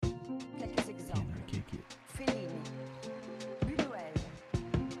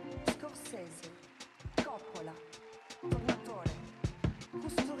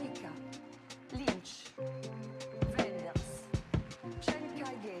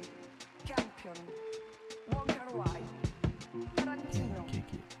Burton, Wong Kar-wai, Tarantino,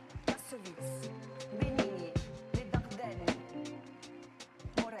 Kassovitz, Benigni, Les Dardenne,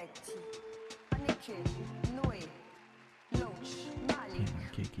 Moretti, Haneke, Noé, Loach, Malik,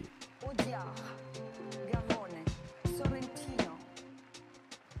 Audiard, Gavone, Sorrentino,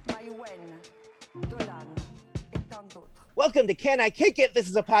 Maïwen, Dolan, et tant d'autres. Welcome to Can I Kick It? This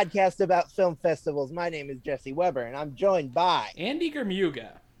is a podcast about film festivals. My name is Jesse Weber, and I'm joined by Andy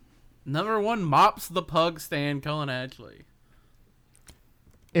Germuga. Number one mops the pug stand, Colin Ashley.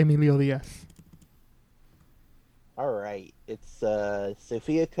 Emilio Diaz. All right, it's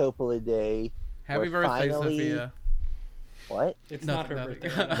Sofia Coppola Day. Happy We're birthday, finally- Sophia. What? It's Nothing, not her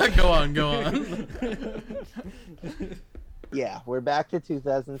nothing. birthday. Go on. Yeah, we're back to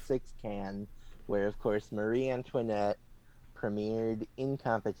 2006 Cannes, where of course Marie Antoinette premiered in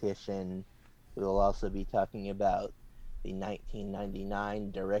competition. We will also be talking about the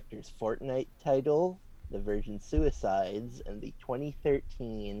 1999 Director's Fortnight title, The Virgin Suicides, and the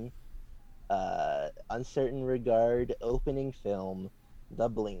 2013 Uncertain Regard opening film, The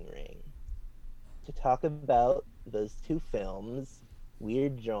Bling Ring. To talk about those two films, we're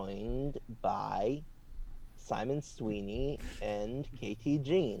joined by Simon Sweeney and KT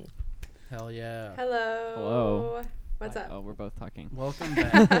Jean. Hell yeah. Hello. Hello. What's up? Oh, we're both talking. Welcome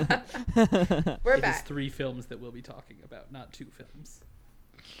back. We're It is back. 3 films that we'll be talking about, not 2 films.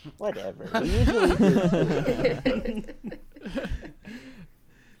 Whatever. We usually do.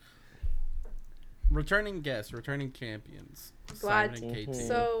 Returning guests, returning champions. Glad Simon and KT.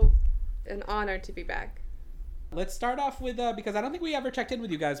 So, an honor to be back. Let's start off with, because I don't think we ever checked in with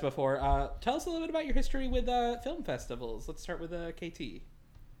you guys before, tell us a little bit about your history with film festivals. Let's start with KT.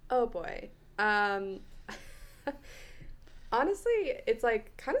 Oh boy. Honestly, it's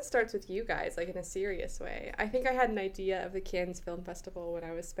like kind of starts with you guys, like in a serious way. I think I had an idea of the Cannes Film Festival when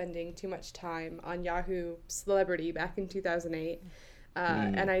I was spending too much time on Yahoo Celebrity back in 2008.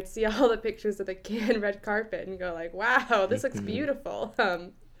 And I'd see all the pictures of the Cannes red carpet and go like, wow, this looks beautiful. This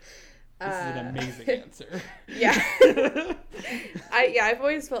is an amazing answer. Yeah. I've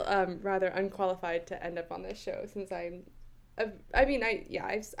always felt rather unqualified to end up on this show since I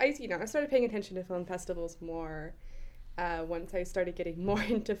started paying attention to film festivals more once I started getting more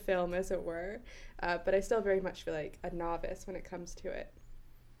into film, as it were. But I still very much feel like a novice when it comes to it.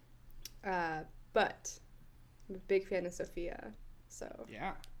 But I'm a big fan of Sophia, so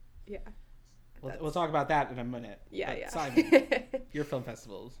Yeah. yeah. We'll talk about that in a minute. Yeah, But yeah. Simon, your film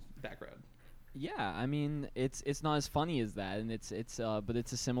festival's background. Yeah, I mean, it's not as funny as that, and it's but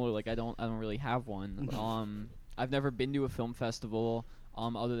it's a similar, like, I don't really have one. I've never been to a film festival,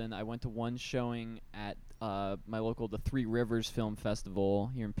 other than I went to one showing at my local, the Three Rivers Film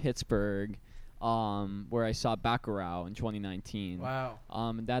Festival here in Pittsburgh, where I saw Bacurau in 2019. Wow.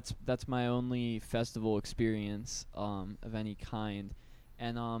 And that's my only festival experience of any kind,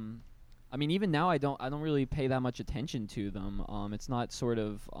 and I mean, even now I don't really pay that much attention to them. It's not sort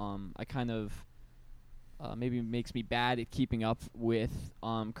of I kind of maybe makes me bad at keeping up with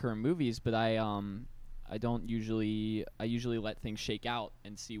current movies, but I usually let things shake out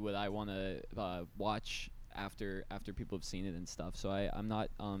and see what I want to watch after people have seen it and stuff. So I'm not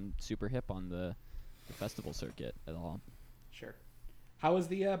super hip on the festival circuit at all. Sure. How was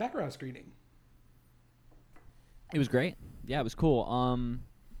the Bacurau screening? It was great. Yeah, it was cool.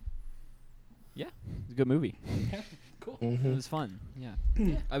 Yeah, it was a good movie. Yeah, cool. It was fun. Yeah.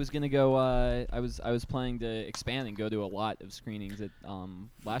 I was gonna go. I was planning to expand and go to a lot of screenings at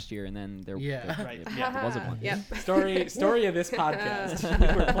last year, and then there Right. there wasn't one. Yep. Story of this podcast.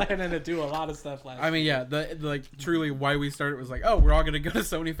 We were planning to do a lot of stuff last I mean, yeah, the truly why we started was like, oh, we're all going to go to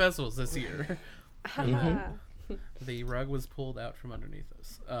so many festivals this year. The rug was pulled out from underneath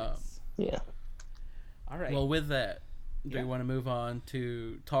us. Yeah. All right. Well, with that, do Yeah. we want to move on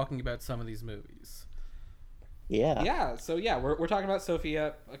to talking about some of these movies? Yeah. Yeah, so yeah, we're talking about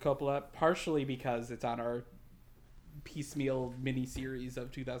Sofia Coppola partially because it's on our piecemeal mini series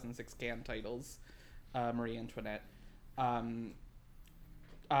of 2006 Cannes titles, Marie Antoinette.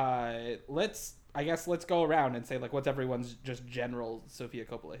 Let's go around and say like what's everyone's just general Sofia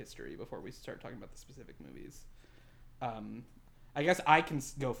Coppola history before we start talking about the specific movies. I guess I can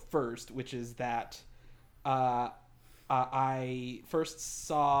go first, which is that I first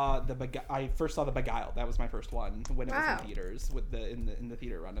saw the Beguiled. That was my first one when it was Wow. in theaters with in the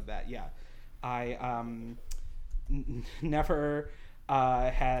theater run of that. Yeah, I never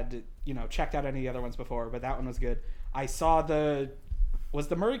had checked out any of the other ones before, but that one was good. I saw was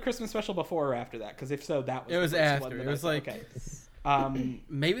the Murray Christmas special before or after that? Because if so, that was It was the first after. one that It I was saw. like okay.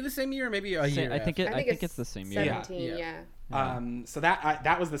 maybe the same year, or maybe a year. I think after. it's the same year. Yeah. 17, yeah. So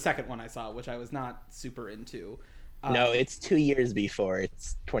that was the second one I saw, which I was not super into. No, it's 2 years before.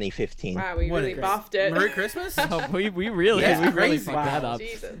 It's 2015. Wow, we What really a- boffed it. Merry Christmas? Oh, we really Yeah, we really crazy. fucked that Wow. up.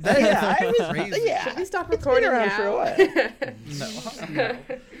 Jesus. Yeah, I was, Crazy. yeah. Should we stop It's been recording around now? for a while.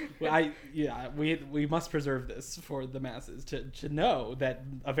 No. We must preserve this for the masses to know that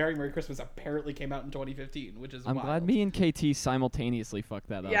A Very Merry Christmas apparently came out in 2015, which is I'm wild. glad me and KT simultaneously fucked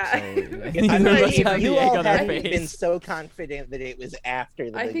that up. Yeah. So, I neither mean, of us if had the you egg all on our hadn't been face. so confident that it was after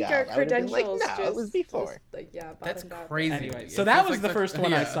the I Big think Al, our I would've been credentials like, no, just it was before. just, like, yeah, That's bottomed out. crazy. Anyway, It so that feels was like the such- first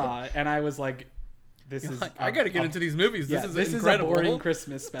one I yeah. saw, and I was like, "This is I gotta get into these movies. Yeah, This is a incredible. boring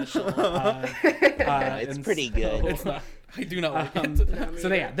Christmas special. It's and pretty good. It's not. I do not like Um, it. No, me so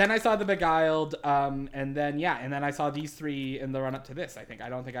neither. yeah, then I saw The Beguiled, and then I saw these three in the run up to this. I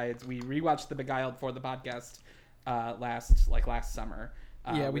don't think we rewatched The Beguiled for the podcast last summer.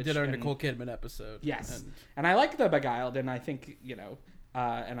 Yeah, we did our and- Nicole Kidman episode. Yes, And and I liked The Beguiled, and I think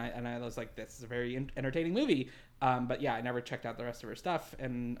and I was like, this is a very entertaining movie. But yeah, I never checked out the rest of her stuff,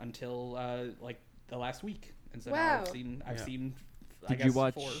 and until like the last week, and so now Wow. I've seen I Did guess you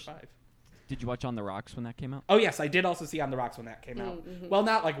watch- 4 or 5. Did you watch On the Rocks when that came out? Oh yes, I did also see On the Rocks when that came out. Mm-hmm. Well,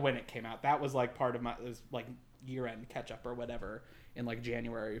 not like when it came out. That was like part of it was like year-end catch-up or whatever in like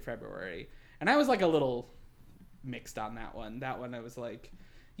January, February. And I was like a little mixed on that one. That one I was like,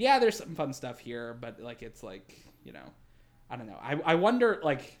 yeah, there's some fun stuff here, but like it's like, I don't know. I wonder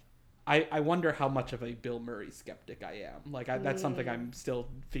like I wonder how much of a Bill Murray skeptic I am. Like that's something I'm still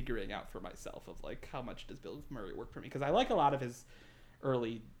figuring out for myself of like how much does Bill Murray work for me, because I like a lot of his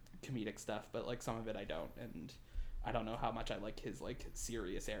early comedic stuff, but like some of it I don't, and I don't know how much I like his like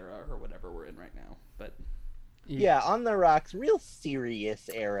serious era or whatever we're in right now. But Yeah, On the Rocks, real serious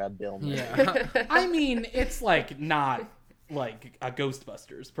era Bill Murray. yeah. I mean, it's like not like a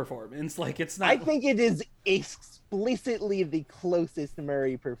Ghostbusters performance. Like it's not. I think it is explicitly the closest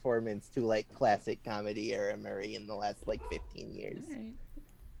Murray performance to like classic comedy era Murray in the last like 15 years.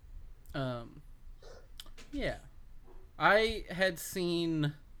 Yeah, I had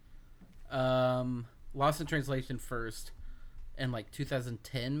seen Lost in Translation first in like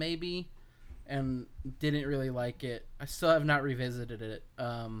 2010 maybe, and didn't really like it. I still have not revisited it.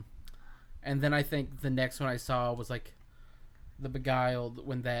 And then I think the next one I saw was like The Beguiled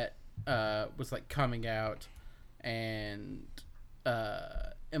when that was like coming out, and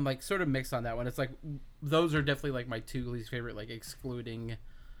like sort of mixed on that one. It's like those are definitely like my two least favorite, like excluding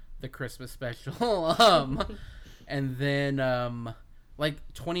the Christmas special. And then like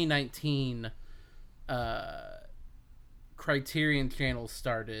 2019 Criterion Channel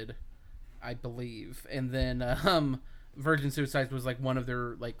started, I believe, and then Virgin Suicides was like one of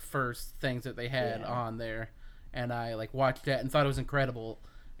their like first things that they had on there, and I like watched that and thought it was incredible,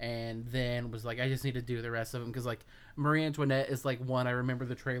 and then was like, I just need to do the rest of them, because like Marie Antoinette is like one I remember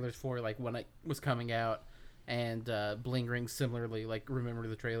the trailers for like when it was coming out, and Bling Ring similarly, like remember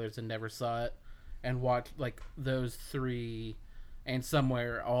the trailers and never saw it, and watched like those three and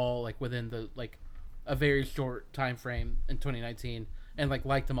Somewhere all like within the like a very short time frame in 2019, and like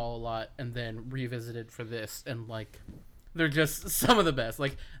liked them all a lot, and then revisited for this, and like they're just some of the best.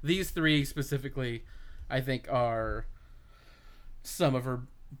 Like these three specifically I think are some of her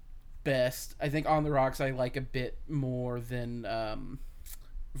best. I think On the Rocks I like a bit more than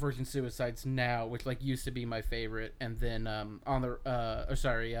Virgin Suicides now, which like used to be my favorite, and then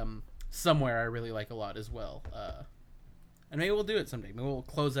Somewhere I really like a lot as well. And maybe we'll do it someday. Maybe we'll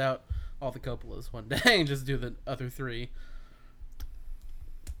close out all the Coppolas one day and just do the other three.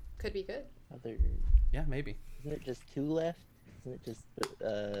 Could be good. Yeah, maybe. Isn't it just 2 left? Isn't it just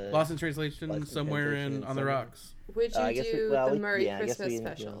Lost in Translation, Lost in Somewhere, Translation, and On the Somewhere. Rocks. Would you I guess do well, the Murray I guess Christmas we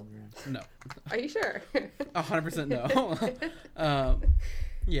didn't do special? it. No. Are you sure? 100% no.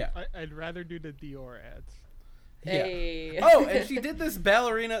 Yeah. I'd rather do the Dior ads. Yeah. Hey. Oh, and she did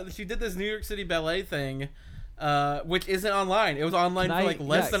this New York City ballet thing, which isn't online. It was online Can for I- like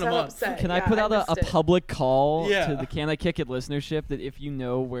less yeah, than a so month. upset. Can I Yeah, put out a missed it. public call Yeah. to the Can I Kick It listenership that if you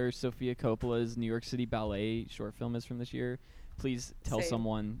know where Sofia Coppola's New York City Ballet short film is from this year, please tell Same.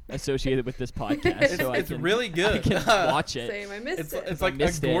 someone associated with this podcast It's, so it's I can, really good. I can watch it. Same. I missed It's it. it's like a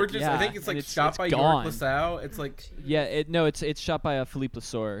missed it, gorgeous. I yeah, think it's like and it's- shot it's by gone. York Lasalle. It's like Yeah, it's shot by Philippe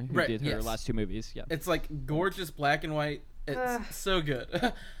Lasseur, who Right, did her yes. last 2 movies. Yeah. it's like gorgeous black and white. It's so good.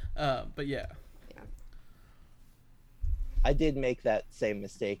 But yeah. I did make that same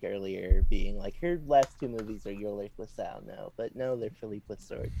mistake earlier, being like, her last 2 movies are Ulrich LaSalle now, but no, they're Philippe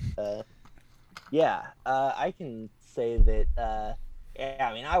Lasseur. I can say that,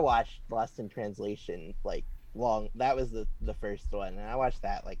 I mean, I watched Lost in Translation like long. That was the first one, and I watched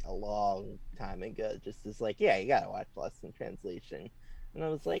that like a long time ago. Just as like, yeah, you gotta watch Lost in Translation, and I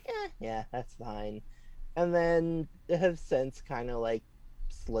was like, yeah, that's fine. And then have since kind of like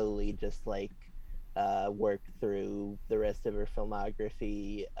slowly just like worked through the rest of her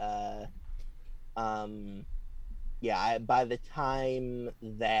filmography. By the time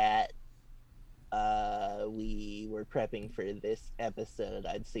that we were prepping for this episode,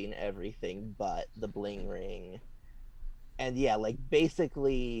 I'd seen everything but The Bling Ring. And yeah, like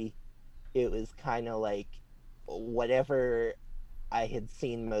basically it was kind of like whatever I had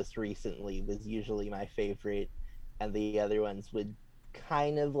seen most recently was usually my favorite, and the other ones would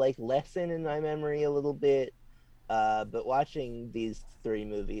kind of like lessen in my memory a little bit. But watching these three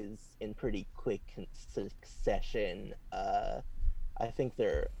movies in pretty quick succession, I think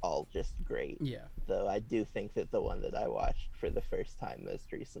they're all just great. Yeah. Though I do think that the one that I watched for the first time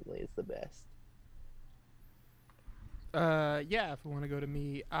most recently is the best. Yeah, if you want to go to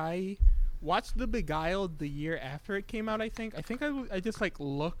me, I watched The Beguiled the year after it came out, I think. I just, like,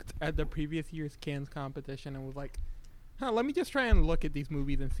 looked at the previous year's Cannes competition and was like, let me just try and look at these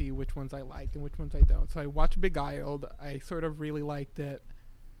movies and see which ones I like and which ones I don't. So I watched Beguiled. I sort of really liked it.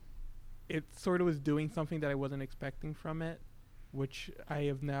 It sort of was doing something that I wasn't expecting from it, which I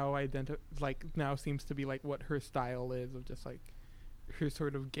have now now seems to be, like, what her style is, of just, like, her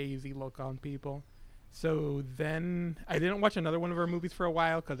sort of gazy look on people. So then I didn't watch another one of her movies for a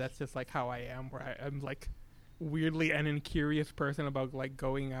while, because that's just like how I am, where I'm like weirdly an incurious person about like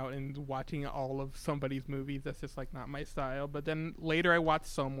going out and watching all of somebody's movies. That's just like not my style. But then later I watched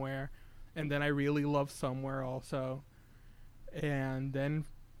Somewhere, and then I really loved Somewhere also. And then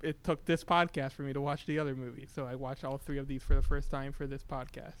it took this podcast for me to watch the other movies. So I watched all three of these for the first time for this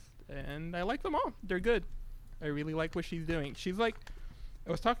podcast, and I like them all. They're good. I really like what she's doing. She's like, I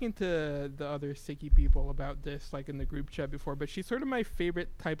was talking to the other Sicky people about this, like in the group chat before, but she's sort of my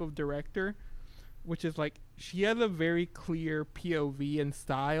favorite type of director, which is like she has a very clear POV and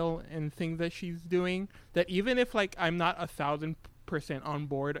style and things that she's doing, that even if like I'm not 1,000% on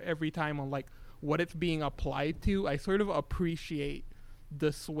board every time on like what it's being applied to, I sort of appreciate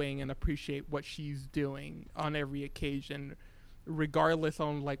the swing and appreciate what she's doing on every occasion, regardless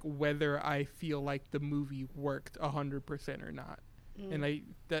on like whether I feel like the movie worked 100% or not. And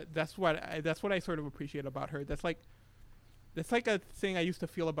that's what I sort of appreciate about her. That's like a thing I used to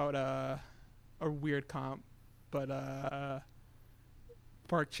feel about a weird comp, but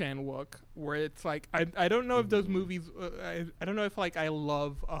Park Chan-wook, where it's like I don't know if those movies I don't know if like I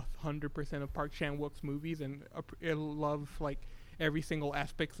love 100% of Park Chan-wook's movies and I love like every single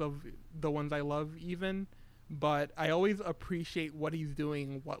aspects of the ones I love even, but I always appreciate what he's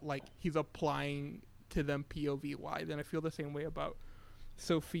doing, what like he's applying to them POV wise, and I feel the same way about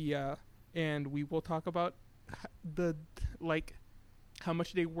Sophia, and we will talk about the like how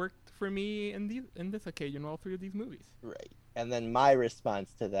much they worked for me in this occasion, all three of these movies. Right. And then my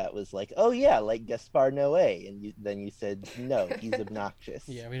response to that was like, oh yeah, like Gaspar Noé, and then you said no, he's obnoxious.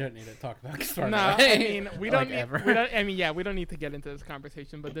 Yeah, we don't need to talk about Gaspar No, Noé. I mean we don't ever. we don't need to get into this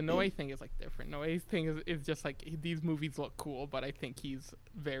conversation, but the Noé thing is like different. Noé's thing is just like these movies look cool, but I think he's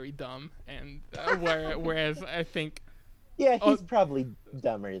very dumb, and whereas I think yeah, he's probably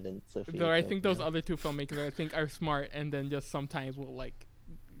dumber than Sophia. though I think those other two filmmakers I think are smart, and then just sometimes will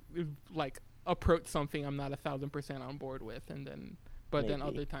like approach something I'm not 1,000% on board with, and then then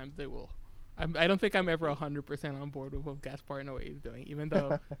other times they will. I don't think I'm ever 100% on board with what Gaspar Noé is doing, even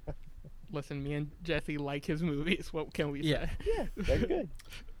though listen, me and Jesse like his movies. What can we say? Yeah, they're good.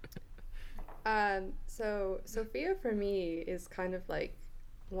 So Sophia for me is kind of like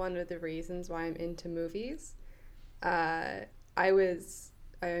one of the reasons why I'm into movies. I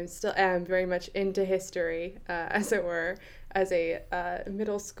still am very much into history, as it were, as a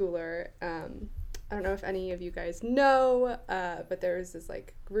middle schooler. I don't know if any of you guys know, but there was this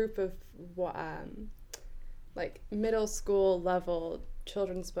like group of like middle school level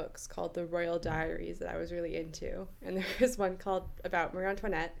children's books called the Royal Diaries that I was really into, and there was one called about Marie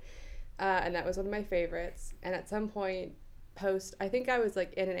Antoinette, and that was one of my favorites. And at some point I think I was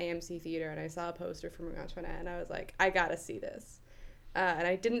like in an AMC theater and I saw a poster for Marie Antoinette and I was like, I gotta see this. And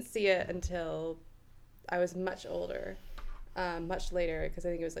I didn't see it until I was much older, much later, because I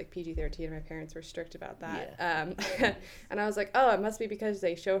think it was like PG-13 and my parents were strict about that. Yeah. And I was like, oh, it must be because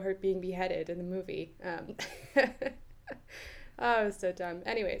they show her being beheaded in the movie. Oh, it was so dumb.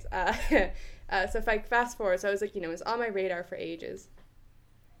 Anyways, so if I fast forward, so I was like, it was on my radar for ages.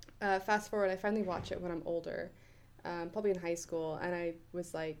 Fast forward, I finally watch it when I'm older. Probably in high school, and I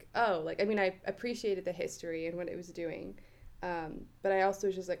was like, oh, like, I mean, I appreciated the history and what it was doing, But I also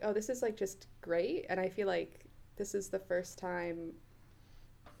was just like, oh, this is like just great. And I feel like this is the first time,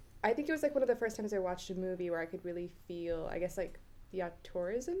 I think it was like one of the first times I watched a movie where I could really feel, I guess, like the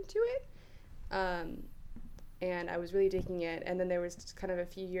auteurism to it. And I was really digging it. And then there was just kind of a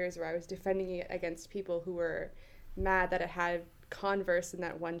few years where I was defending it against people who were mad that it had Converse in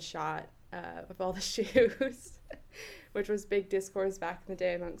that one shot of all the shoes, which was big discourse back in the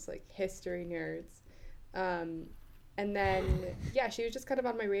day amongst like history nerds. And then, yeah, she was just kind of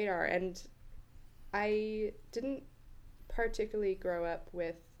on my radar. And I didn't particularly grow up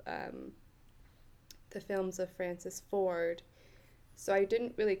with the films of Francis Ford. So I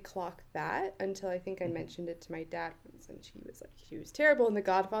didn't really clock that until I think I mentioned it to my dad once, and she was like, she was terrible in The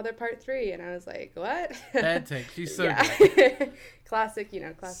Godfather Part 3, and I was like, what? Bad take. She's so good. Classic,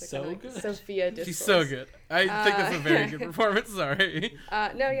 classic So kind of good. Sophia discourse. She's so good. I think that's a very good performance. Sorry.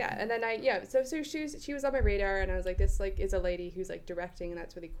 No, yeah, and then so she was on my radar, and I was like, this like is a lady who's like directing, and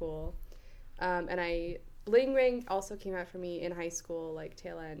that's really cool. And Bling Ring also came out for me in high school, like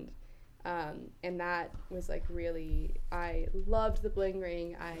tail end. And that was like really, I loved the Bling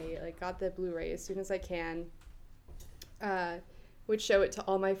Ring. I like got the Blu-ray as soon as I can. Would show it to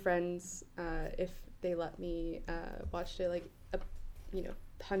all my friends if they let me. Watched it like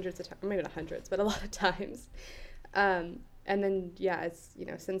hundreds of times, maybe not hundreds, but a lot of times. And then it's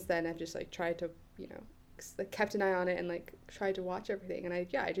since then I've just like tried to kept an eye on it and like tried to watch everything. And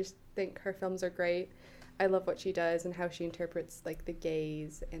I just think her films are great. I love what she does and how she interprets like the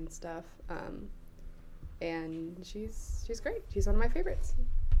gaze and stuff. And she's great. She's one of my favorites.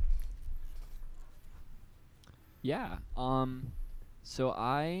 Yeah. So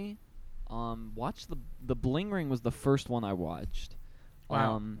I watched the Bling Ring was the first one I watched.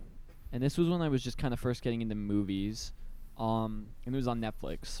 Wow. And this was when I was just kind of first getting into movies. And it was on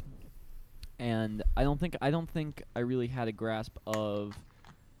Netflix. And I don't think I really had a grasp of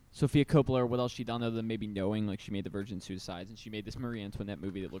Sofia Coppola or what else she'd done other than maybe knowing like she made the Virgin Suicides, and she made this Marie Antoinette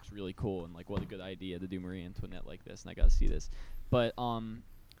movie that looks really cool, and like what a good idea to do Marie Antoinette like this, and I gotta see this. But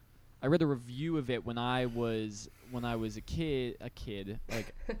I read a review of it when I was a kid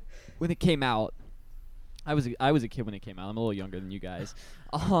like when it came out. I was a kid when it came out. I'm a little younger than you guys.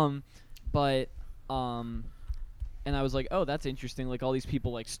 And I was like, oh, that's interesting. Like, all these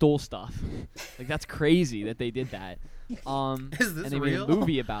people, like, stole stuff. Like, that's crazy that they did that. Is this and they real? made a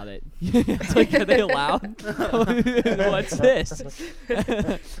movie about it. It's like, are they allowed? What's this?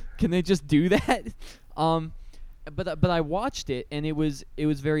 Can they just do that? But I watched it, and it was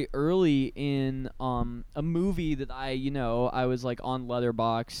very early in a movie that I was like on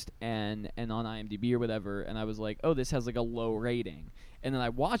Letterboxd and on IMDb or whatever, and I was like, oh, this has like a low rating. And then I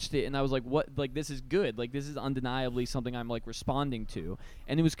watched it, and I was like, what? Like, this is good. Like, this is undeniably something I'm, like, responding to.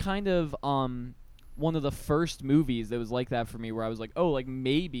 And it was kind of one of the first movies that was like that for me, where I was like, oh, like,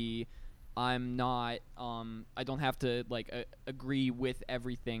 maybe I'm not I don't have to, like, agree with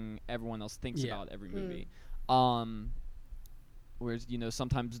everything everyone else thinks about every movie. Whereas,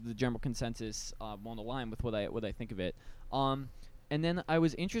 sometimes the general consensus won't align with what I think of it. And then I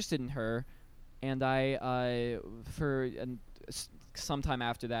was interested in her, and sometime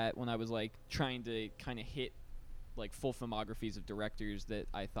after that, when I was like trying to kind of hit like full filmographies of directors that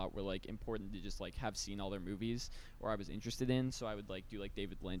I thought were like important to just like have seen all their movies or I was interested in, so I would like do like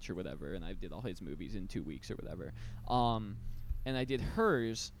David Lynch or whatever, and I did all his movies in 2 weeks or whatever. And I did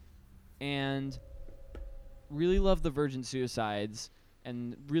hers, and really loved The Virgin Suicides,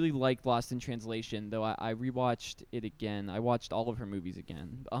 and really liked Lost in Translation, though I rewatched it again. I watched all of her movies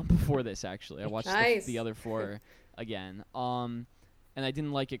again before this, actually. I watched the other 4 again. And I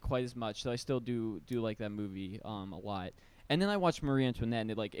didn't like it quite as much, so I still do like that movie a lot. And then I watched Marie Antoinette,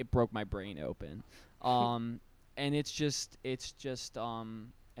 and it broke my brain open. And it's just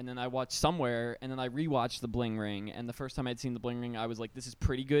and then I watched Somewhere, and then I rewatched The Bling Ring, and the first time I'd seen The Bling Ring, I was like, this is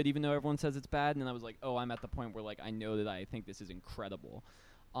pretty good, even though everyone says it's bad. And then I was like, oh, I'm at the point where like I know that I think this is incredible.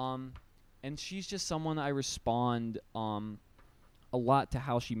 And she's just someone I respond a lot to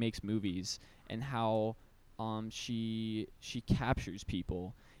how she makes movies and how she captures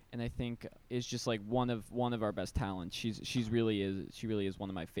people, and I think is just like one of our best talents. She really is one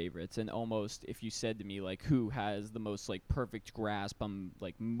of my favorites. And almost, if you said to me like who has the most like perfect grasp on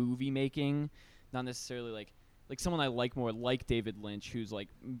like movie making, not necessarily like someone I like more like David Lynch, who's like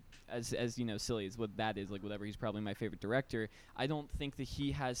as silly as what that is, like whatever, he's probably my favorite director. I don't think that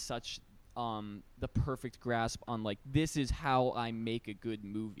he has such the perfect grasp on like, this is how I make a good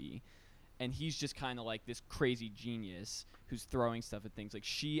movie. And he's just kind of like this crazy genius who's throwing stuff at things. Like,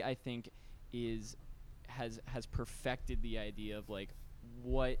 she, I think, has perfected the idea of like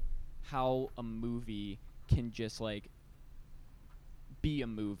how a movie can just like be a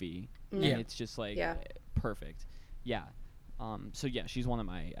movie. Mm. Yeah. And it's just like Yeah. perfect. Yeah. So yeah, she's one of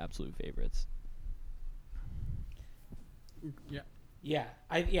my absolute favorites. Yeah.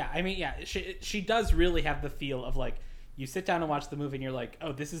 I mean, she does really have the feel of like you sit down and watch the movie and you're like,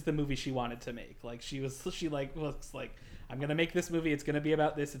 oh, this is the movie she wanted to make. Like she looks like, I'm gonna make this movie. It's gonna be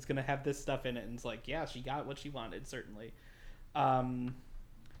about this. It's gonna have this stuff in it. And it's like, yeah, she got what she wanted, certainly.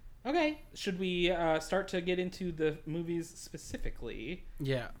 Okay, should we start to get into the movies specifically?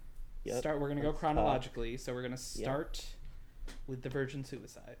 Yeah. Yep. We're gonna go Let's chronologically. So we're gonna start with The Virgin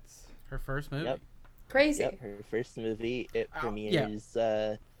Suicides. Her first movie. Yep. Crazy. Yep, her first movie. It Yeah. premieres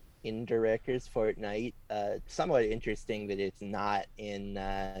in Director's Fortnight. Somewhat interesting that it's not in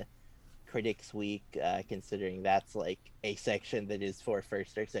Critics Week, considering that's like a section that is for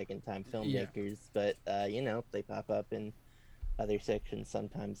first or second time filmmakers. But they pop up in other sections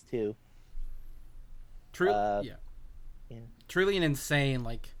sometimes too. Yeah. yeah. Truly an insane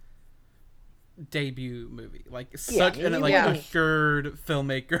like debut movie. Like Yeah, such I mean, an like yeah. assured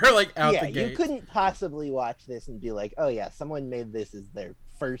filmmaker like out Yeah, the gate. you couldn't possibly watch this and be like, oh yeah, someone made this as their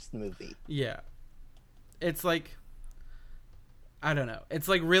first movie. Yeah. It's like I don't know. It's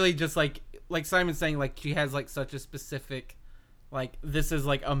like really just like Simon's saying, like she has like such a specific like this is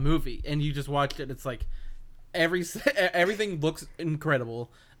like a movie and you just watch it, it's like everything looks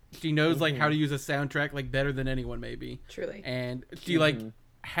incredible. She knows like how to use a soundtrack like better than anyone maybe. Truly. And she like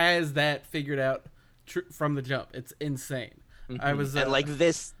has that figured out from the jump. It's insane. I was and like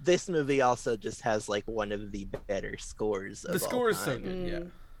this movie also just has like one of the better scores of the score all is so time.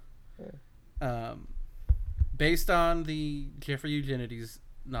 good. Yeah. Based on the Jeffrey Eugenides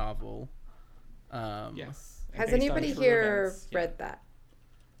novel. Yes. And Has based on anybody true here events. Yeah. read that?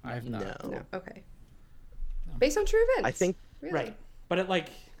 I've not. No. No. Okay. Based on true events. I think Really? Right. But it like,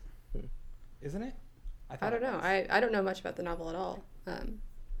 isn't it? I thought don't it know. was. I don't know much about the novel at all.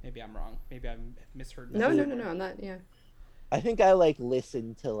 Maybe I'm wrong. Maybe I misheard. No. that. I'm not. Yeah. I think I like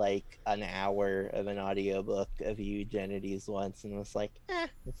listened to like an hour of an audiobook of Eugenides once and was like,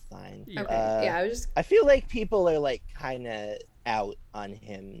 it's fine. Yeah. Okay. Yeah. I was just. I feel like people are like kind of out on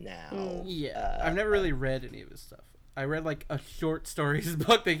him now. Yeah. I've never really read any of his stuff. I read like a short stories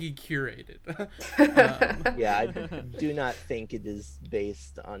book that he curated. Yeah, I do not think it is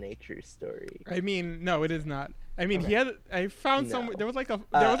based on a true story. I mean, no, it is not. I mean, he had. I found No. somewhere there was like a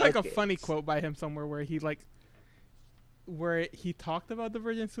okay. funny quote by him somewhere where he talked about the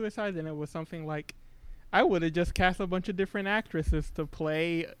Virgin Suicide, and it was something like, "I would have just cast a bunch of different actresses to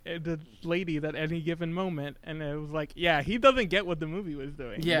play the ladies at any given moment," and it was like, yeah, he doesn't get what the movie was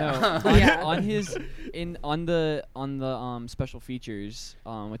doing. Yeah. No, Yeah. on the special features,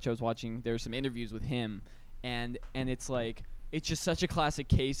 which I was watching, there were some interviews with him, and it's like it's just such a classic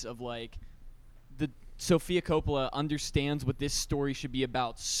case of like the Sofia Coppola understands what this story should be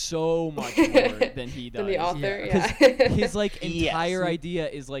about so much more than he does. Than the author. Yeah. Yeah. His like Yes. entire idea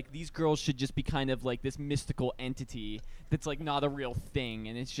is like these girls should just be kind of like this mystical entity that's like not a real thing,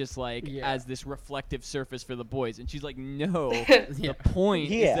 and it's just like Yeah. as this reflective surface for the boys. And she's like, no, Yeah. the point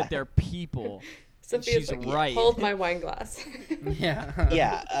is Yeah. that they're people. And Sophia's she's like, right. hold my wine glass. Yeah.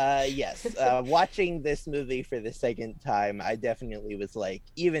 Yeah, yes. Watching this movie for the second time, I definitely was like,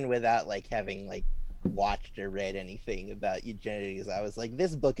 even without like having like watched or read anything about Eugenides, I was like,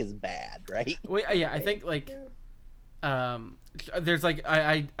 this book is bad, right? Well, yeah, I think like there's like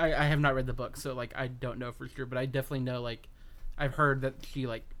I have not read the book, so like I don't know for sure, but I definitely know like I've heard that she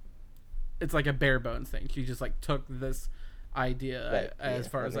like it's like a bare bones thing. She just like took this idea Right, as yeah,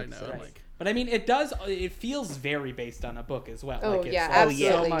 far that as I makes know. sense. Like But I mean, it feels very based on a book as well. Oh, like it's yeah, like Oh yeah,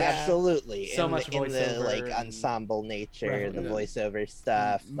 Absolutely, so much, yeah. absolutely. So in much the, in the voiceover like and- ensemble nature, Right, the yeah. voiceover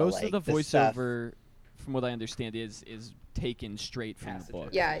stuff. Most of the like, stuff- voiceover, from what I understand, is taken straight from the Passages. book.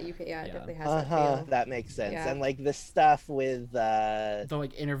 Yeah, you can. Yeah, it Yeah. definitely has that feel. That makes sense. Yeah. And like the stuff with the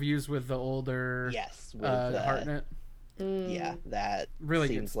like interviews with the older yes, with Hartnett. yeah, that Really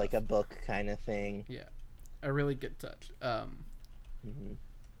good seems like stuff. a book kind of thing. Yeah, a really good touch. Mhm.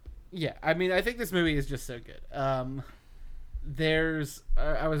 Yeah, I mean, I think this movie is just so good. There's,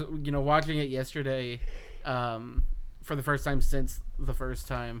 I was, watching it yesterday, for the first time since the first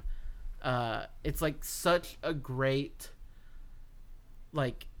time. It's like such a great,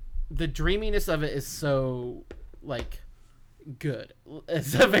 like, the dreaminess of it is so, like, good.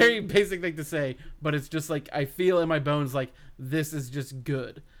 It's a very basic thing to say, but it's just like, I feel in my bones like, this is just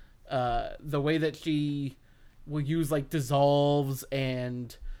good. The way that she will use, like, dissolves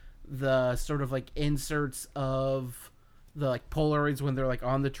and the sort of like inserts of the like Polaroids when they're like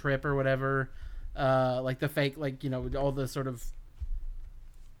on the trip or whatever, like the fake, like, all the sort of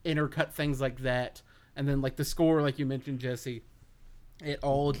intercut things like that, and then like the score, like you mentioned, Jesse, it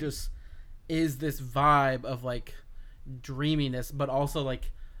all just is this vibe of like dreaminess, but also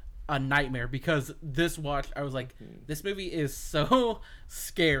like a nightmare, because this watch I was like, this movie is so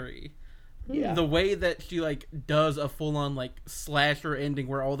scary. Yeah. The way that she like does a full-on like slasher ending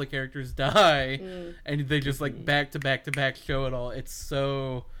where all the characters die and they just like back to back to back show it all, it's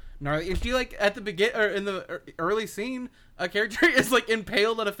so gnarly. And she like at the begin or in the early scene, a character is like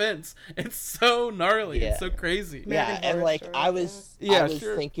impaled on a fence. It's so gnarly. Yeah. It's so crazy. Yeah, American and Horror like Story, I was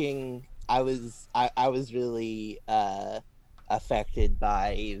sure. thinking I was really affected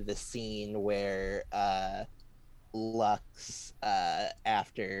by the scene where Lux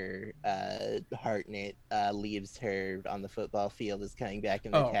after Hartnett leaves her on the football field is coming back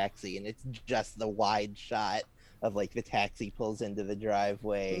in the taxi, and it's just the wide shot of like the taxi pulls into the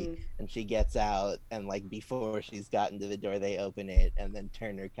driveway and she gets out, and like before she's gotten to the door they open it, and then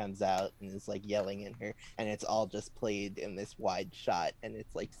Turner comes out and is like yelling at her, and it's all just played in this wide shot, and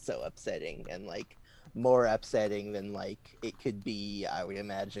it's like so upsetting, and like more upsetting than like it could be, I would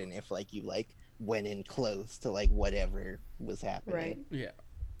imagine, if like you like went in close to like whatever was happening. Right. Yeah.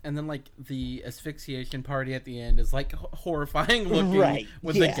 And then like the asphyxiation party at the end is like horrifying looking, Right,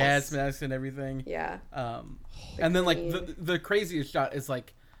 with yes. the gas mask and everything. Yeah. And then like green. the craziest shot is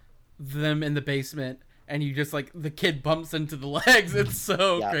like them in the basement, and you just like the kid bumps into the legs. It's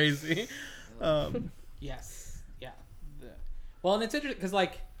so Yeah. crazy. Yes. Yeah. Well, and it's interesting because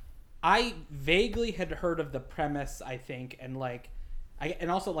like I vaguely had heard of the premise, I think, and like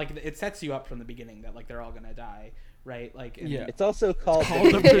and also like it sets you up from the beginning that like they're all gonna die, right? Like Yeah. It's also called Called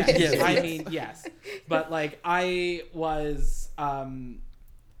the the- yes, Yes. I mean, yes. But like I was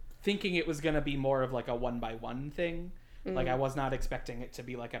thinking it was going to be more of like a 1-by-1 thing. Like I was not expecting it to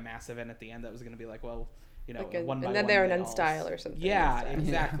be like a massive event at the end that was going to be like, well, you know, Like a- 1-by-1. and then they're an they end all- style or something Yeah, instead.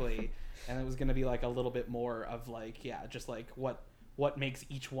 exactly. And it was going to be like a little bit more of like, yeah, just like what makes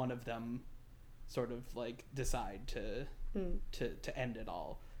each one of them sort of like decide to end it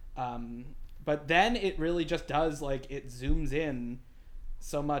all. But then it really just does, like, it zooms in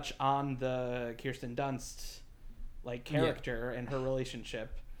so much on the Kirsten Dunst like character and her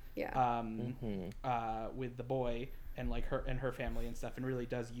relationship Yeah. with the boy and like her family and stuff, and really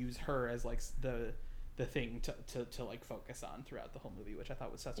does use her as like the thing to like focus on throughout the whole movie, which I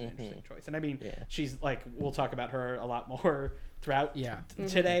thought was such an interesting choice. And I mean, she's like, we'll talk about her a lot more throughout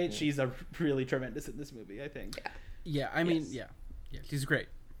today. She's a really tremendous in this movie, I think. Yeah, I mean, Yes. yeah, she's great.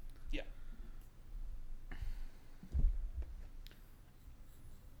 Yeah.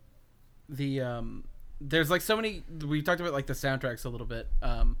 The there's like so many, we talked about like the soundtracks a little bit.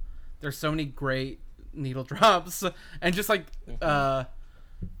 There's so many great needle drops, and just like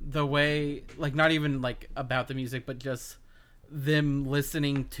the way, like, not even like about the music, but just them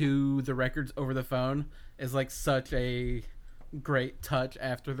listening to the records over the phone is like such a great touch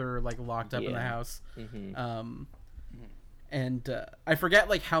after they're like locked up in the house. And I forget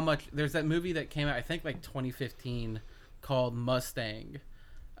like how much, there's that movie that came out, I think like 2015, called Mustang,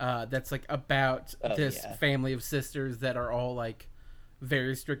 that's like about this family of sisters that are all like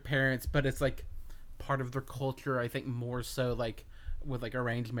very strict parents, but it's like part of their culture, I think, more so like with like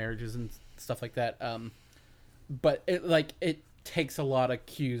arranged marriages and stuff like that. But it takes a lot of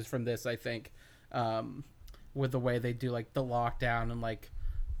cues from this, I think, with the way they do like the lockdown and like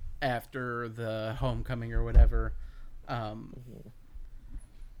after the homecoming or whatever.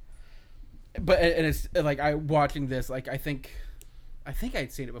 But and it's like, I watching this, like I think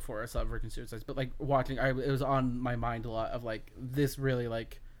I'd seen it before I saw Virgin Suicides, but like watching, it was on my mind a lot of like, this really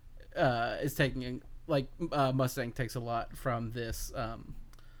like is taking like Mustang takes a lot from this.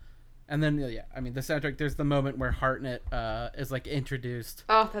 And then I mean the soundtrack, there's the moment where Hartnett is like introduced.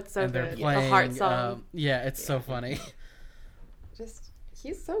 Oh, that's so and they're good. playing The heart song. it's so funny. Just,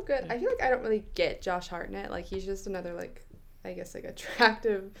 he's so good. I feel like I don't really get Josh Hartnett. Like, he's just another, like, I guess, like,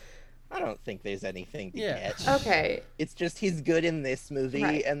 attractive. I don't think there's anything to get. Okay. It's just he's good in this movie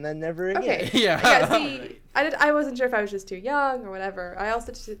Right. and then never again. Okay. Yeah. See, I wasn't sure if I was just too young or whatever. I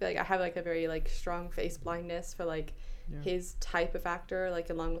also just feel like I have, like, a very, like, strong face blindness for, like, his type of actor, like,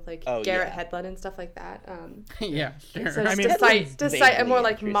 along with, like, Garrett Hedlund and stuff like that. Yeah, sure. So I mean, to cite a more,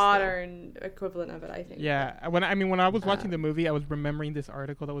 like, interesting. modern equivalent of it, I think. Yeah, when I was watching the movie, I was remembering this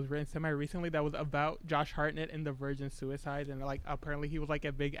article that was written semi-recently that was about Josh Hartnett in the Virgin Suicides, and like apparently he was like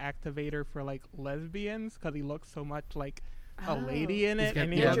a big activator for like lesbians because he looks so much like a lady in it, got-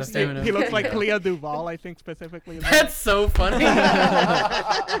 and yeah, the feminine- he looks like Clea Duvall, I think specifically. That's so funny.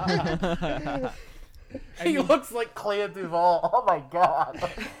 I He mean, looks like Clea Duvall. Oh my god.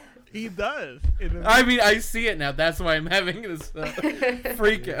 he does. In the I mean, I see it now. That's why I'm having this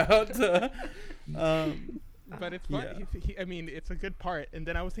freak out. But it's fun. I mean, it's a good part. And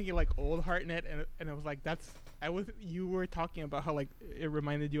then I was thinking like old Hartnett, and I was like, you were talking about how like it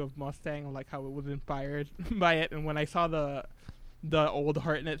reminded you of Mustang, like how it was inspired by it. And when I saw the old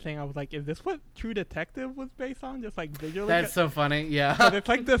Hartnett thing, I was like, is this what True Detective was based on? Just like visually. That's so funny. Yeah. But it's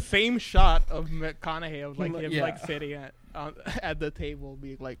like the same shot of McConaughey of like him Yeah. like sitting at the table,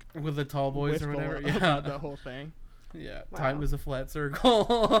 being like With the tall boys or wistful whatever. Yeah. about the whole thing. Yeah. Wow. Time is a flat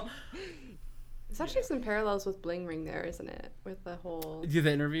circle. There's actually some parallels with Bling Ring there, isn't it? With the whole Do the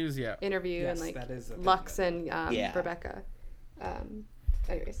interviews? Yeah. interview Yes, and like that is a big Lux one. and Yeah. Rebecca.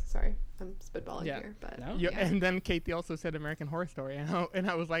 Anyways, sorry, I'm spitballing Yeah. here, but No? Yeah, and then Katie also said American Horror Story, and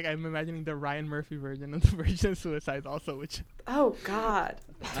I was like, I'm imagining the Ryan Murphy version of the Virgin Suicides also, which oh god,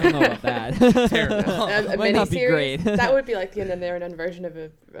 I don't know about that. Terrible. a Might not be miniseries? great. That would be like the there and version of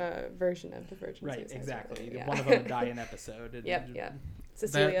a version of the Virgin Right, Suicides. exactly. Yeah. One of them would die in episode. And Yep, yeah.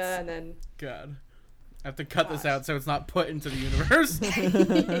 Cecilia, That's- and then God. I have to cut this Gosh. out so it's not put into the universe.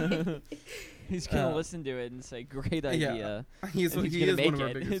 He's gonna Uh, listen to it and say, "Great yeah. idea." He's and he's he gonna is make one of our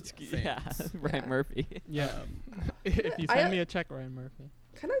it. biggest Yeah, fans. Ryan Yeah. Murphy. Yeah. if you I- send me a check, Ryan Murphy.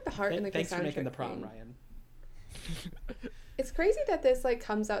 kind of like the heart and like Thanks the for making the soundtrack prom, thing. Ryan. It's crazy that this like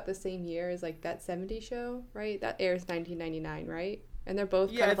comes out the same year as like That 70s Show, right? That airs 1999, right? And they're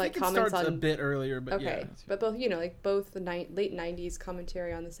both Yeah, kind I of like think it comments starts on a bit earlier, but okay, but both like both the late 90s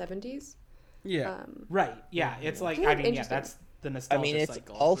commentary on the 70s. yeah. Right. Yeah. It's like Kind of I mean, yeah, interesting. that's the I nostalgia mean, it's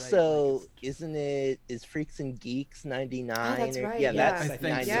cycle. also, right? Like, isn't it? Is Freaks and Geeks 99? that's right, Yeah, yeah. that's I think so,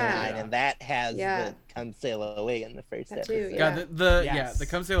 99, yeah. and that has Yeah. the Come Sail Away in the first That episode. too, God, yeah. the Yes.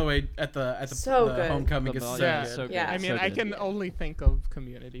 Come Sail Away at the So the good. homecoming The is so melody Yeah. is so good. Yeah. I mean, so I good. can only think of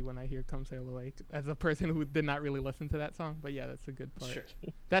Community when I hear Come Sail Away as a person who did not really listen to that song, but yeah, that's a good part. Sure.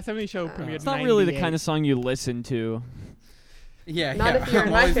 That 70s show Uh, premiered It's not really the 98. kind of song you listen to. Yeah, Not yeah. if you're in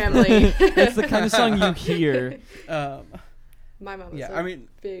I'm my always- family. It's the kind of song you hear. My mom was Yeah, a I mean,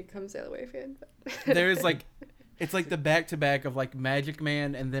 big Come Sail Away fan. But there's like, it's like the back to back of like Magic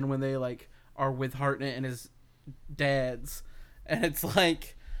Man, and then when they like are with Hartnett and his dad's, and it's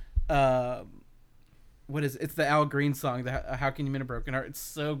like, what is it's the Al Green song, the How Can You Mend a Broken Heart? It's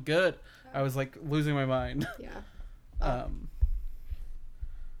so good. I was like losing my mind. yeah.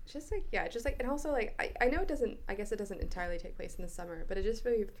 Just like, and also like, I know it doesn't, I guess it doesn't entirely take place in the summer, but it just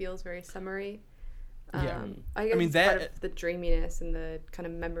really feels very summery. Yeah. I guess mean, it's part that- of the dreaminess and the kind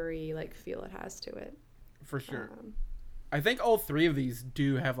of memory like feel it has to it. For sure. Um, I think all three of these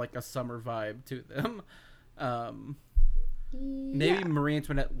do have like a summer vibe to them. Maybe yeah. Marie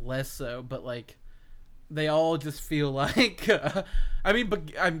Antoinette less so, but like they all just feel like. I mean,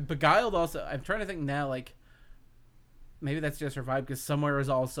 I'm Beguiled also. I'm trying to think now, like maybe that's just her vibe because Somewhere is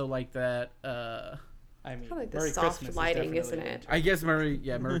also like that. I mean, Kinda like the Merry soft Christmas lighting, is isn't definitely it? winter. I guess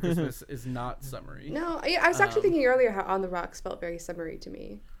Merry Christmas is not summery. No, I was actually Um, thinking earlier how On the Rocks felt very summery to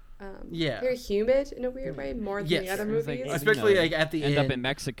me. Yeah. Very humid in a weird way, more than Yes. the other It was like- movies. Especially You know, like at the End end. up in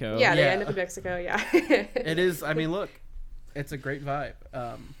Mexico. Yeah, they Yeah. end up in Mexico. Yeah. It is. I mean, look, it's a great vibe.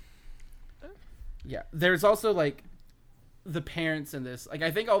 Yeah, there's also like the parents in this. Like, I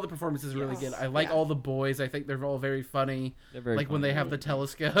think all the performances are really Yes. good. I like Yeah. all the boys. I think they're all very funny. They're very Like when funny. they have the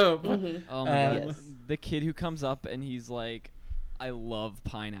telescope. Mhm. Oh my Um, god. Yes. The kid who comes up and he's like, I love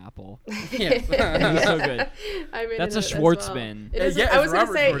pineapple. Yeah. He's so good. I'm into That's a it as Schwartzman. Well. It is. Yeah, I it's was gonna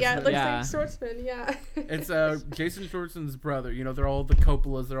Robert say, yeah, it Schwartzman. looks Yeah. like Schwartzman. Yeah. It's Jason Schwartzman's brother. You know, they're all the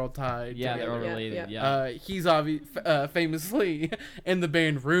Coppolas. They're all tied. Yeah, they're all together. related. yeah. Yeah. He's famously in the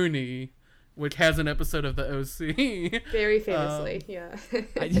band Rooney, which has an episode of the OC. Very famously. Yeah.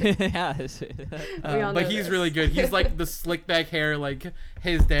 Yeah. We all But know he's this. really good. He's like the slick back hair, like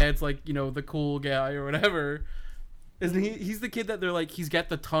his dad's like, you know, the cool guy or whatever. Isn't he? He's the kid that they're like, he's got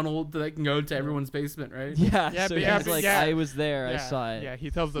the tunnel that can go to everyone's basement, right? Yeah, Yeah, so but- yeah, he's but- like, yeah. I was there, I Yeah, saw it. Yeah,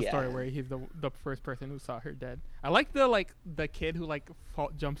 he tells the story Yeah. where he's the first person who saw her dead. I like the kid who like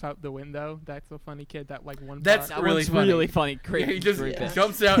jumps out the window. That's a funny kid. That like one. That's part. That really one's funny. really funny. Great, Yeah, he just great bit.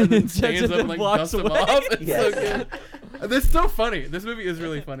 jumps out and then Jumps stands and up and like walks dusts him away. off. It's Yes. so good. That's so funny. This movie is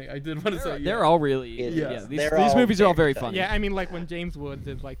really funny. I did want to say. They're all really. It Yeah, is. these They're these all movies are all very very funny. Yeah, I mean like when James Woods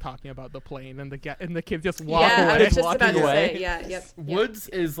is like talking about the plane and the kid just walk Yeah, I away. was just walking about to away. say. Yeah. Yep. yep. Woods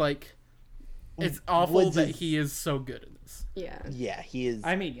is like, it's awful Woods that is- he is so good in this. Yeah. Yeah, he is.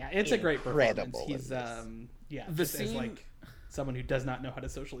 I mean, yeah, it's a great performance. Incredible in He's this. yeah, The just as scene- like someone who does not know how to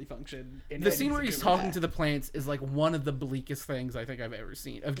socially function. In The any scene where he's situation. talking to the plants is like one of the bleakest things I think I've ever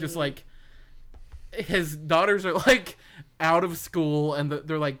seen. Of just like, his daughters are like out of school and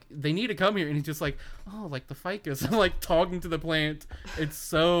they're like they need to come here, and he's just like, oh, like the ficus, and like talking to the plant. It's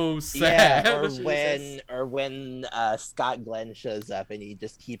so sad. Yeah, or when Scott Glenn shows up and he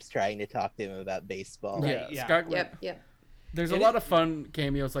just keeps trying to talk to him about baseball. Yeah, yeah. Scott Glenn. Yep. There's a lot of fun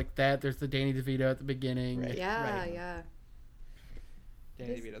cameos like that. There's the Danny DeVito at the beginning. Right. Yeah, Right. yeah.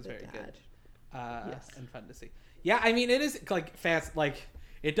 Danny He's DeVito's the very dad. good. Yes. And fun to see. Yeah, I mean, it is like fast. Like,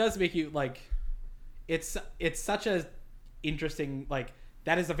 it does make you like. It's such a interesting, like,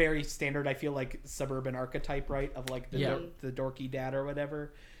 that is a very standard, I feel like, suburban archetype, right? Of like the dorky dad or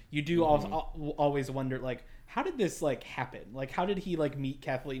whatever. You do always wonder, like, how did this like happen? Like, how did he like meet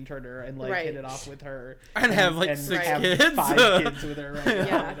Kathleen Turner and like Right. hit it off with her And have, like, 6 have kids. 5 kids with her, right?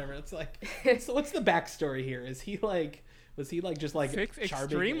 Yeah. Whatever. It's like, so what's the backstory here? Is he like, was he like just like 6 charming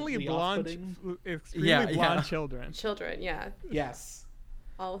extremely and blonde, Yeah, yeah. blonde children. Children, yeah. Yes.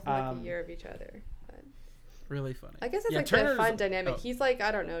 All within like a year of each other. But Really funny. I guess it's like Turner's- the fun dynamic. oh. He's like,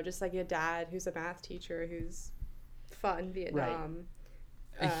 I don't know, just like a dad who's a math teacher who's fun Vietnam.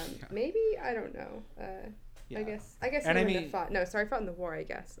 Maybe, I don't know. Yeah. I guess And I even mean- the fought. No, sorry, fought in the war, I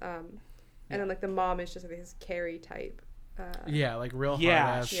guess. And then like the mom is just like this Carrie type. Yeah, like real Yeah,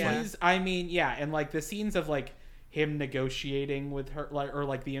 hard ass. she's. Yeah. I mean, yeah, and like the scenes of like him negotiating with her, like, or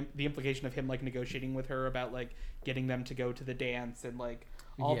like the implication of him like negotiating with her about like getting them to go to the dance, and like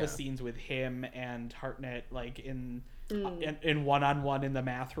all Yeah. the scenes with him and Hartnett like in one-on-one in the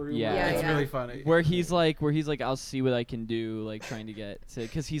math room. Yeah. Yeah, It's yeah. really funny. Where he's like, I'll see what I can do, like trying to get to,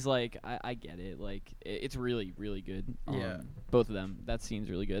 because he's like, I get it, like it's really, really good. Yeah. Both of them, that scene's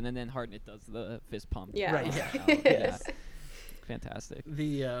really good, and then Hartnett does the fist pump. Yeah. Right, Yeah. Yes. Fantastic.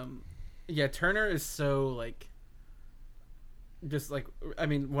 The Turner is so like just like, I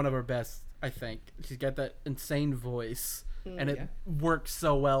mean, one of her best, I think. She's got that insane voice and it works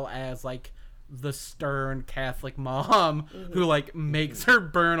so well as like the stern Catholic mom who like makes her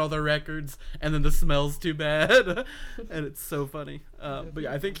burn all the records and then the smell's too bad and it's so funny. But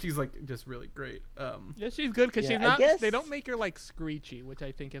yeah, I think she's like just really great. Yeah, she's good because Yeah, she's I not. guess- They don't make her like screechy, which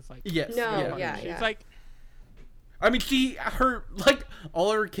I think is like. Yes. No, yeah. yeah, She's yeah. like. I mean, her like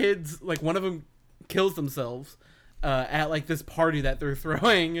all her kids, like one of them kills themselves at like this party that they're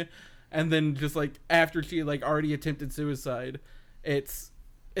throwing, and then just like after she like already attempted suicide, it's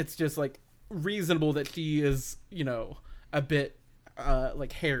just like reasonable that she is, you know, a bit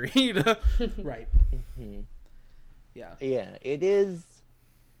like harried. Right. Mhm. Yeah. Yeah, it is.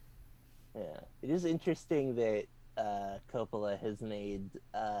 Yeah, it is interesting that Coppola has made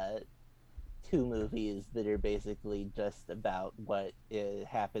 2 movies that are basically just about what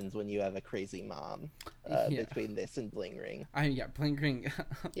happens when you have a crazy mom. Yeah. Between this and Bling Ring. I mean, yeah, Bling Ring.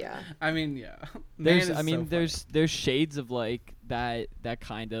 Yeah. I mean, yeah. There's, Man is I mean, so funny. there's shades of like that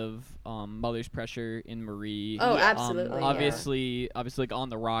kind of mother's pressure in Marie. Oh, absolutely. yeah. Obviously, like On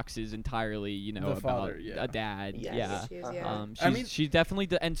the Rocks is entirely, you know, The about father, yeah. a dad. Yes. Yeah. She is, Uh-huh. yeah. She's, I mean- she's definitely,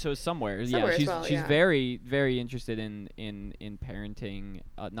 and so Somewhere, Somewhere as she's well, she's yeah. very, very interested in parenting,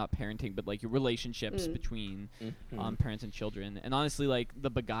 not parenting, but like relationships between Mhm. parents and children. And honestly, like The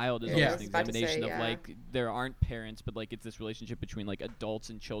Beguiled is Yeah. almost I an was about to say, examination yeah. of like there aren't parents, but like it's this relationship between like adults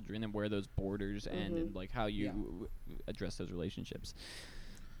and children and where those borders end and like how you address those relationships.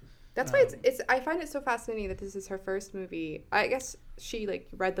 That's why it's I find it so fascinating that this is her first movie. I guess she like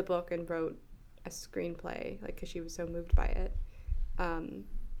read the book and wrote a screenplay like because she was so moved by it.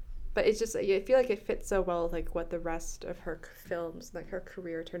 But it's just I feel like it fits so well with, like what the rest of her films, like her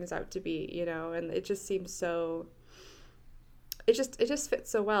career turns out to be, you know, and it just seems so it just fits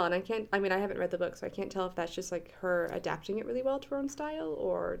so well, and I mean I haven't read the book, so I can't tell if that's just like her adapting it really well to her own style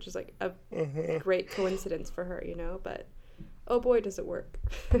or just like a great coincidence for her, you know, but oh boy does it work.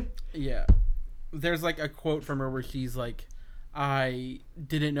 Yeah. There's like a quote from her where she's like, I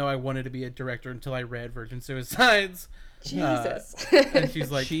didn't know I wanted to be a director until I read Virgin Suicides. Jesus. And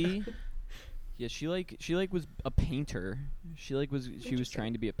she's like, she was a painter. She was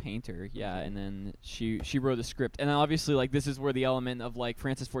trying to be a painter. Yeah, and then she wrote a script. And then obviously like this is where the element of like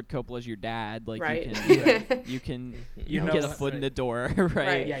Francis Ford Coppola's your dad, like Right. you can You know get a that, foot in right. the door, right?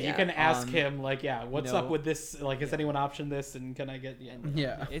 Right. Yeah, you Yeah. can ask him like, yeah, what's know, up with this? Like, has anyone optioned this? And can I get?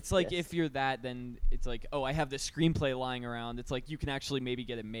 yeah. It's like Yes. if you're that, then it's like, oh, I have this screenplay lying around. It's like you can actually maybe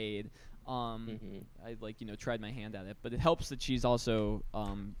get it made. I like tried my hand at it, but it helps that she's also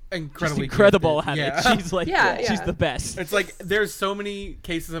Incredibly just incredible gifted. at Yeah. it. She's like Yeah, she's yeah. the best. It's like there's so many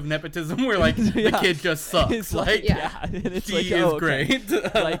cases of nepotism where like the Yeah. kid just sucks. It's like Yeah. and it's she like, is oh, okay.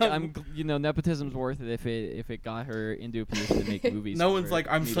 great. Like nepotism's worth it if it got her into a position to make movies. no for one's like,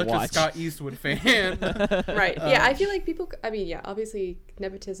 I'm me to such a watch. Scott Eastwood fan. Right. Yeah, I feel like people I mean, yeah, obviously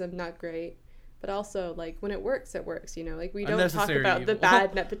nepotism not great. but also like when it works, you know. Like we don't talk Unnecessary about the evil.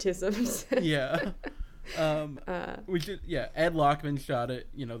 bad nepotisms. Yeah. We should. Yeah, Ed Lockman shot it.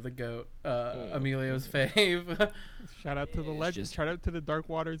 You know, the goat. Emilio's fave. Shout out to the legend. just- Shout out to the Dark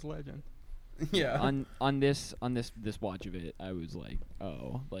Waters legend. Yeah. on this watch of it, I was like,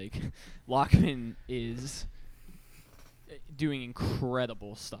 oh, like Lockman is doing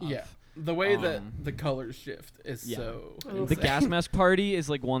incredible stuff. Yeah. The way that Um, the colors shift is yeah. so. Oh, The insane. gas mask party is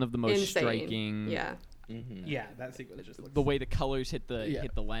like one of the most Insane. striking. Yeah. Mhm. Yeah, that sequence just looks. The way the colors hit the Yeah.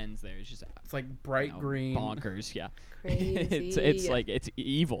 lens there is just It's like bright green. bonkers. Yeah, Crazy. it's like it's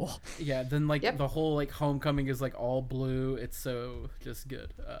evil. Yeah. Then like Yep. the whole like homecoming is like all blue. It's so just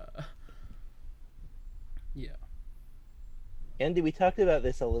good. Yeah. Andy, we talked about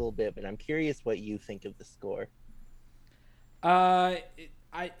this a little bit, but I'm curious what you think of the score.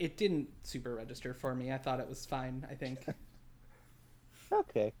 It didn't super register for me. I thought it was fine. I think.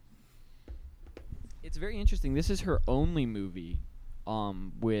 Okay. It's very interesting. This is her only movie,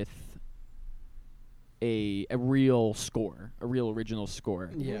 with a real score, a real original score.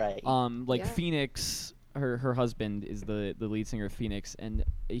 Yeah. Right. Like Yeah. Phoenix, her husband is the lead singer of Phoenix, and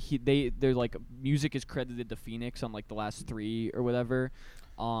they're like music is credited to Phoenix on like the last 3 or whatever,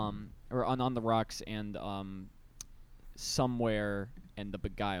 or on the Rocks and Somewhere and The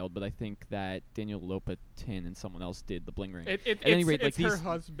Beguiled, but I think that Daniel Lopatin and someone else did the Bling Ring. At any rate, it's like her these-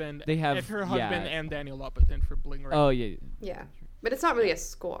 husband. they have- it's her husband yeah. and Daniel Lopatin for Bling Ring. Oh yeah. Yeah. But it's not really a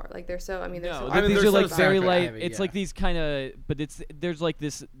score. Like they're so. I mean, they're No, so. I mean, these they're are so like very soundtrack light. heavy, It's yeah. like these kind of, but there's like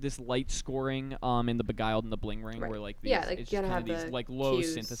this light scoring in the Beguiled and the Bling Ring, Right. where like these, Yeah, like, it's you just gotta kind of have these the like low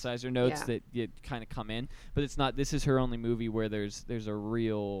cues. synthesizer notes Yeah. that kind of come in. But it's not. This is her only movie where there's a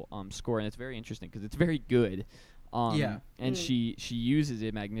real score, and it's very interesting because it's very good. Yeah. And Mm. she uses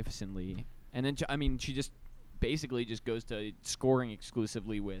it magnificently, and then she just basically just goes to scoring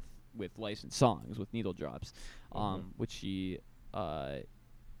exclusively with licensed songs with needle drops, which she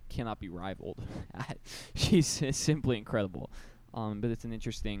cannot be rivaled at. She's simply incredible. But it's an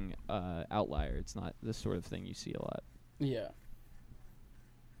interesting outlier. It's not the sort of thing you see a lot. Yeah.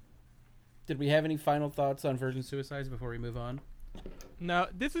 Did we have any final thoughts on Virgin Suicides before we move on? No,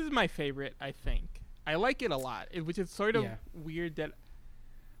 this is my favorite. I think I like it a lot, which is sort of Yeah. weird that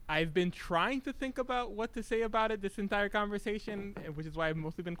I've been trying to think about what to say about it this entire conversation, which is why I've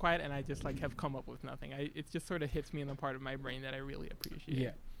mostly been quiet, and I just like have come up with nothing. It just sort of hits me in the part of my brain that I really appreciate.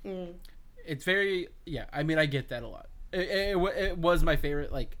 Yeah. Mm. It's very, yeah, I mean, I get that a lot. It was my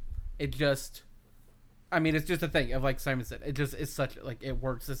favorite, like, it just, I mean, it's just a thing of, like Simon said, it just is such, like, it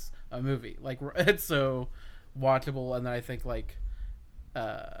works as a movie. Like, it's so watchable, and then I think, like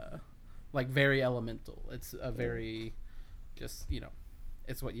very elemental. It's a very, just, you know,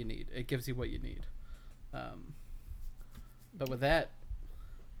 it's what you need. It gives you what you need. But with that,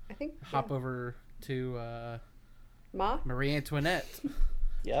 I think. hop over to Ma. Marie Antoinette.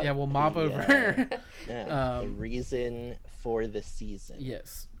 Yep. Yeah, we'll mop The, over. Yeah, the reason for the season.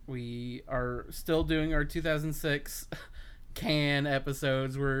 Yes, we are still doing our 2006 Cannes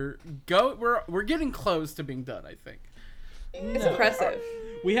episodes. We're getting close to being done, I think. It's impressive.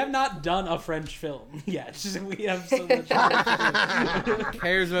 We have not done a French film yet. We have so much. Who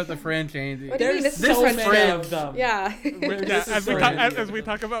cares about the French, Andy? What do you mean? There's This is so French many film. of them. Yeah. Yeah, as we, so talk, many as of we them.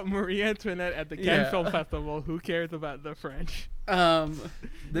 talk about Marie Antoinette at the Cannes Yeah. Film Festival, who cares about the French?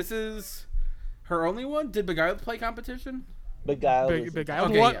 This is her only one. Did Beguiled play competition? Beguiled. was-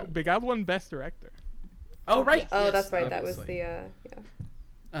 Beguiled Okay, won. yeah. Beguiled won Best Director. Oh right. Oh, yes, that's right. That was obviously. the.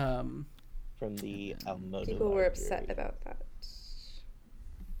 Yeah. from the Almodovar. People were upset jury. about that.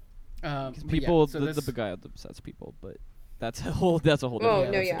 But People, so the this- Beguiled upsets people, but that's a whole Oh different.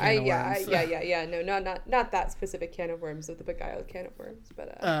 no, that's a yeah, can of worms. yeah. No, not that specific can of worms of the Beguiled can of worms,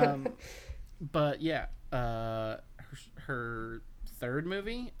 but. But yeah, her third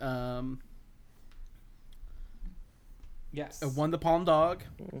movie Yes. won the Palm Dog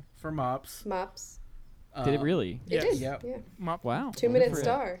for Mops. Mops. Did it really? It did. Yeah. Yeah. Mop. Wow. 2-minute Good for it.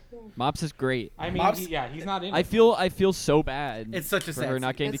 star. Yeah. Mops is great. I mean, Mops- he's not in. I it. feel so bad. It's such a for sad her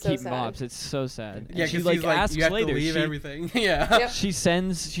not getting It's to so keep sad. Mops. It's so sad. And Yeah, she because like he's like, asks you have later. to leave she, everything. Yeah. Yep. she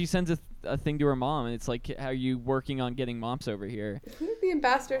sends a thing to her mom, and it's like, "How are you working on getting Mops over here?" The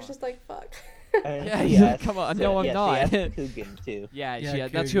ambassador's just like, fuck. And Yeah, she he's like, asked- "Come on, no, I'm yeah, not." She asked Coogan too. Yeah, Yeah,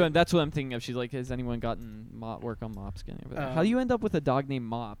 that's Cougar. that's what I'm thinking of. She's like, "Has anyone gotten work on Mops?" Getting over there? How do you end up with a dog named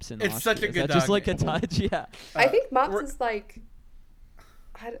Mops in It's Austria? such a Is good that just dog like name. a touch? Yeah. I think Mops we're- is like.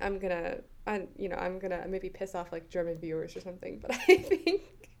 I'm gonna maybe piss off like German viewers or something, but I think.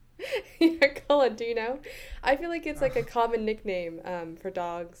 Yeah, Cullen, do you know? I feel like it's like a common nickname for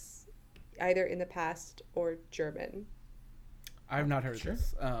dogs, either in the past or German. I've not heard Sure.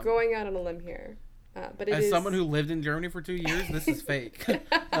 this. Going out on a limb here, but it As is someone who lived in Germany for 2 years, this is fake.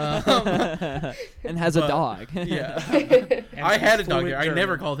 And has a but- dog. Yeah. And I had a he's dog fluent here. I German.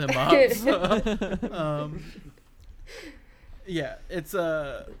 never called him Bobs. Yeah, it's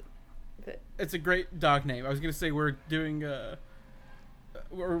a great dog name. I was gonna say we're doing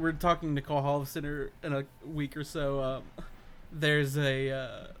we're talking Nicole Hollister in a week or so. There's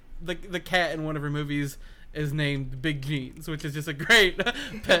a the cat in one of her movies is named Big Jeans, which is just a great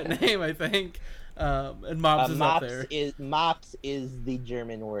pet name, I think. And Mops is up there. Mops is the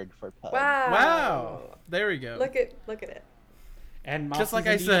German word for pug. wow. Wow, there we go. Look at it. And Mops Just like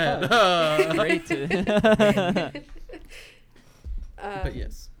is I indeed a said. pug. Great. But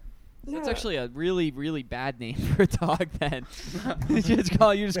yes. That's No. actually a really, really bad name for a dog. Then you're just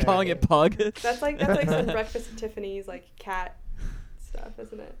calling it Pug. That's like some Breakfast at Tiffany's like cat stuff,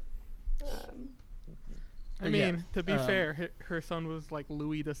 isn't it? I Yeah, mean, to be fair, her son was like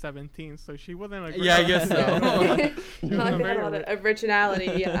Louis the 17th, so she wasn't a great Yeah, I guess so. Not very a lot of originality,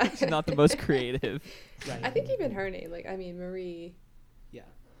 yeah. It's not the most creative. Right. I think even her name, Marie. Yeah.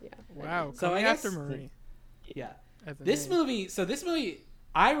 Yeah. Wow, So coming I after guess- Marie. Yeah. as a This name. movie,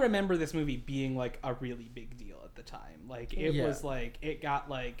 I remember this movie being like a really big deal at the time. Like it Yeah. was like it got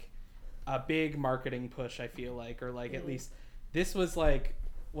like a big marketing push, I feel like, or like at least this was like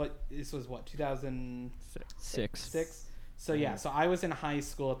what 2006. Six. So yeah, so I was in high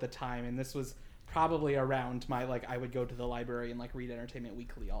school at the time, and this was probably around my like I would go to the library and like read Entertainment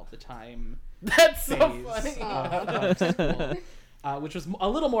Weekly all the time. That's so phase funny. of school, which was a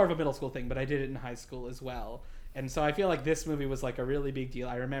little more of a middle school thing, but I did it in high school as well. And so I feel like this movie was like a really big deal.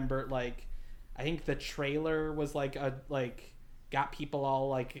 I remember like I think the trailer was like got people all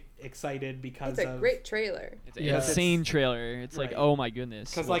like excited because It's a of great trailer. It's an Yeah. insane trailer. It's like, Right. oh my goodness.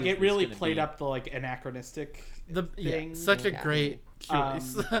 because what like is it this really gonna played be? up the like anachronistic thing. Such a Yeah. great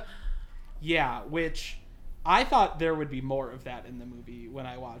choice. Yeah, which I thought there would be more of that in the movie when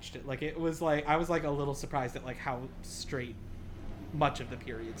I watched it. Like it was like I was like a little surprised at like how straight much of the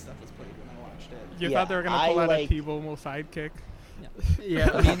period stuff was played when I watched it. You Yeah, thought they were gonna I pull out like- a T-Bomo sidekick.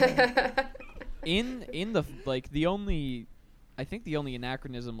 Yeah. in the like the only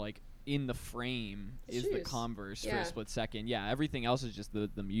anachronism like in the frame is the shoes. Converse for Yeah. a split second. Yeah, everything else is just the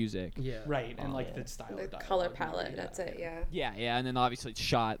music. Yeah. Right, and like yeah. the style The of dialogue. color and palette, everything. that's it, yeah. Yeah, and then obviously it's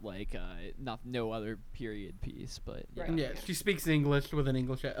shot like no other period piece, but yeah. Right. Yeah, she speaks English with an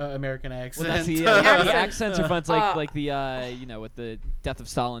English American accent. Well, that's the, Accent. the accents are fun. It's like Uh, like the what the Death of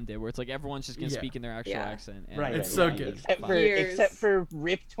Stalin did, where it's like everyone's just gonna Yeah. speak in their actual Yeah. accent. And Right. It's so yeah, good. it's fun. Years. Except for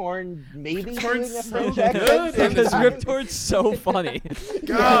Rip Torn, maybe Rip doing Torn's a so French good accent. in this Because Rip sometimes. Torn's so funny.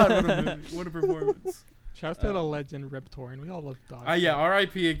 God, what a movie. What a performance. Shouts to the legend Rip Torn. We all love dogs. Yeah,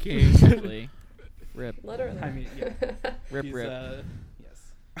 R.I.P. a king. Actually. Rip. Literally. I mean, yeah. Rip He's, rip.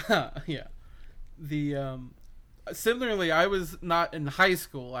 yes. Yeah. The similarly, I was not in high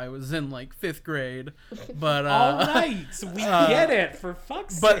school. I was in like 5th grade, but All right, we get it. For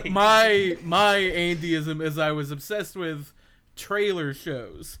fuck's But sake. my Andyism is I was obsessed with trailer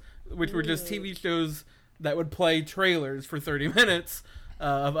shows, which were just TV shows that would play trailers for 30 minutes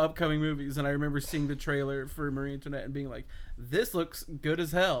of upcoming movies. And I remember seeing the trailer for Marie Antoinette and being like, this looks good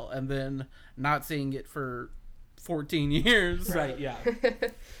as hell. And then not seeing it for 14 years. right, yeah.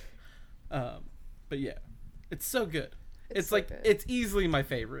 But yeah, it's so good. It's so like, good. it's easily my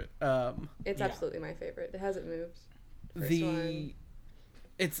favorite. It's Yeah. absolutely my favorite. It hasn't moved. First the one.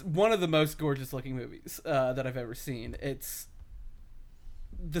 It's one of the most gorgeous looking movies that I've ever seen. It's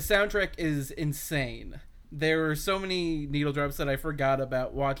the soundtrack is insane. There were so many needle drops that I forgot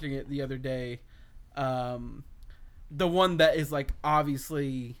about watching it the other day. The one that is like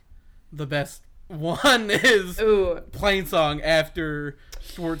obviously the best one is Ooh. Plain Song after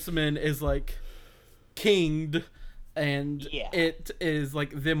Schwartzman is like kinged. And Yeah. it is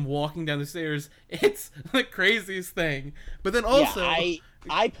like them walking down the stairs. It's the craziest thing. But then also, yeah,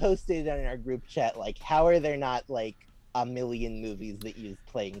 I posted in our group chat like, how are there not like a million movies that use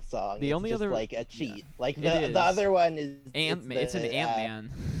Playing Song? The It's only just other- like a cheat. Like It the is. other one is Ant-Man. It's an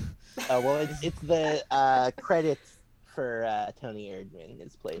Ant-Man. Well, it's the credits for Tony Erdman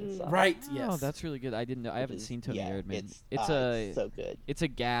is Playing Song. right? Yes. Oh, that's really good. I didn't know. I haven't seen Tony yeah, Erdman. It's so good. It's a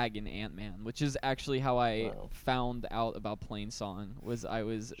gag in Ant-Man, which is actually how I Wow. found out about Plain Song. Was I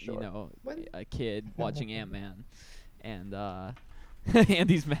was Sure. When- a kid watching Ant-Man, and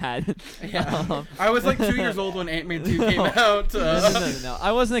Andy's mad. Yeah. Um, I was like 2 years old when Ant-Man 2 came out. no.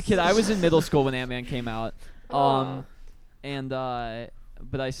 I wasn't a kid. I was in middle school when Ant-Man came out. Aw.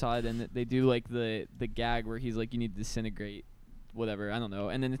 But I saw it, and they do like the gag where he's like, "You need to disintegrate whatever, I don't know,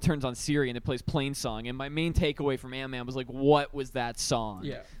 and then it turns on Siri and it plays Plain Song, and my main takeaway from Ant-Man was like, what was that song?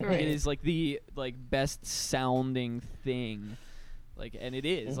 Yeah. Like, it is like the best sounding thing, like, and it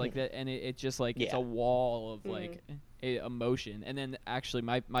is like that, and it just like it's Yeah. a wall of like emotion. And then actually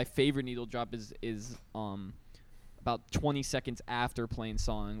my favorite needle drop is about 20 seconds after Plain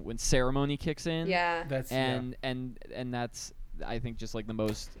Song when Ceremony kicks in. Yeah. That's And that's, I think, just like the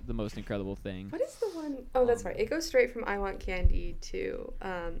most incredible thing. What is the one? Oh, that's right. It goes straight from I Want Candy to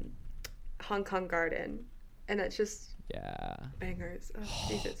Hong Kong Garden, and it's just Yeah. bangers. Oh,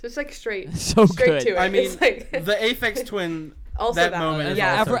 Jesus, it's like straight, So straight good. to it. I mean, it's like the Aphex Twin. also that that moment one. is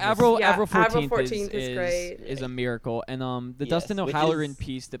Yeah, also Avril Yeah, Avril Avril 14th 14th is great. is a miracle, and the Yes, Dustin which O'Halloran is-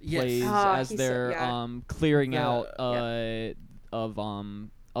 piece that Yes. plays Ah, as he's they're so- yeah. clearing The- out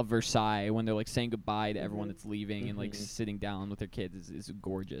of Versailles when they're like saying goodbye to everyone Mhm. that's leaving and like sitting down with their kids is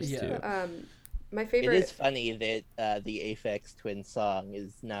gorgeous Yeah. too. My It favorite. is funny that the Aphex Twin song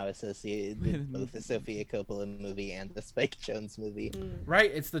is now associated with both the Sofia Coppola movie and the Spike Jonze movie.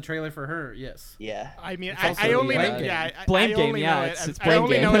 Right, it's the trailer for her. Yes. Yeah. I mean, It's I also only Blame know, Game. yeah, Blame I Game, only yeah, know it's it. I Blame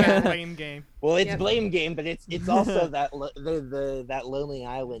only Game. know it as Yeah. Blame Game. Well, it's Yep. Blame Game, but it's also that Lonely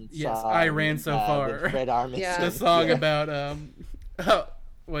Island song. Yes, I Ran So Far. with Fred Armisen. Yeah. The song Yeah. about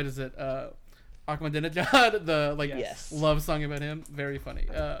what is it? Ahmadinejad, the like Yes. love song about him. Very funny.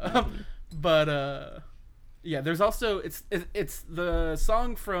 But yeah, there's also it's the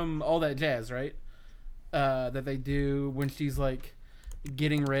song from All That Jazz, right? That they do when she's like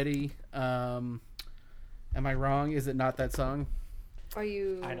getting ready. Am I wrong? Is it not that song? Are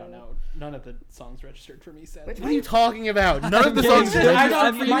you? I don't know. None of the songs registered for me. Sadly. Which What are you talking about? None of the I'm songs. getting I I'm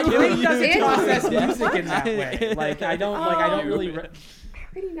don't. My you. brain doesn't Andrew. process music in that way. Like I don't. Like I don't really. I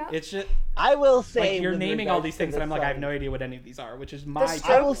already know. It's just I will say like you're with naming all regards these to things, the and I'm like, I have song- no idea what any of these are, which is my. Strokes.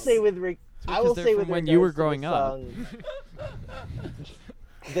 I will say with I will they're say from with when you were regards to growing the up. song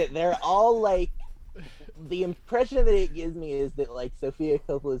that they're all like the impression that it gives me is that like Sofia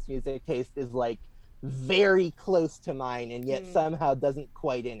Coppola's music taste is like very close to mine and yet somehow doesn't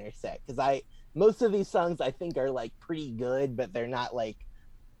quite intersect because most of these songs I think are like pretty good, but they're not like,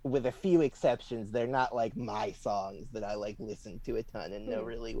 with a few exceptions, they're not like my songs that I like listen to a ton and know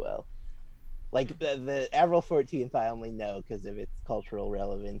really well. Like the Avril 14th I only know because of its cultural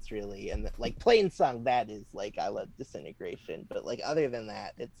relevance really, and like Plain Song, that is like I love Disintegration, but like other than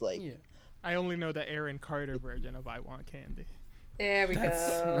that it's like Yeah. I only know the Aaron Carter version of I Want Candy. There we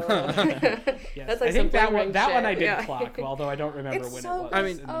That's- go. Yes. That's like I think some that Blame one. That one shit. I did Yeah. clock, although I don't remember It's when so it was. I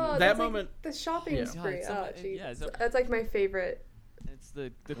mean, in the oh, movie. that that's moment- like the shopping Yeah. spree. it's Oh, so- geez. yeah, it's a- That's like my favorite. It's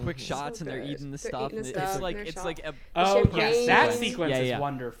the quick shots So and they're good. eating the They're stuff. eating the And stuff it's and like they're it's like a Oh champagne. yes, that Yeah, sequence yeah. is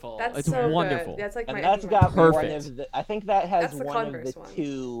wonderful. That's It's so wonderful. Good. That's like and my. that's my got favorite. one Perfect. of the I think that has That's the one Converse of the one.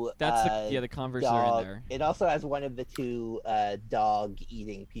 two that's the Converse are in dog, there. it also has one of the two dog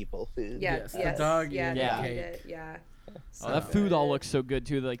eating people food. Yeah, Yes, the yes, dog yeah, eating they the eat cake. it, yeah. Oh, that food all looks so good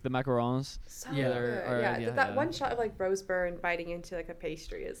too, like the macarons. So Yeah. good. Or- yeah, yeah, that yeah. one shot of like Rose Byrne biting into like a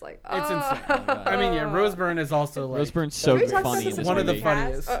pastry is like It's insane. oh. I mean, yeah, Rose Byrne is also like Rose Byrne's so Can we talk about funny in this this one of the movie.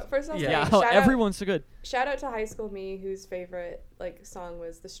 funniest. First, I'll Yeah. say, Yeah, shout out- everyone's so good. Shout out to High School Me, whose favorite like song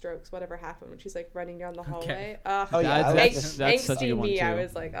was "The Strokes." Whatever happened when she's like running down the hallway. Oh, yeah, I love that's Angsty such a good one me. too. I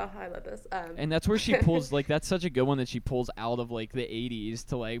was like, oh, I love this. And that's where she pulls like that's such a good one that she pulls out of like the 80s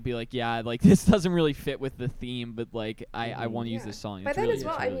to like be like, yeah, like this doesn't really fit with the theme, but like I want to use Yeah. this song. By It's then really, as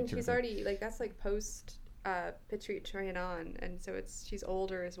well, it's I really mean, she's terrific. already like that's like post Patriot Train On, and so she's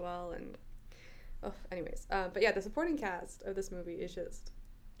older as well. And anyways, but yeah, the supporting cast of this movie is just.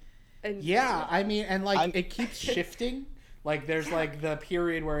 And Yeah, I mean, and like I'm- it keeps shifting. Like there's like the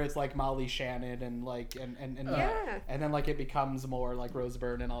period where it's like Molly Shannon and like and Yeah. and then like it becomes more like Rose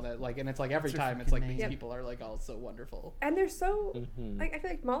Byrne and all that. Like and it's like every What's her time it's like freaking these name? people are like all so wonderful. And they're so Mhm. like I feel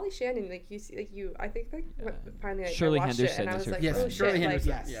like Molly Shannon, like you see, like you, I think like finally like, Shirley I watched Henderson it and I is was her like, yes, oh Shirley shit,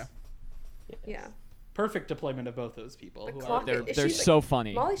 Henderson. like yes. Yeah. yeah. Perfect deployment of both those people. The Who clock- are, They're She's they're like- so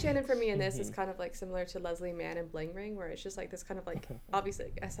funny. Molly Shannon for me in this is kind of like similar to Leslie Mann and Bling Ring, where it's just like this kind of like obviously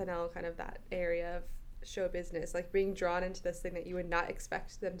like SNL kind of that area of show business, like being drawn into this thing that you would not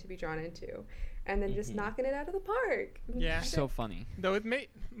expect them to be drawn into, and then just knocking it out of the park. Yeah. So funny. Though with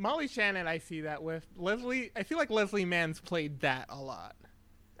Molly Shannon, I see that with Leslie. I feel like Leslie Mann's played that a lot.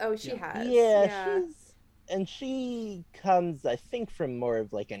 Oh, she has. Yeah, she comes, I think, from more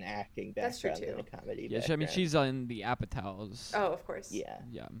of like an acting That's true, background than too. a comedy Yeah, background. I mean she's in the Apatows. Oh, of course. Yeah.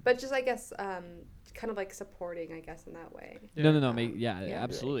 Yeah. But just I guess kind of like supporting, I guess, in that way No, yeah, yeah,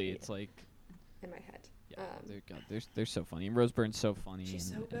 absolutely. yeah. It's like in my head. yeah, they're so funny. And Rose Byrne's so funny.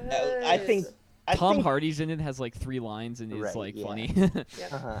 She's and- so and- good. I think Tom think, Hardy's in it, has like 3 lines and is Right, like yeah. funny.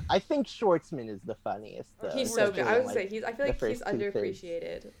 I think Schwartzman is the funniest. Though, He's so good. I would especially say in, I feel the like he's first 2/3.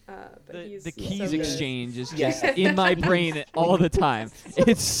 underappreciated. But he's the so keys good. exchange is Yeah. just in my brain all the time.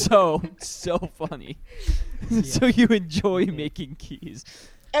 It's so funny. So you enjoy making keys.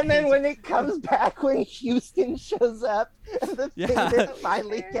 And then when it comes back, when Houston shows up, and the thing Yeah. that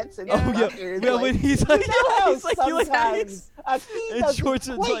finally gets in Oh, the yeah. fucker is Yeah, like, when he's you like, know how he's like, you like sometimes a key And doesn't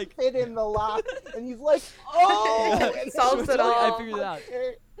Schwarzenegger's quite like- fit in the lock, and he's like, oh, and Solves it Schwarzenegger, I all. figured it out.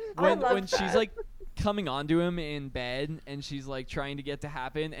 I when love she's that. like coming onto him in bed and she's like trying to get to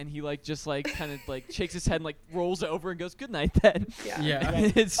happen and he like just like kind of like shakes his head and like rolls over and goes good night then. Yeah.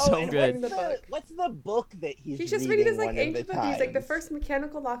 It's Oh, so and good. The book. What's the book that He's just reading this like one of ancient the book. He's like the times? first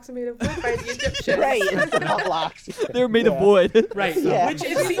mechanical locks are made of wood by the Egyptians. Right, it's about locks. They're made of Yeah. wood. Right, Yeah. which it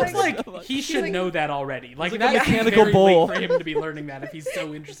She's seems like- like he should like- know that already. Like It's like a that's mechanical very bowl. late for him to be learning that if he's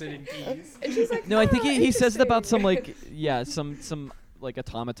so interested in keys. And she's like, No, I think "Ah, he says it about some interesting." like some like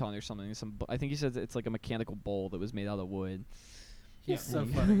automaton or something. I think he says it's like a mechanical bowl that was made out of wood. He's so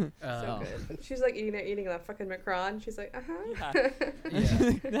funny. So Oh. good. She's like eating that fucking Macron. She's like,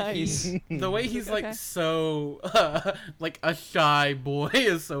 Nice. The way he's like Okay. so like a shy boy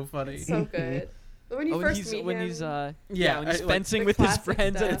is so funny. so good. But when you when first he's meet when him, he's Yeah, when he's like, fencing the with his classic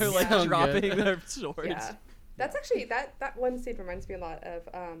friends and stuff. they're like So good. dropping their swords. yeah, that's actually that one scene reminds me a lot of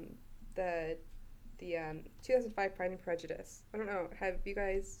the 2005 Pride and Prejudice. I don't know. Have you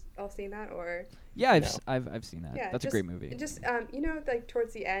guys all seen that or? Yeah, No. I've seen that. Yeah, That's just, a great movie. Just like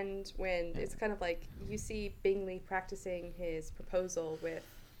towards the end when it's kind of like you see Bingley practicing his proposal with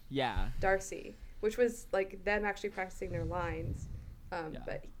Yeah. Darcy, which was like them actually practicing their lines,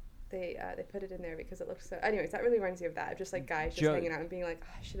 but they put it in there because it looks so. Anyways, that really reminds me of that. Just like guys just Joe- hanging out and being like,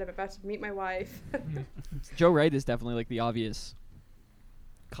 oh, shit, I'm about to meet my wife. Joe Wright is definitely like the obvious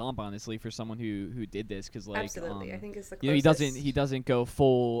comp, honestly, for someone who did this because like Absolutely, I think it's the closest. you know he doesn't go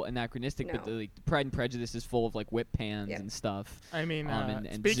full anachronistic, but No. like Pride and Prejudice is full of like whip pans Yeah. and stuff. I mean, and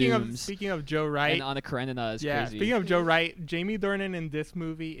speaking zooms. of Joe Wright, And Anna Karenina is yeah. crazy. Speaking of Joe Wright, Jamie Dornan in this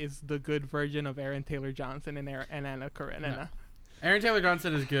movie is the good version of Aaron Taylor Johnson and Anna Karenina. No. Aaron Taylor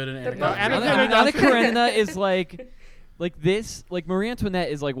Johnson is good in The Anna book- Karenina. Anna Anna Taylor Johnson- Karenina is like this, like Marie Antoinette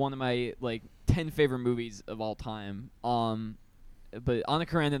is like one of my like 10 favorite movies of all time. But Anna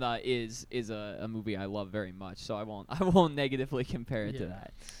Karenina is a movie I love very much, so I won't negatively compare it to Yeah.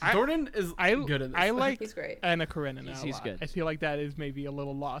 that. Jordan is good at this. I like He's great. Anna Karenina He's a lot. good. I feel like that is maybe a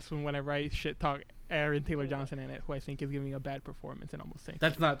little lost whenever I shit talk Aaron Taylor Johnson in it, who I think is giving a bad performance and almost saying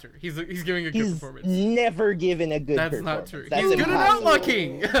That's not true. He's giving a good He's performance. never given a good That's performance. not true. That's He's good at impossible. Outlaw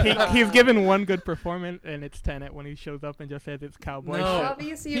King. he's given one good performance, and it's Tenet when he shows up and just says it's cowboy No. shit.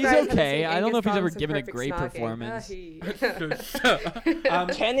 Obviously, you He's guys haven't okay. seen I don't know if he's Angus ever Thongs given a and great Perfect performance. Snogging.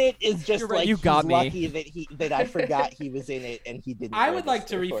 Tenet is just You're right, like you got he's me. lucky that I forgot he was in it and he didn't. I would like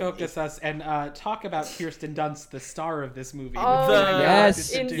to register for me. refocus us and talk about Kirsten Dunst, the star of this movie. Oh which my I God,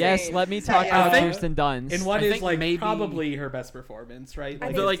 Yes, insane. yes. Let me talk Yeah. about I think- Kirsten Dunst. And what I is think like maybe- probably her best performance, right? I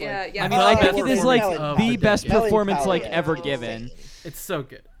Like, think, like- yeah. I mean, I Oh, think it is like Melancholia. the best Melancholia performance like is ever insane. given. It's so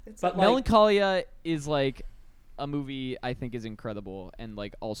good. It's But, so like- Melancholia is like a movie I think is incredible and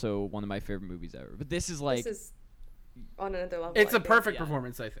like also one of my favorite movies ever. But this is like this is on another level. It's I a think. perfect Yeah.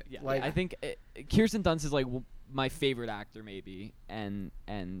 performance, I think. yeah, Like, I think Kirsten Dunst is like my favorite actor maybe, and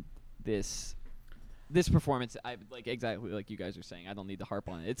this performance I like exactly like you guys are saying. I don't need to harp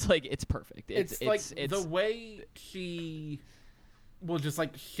on it. It's like it's perfect. it's like the way she will just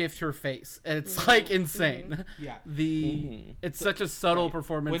like shift her face, and it's like insane. yeah. It's such a subtle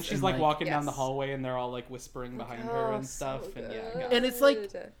performance. When she's and, like walking down the Yes. hallway and they're all like whispering behind her Oh, and stuff, so and yeah, good. God. And it's like-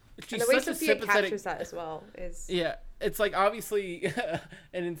 she's And the way such a Sophia sympathetic. captures that as well is Yeah, it's like obviously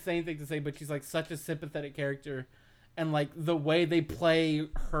an insane thing to say, but she's like such a sympathetic character, and like the way they play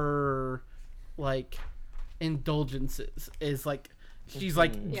her like indulgences is like she's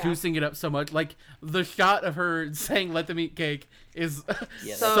like Yeah. juicing it up so much. Like the shot of her saying "Let them eat cake" is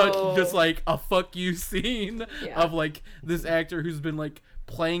Yes. such So- just like a fuck you scene Yeah. of like this actor who's been like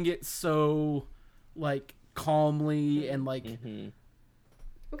playing it so like calmly and like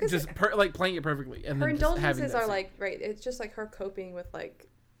because just like playing it perfectly. And her then just having indulgences that are scene. like right. It's just like her coping with like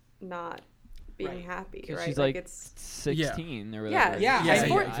not being Right. happy, 'cause right? she's like it's 16 or yeah, whatever. Yeah, Yeah, she's I-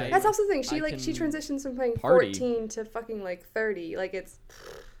 four- exactly. That's also the thing. I She can transitions from playing party. 14 to fucking like 30. Like it's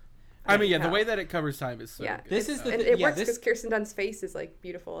I mean, yeah, the Yeah. way that it covers time is so yeah. good. This is the and thi- it yeah, works this- because Kirsten Dunst's face is like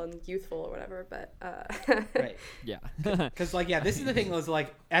beautiful and youthful or whatever. But right. Yeah. Because like this is the thing was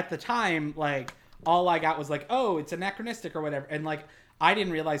like at the time like all I got was like, oh, it's anachronistic or whatever, and like I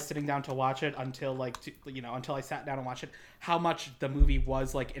didn't realize sitting down to watch it until until I sat down and watched it, how much the movie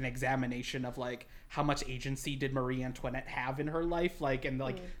was like an examination of like how much agency did Marie Antoinette have in her life, like, and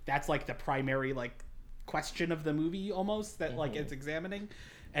like that's like the primary like question of the movie almost that like it's examining.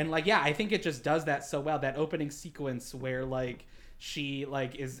 And like, yeah, I think it just does that so well. That opening sequence where like she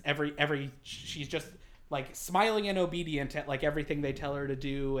like is she's just like smiling and obedient at like everything they tell her to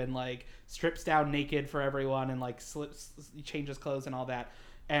do, and like strips down naked for everyone, and like changes clothes and all that,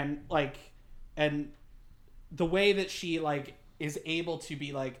 and like, and the way that she like is able to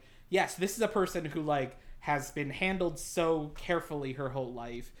be like, yes, this is a person who like has been handled so carefully her whole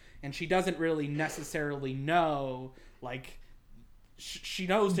life, and she doesn't really necessarily know like she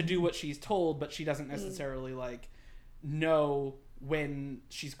knows to do what she's told, but she doesn't necessarily like know when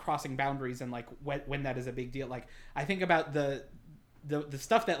she's crossing boundaries, and like when that is a big deal. Like I think about the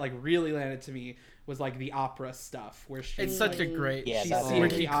stuff that like really landed to me was like the opera stuff where she it's such a great Yeah, she's that's seeing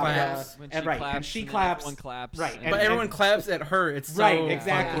great. the She opera, claps. When and she right, claps, and she and then claps, everyone claps, right, and- but everyone claps at her. It's so right,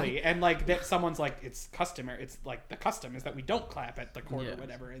 exactly, funny. and like that someone's like, it's customary. It's like the custom is that we don't clap at the court Yeah. or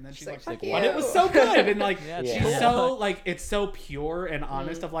whatever, and then she's like, like, "Fuck but you." it was so good, and like Yeah, she's yeah. so like it's so pure and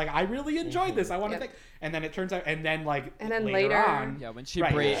honest of like I really enjoyed this. I want to Yep. think, and then it turns out, and then like And then later later- on, Yeah, when she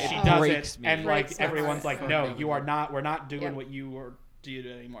right, breaks, she it does breaks it, me. and like Breaks my everyone's heart. like, no, you are not. We're not doing Yep. what you were do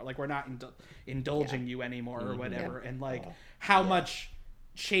anymore. Like we're not indulging you anymore or whatever. Yep. And like how much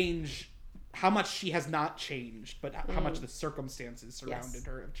she has not changed, but how much the circumstances surrounded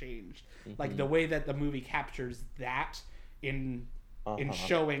her have changed. Like the way that the movie captures that in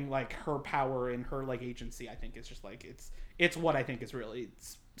showing like her power and her like agency, I think is just like it's what I think is really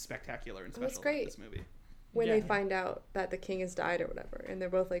spectacular and That's special great. about this movie. When Yeah. they find out that the king has died or whatever, and they're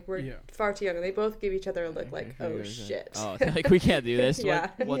both like, we're Yeah. far too young, and they both give each other a look like, oh shit. Oh, like we can't do this. Yeah.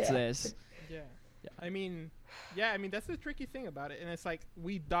 What's Yeah. this? Yeah. I mean, that's the tricky thing about it. And it's like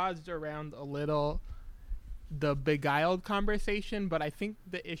we dodged around a little the beguiled conversation, but I think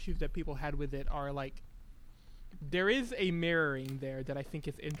the issues that people had with it are like there is a mirroring there that I think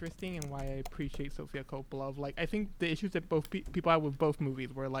is interesting and why I appreciate Sofia Coppola. Of like, I think the issues that both people have with both movies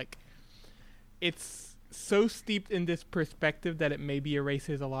were like it's so steeped in this perspective that it maybe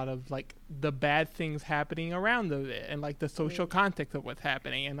erases a lot of like the bad things happening around of it and like the social context of what's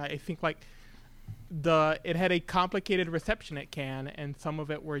happening. And I think like it had a complicated reception at Cannes, and some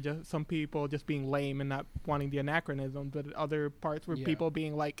of it were just some people just being lame and not wanting the anachronism, but other parts were people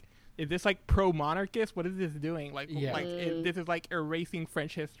being like, is this like pro-monarchist? What is this doing? Like, this is like erasing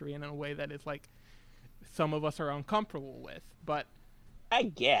French history in a way that is like some of us are uncomfortable with. But I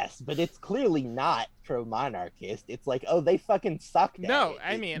guess, but it's clearly not pro-monarchist. It's like, oh, they fucking sucked at no, it.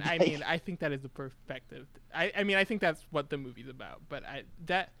 I mean, I think that is the perspective. I mean, I think that's what the movie's about. But I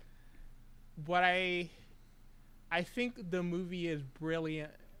think the movie is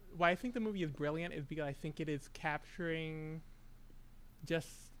brilliant. Why I think the movie is brilliant is because I think it is capturing just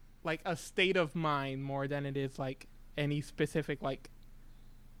like a state of mind more than it is like any specific like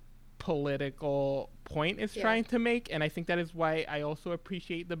political point it's trying to make. And I think that is why I also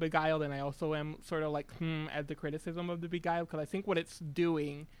appreciate The Beguiled, and I also am sort of like at the criticism of The Beguiled, because I think what it's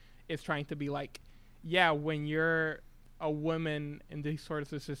doing is trying to be like, yeah, when you're a woman in these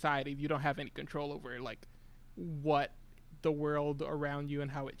sorts of societies, you don't have any control over like what the world around you and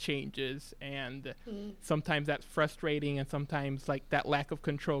how it changes, and sometimes that's frustrating, and sometimes like that lack of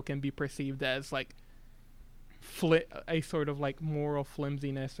control can be perceived as like a sort of like moral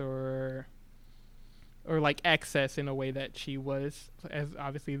flimsiness or like excess in a way that she was, as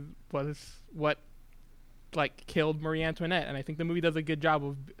obviously was what like killed Marie Antoinette. And I think the movie does a good job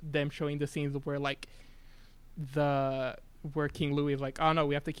of them showing the scenes where like where King Louis is like, oh no,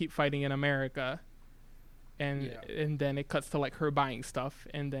 we have to keep fighting in America, and then it cuts to like her buying stuff,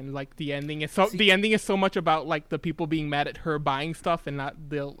 and then like the ending is so much about like the people being mad at her buying stuff and not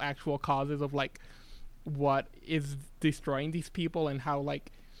the actual causes of like what is destroying these people, and how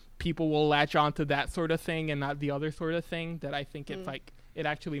like people will latch onto that sort of thing and not the other sort of thing. That I think it's like it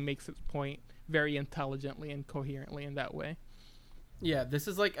actually makes its point very intelligently and coherently in that way. Yeah, this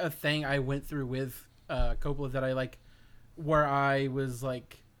is like a thing I went through with Coppola that I like, where I was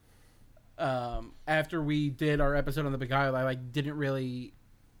like, after we did our episode on The Beguiled, I like didn't really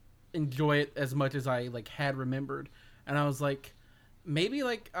enjoy it as much as I like had remembered, and I was like, maybe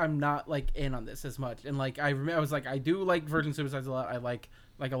like I'm not like in on this as much. And like I was like, I do like Virgin Suicides a lot. I like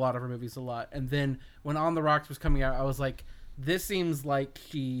a lot of her movies a lot. And then when On the Rocks was coming out, I was like, this seems like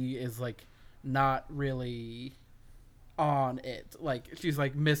she is like not really on it, like she's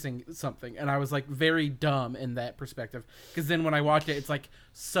like missing something. And I was like very dumb in that perspective, because then when I watch it, it's like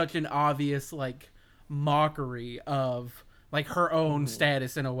such an obvious like mockery of like her own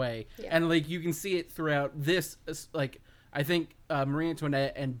status in a way. Yeah. And like you can see it throughout this, like I think Marie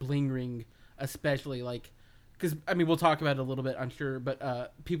Antoinette and Bling Ring especially, like, because I mean we'll talk about it a little bit, I'm sure,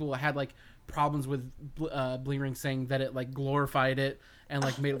 but people had like problems with Bling Ring saying that it like glorified it and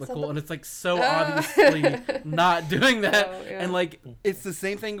like made it look cool, and it's like so obviously not doing that. And like it's the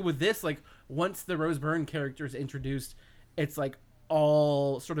same thing with this. Like once the Rose Byrne character is introduced, it's like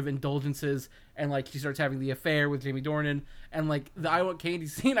all sort of indulgences, and like she starts having the affair with Jamie Dornan, and like the I Want Candy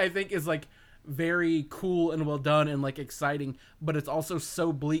scene I think is like very cool and well done and like exciting, but it's also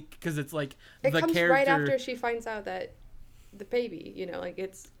so bleak because it's like it the comes character right after she finds out that the baby, you know, like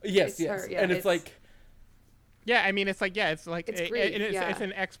it's her. Yeah, and it's like Yeah, I mean, it's like it's grief, it's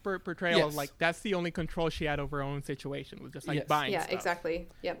an expert portrayal of Yes. like that's the only control she had over her own situation was just like buying yeah, stuff. exactly.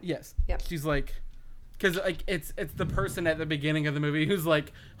 Yep. yes, Yep. she's like, because like it's the person at the beginning of the movie who's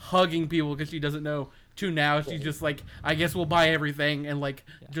like hugging people because she doesn't know, to now she's just like, I guess we'll buy everything and like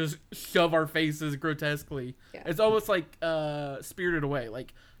just shove our faces grotesquely. Yeah. It's almost like Spirited Away,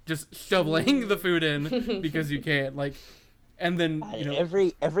 like just shoveling the food in because you can, like, and then you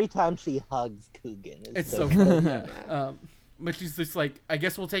know every time she hugs Coogan, it's so funny. But she's just like, I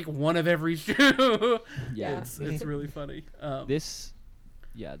guess we'll take one of every shoe. Yeah. It's really funny. This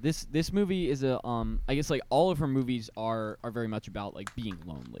movie is a I guess like all of her movies are very much about like being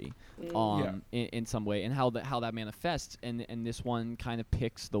lonely in some way, and how that manifests, and this one kind of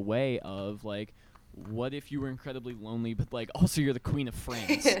picks the way of like, what if you were incredibly lonely but like also you're the Queen of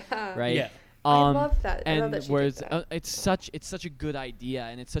France, right? Yeah. I love that. I And love that she whereas did that. it's such a good idea,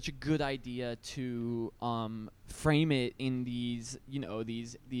 and it's such a good idea to frame it in these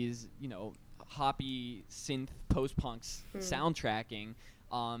hoppy synth post punks soundtracking,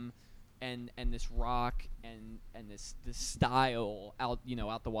 and this rock and this style out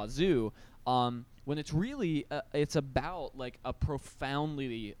the wazoo, when it's really it's about like a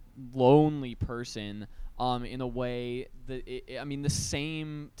profoundly lonely person, in a way that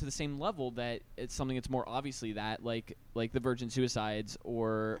to the same level that it's something that's more obviously that like the Virgin Suicides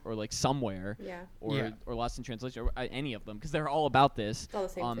or like Somewhere, or Lost in Translation, or any of them, because they're all about this. It's all the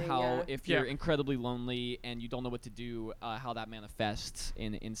same thing, how if you're incredibly lonely and you don't know what to do, how that manifests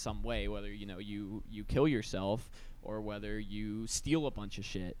in some way, whether you kill yourself, or whether you steal a bunch of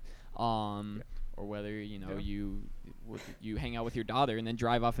shit, or whether you hang out with your daughter and then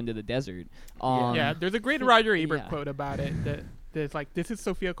drive off into the desert. There's a great Roger Ebert quote about it that's like, this is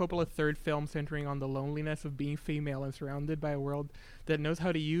Sofia Coppola's third film centering on the loneliness of being female and surrounded by a world that knows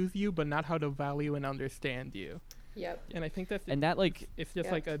how to use you but not how to value and understand you. Yep. And I think that's it's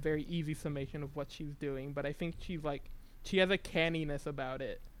just like a very easy summation of what she's doing, but I think she has a canniness about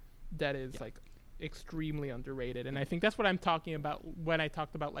it that is like extremely underrated, and I think that's what I'm talking about when I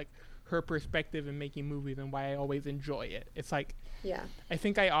talked about like her perspective in making movies and why I always enjoy it. It's like, I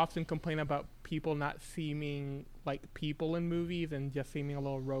think I often complain about people not seeming like people in movies and just seeming a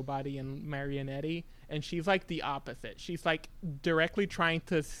little robot-y and marionette-y, and she's like the opposite. She's like directly trying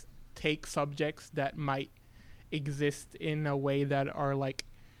to take subjects that might exist in a way that are like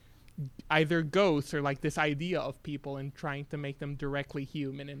either ghosts or like this idea of people, and trying to make them directly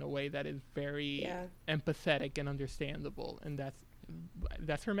human in a way that is very empathetic and understandable, and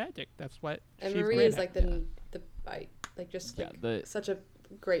that's her magic. That's what and she's Marie great is like at. such a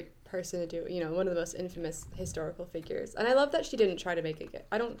great person to do, one of the most infamous historical figures. And I love that she didn't try to make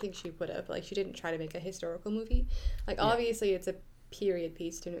I don't think she would have, like, she didn't try to make a historical movie. Like, obviously it's a period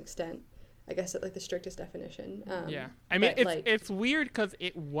piece to an extent, I guess, at like the strictest definition. I mean, it's weird because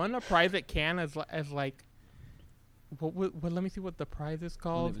it won a prize at Cannes as like, what let me see what the prize is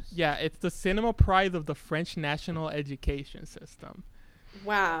called. It's the Cinema Prize of the French National Education System.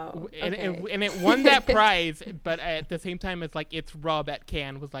 Wow. And it won that prize, but at the same time, it's like its rub at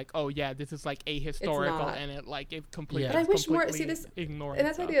Cannes was like, oh yeah, this is like ahistorical, and it completely. But I wish more. See this, and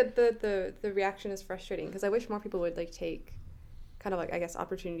that's why the reaction is frustrating, because I wish more people would like take kind of like, I guess,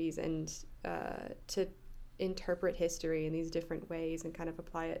 opportunities and to interpret history in these different ways and kind of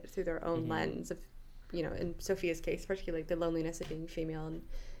apply it through their own lens of, in Sophia's case, particularly like the loneliness of being female and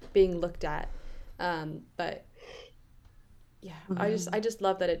being looked at. But yeah, I just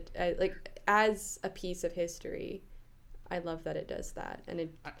love that it like as a piece of history, I love that it does that, and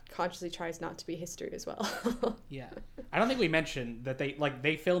it consciously tries not to be history as well. I don't think we mentioned that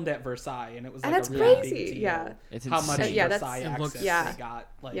they filmed at Versailles, and it was like, and that's a really crazy. big deal. Yeah, it's how much insane. Versailles access they got.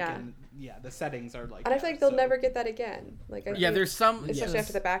 Like, and the settings are like. And I feel like they'll never get that again. Like, there's some, especially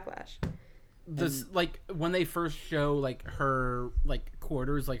after the backlash. This like when they first show like her like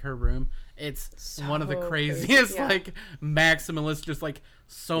quarters, like her room, it's one of the So craziest, crazy, yeah. like maximalist, just like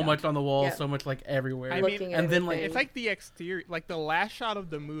so Yeah. much on the wall, Yeah. so much like everywhere. I mean, Looking at and then, like, everything. It's like the exterior, like the last shot of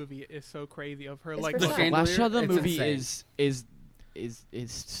the movie is so crazy of her It's like the Versailles. chandelier, Last shot of the it's movie insane.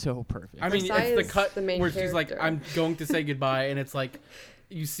 is so perfect. I mean, Versailles it's the is cut the main where she's like, character. "I'm going to say goodbye," and it's like,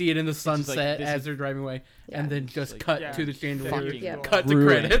 you see it in the just like, sunset this as is- they're driving away, Yeah. and then just like, cut Yeah. to the chandelier, fucking Yeah. cut to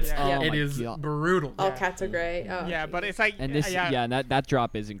ruined. credits. Yeah. Oh It my is God. brutal. All Yeah. cats are gray. Oh, yeah, but geez. it's like And this, yeah, that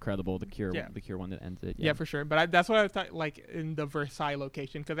drop is incredible. The Cure, Yeah. the Cure one that ends it. yeah, for sure. But that's what I thought, like in the Versailles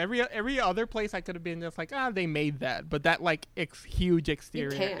location, because every other place I could have been just like, they made that, but that like huge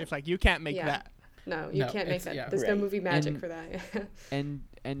exterior, can't. it's like you can't make Yeah. that. No, you No, can't make it's- that. yeah. There's no Right. movie magic And- for that.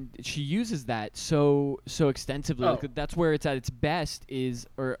 and she uses that so extensively. Oh. Like, that's where it's at its best. This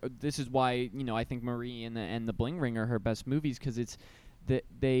is why I think Marie and the Bling Ring are her best movies, because it's that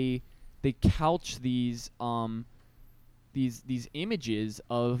they couch these images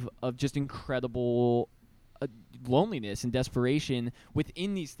of just incredible loneliness and desperation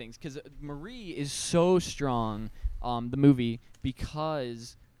within these things. Because Marie is so strong, the movie,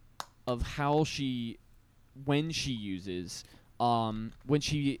 because of how when she uses, when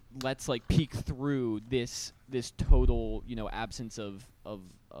she lets like peek through this total absence of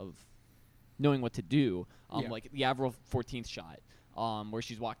knowing what to do, Yeah. like the Avril 14th shot, where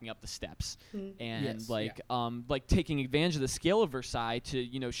she's walking up the steps and Yes, like taking advantage of the scale of Versailles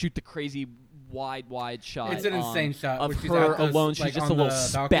to shoot the crazy wide shot. It's an insane shot of where she's her out those, alone. like, She's just on a little the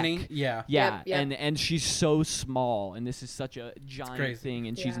speck. balcony. Yeah. Yeah, Yep. and she's so small, and this is such a giant crazy. thing,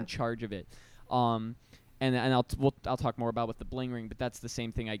 and she's Yeah. in charge of it. And I'll talk more about with the Bling Ring, but that's the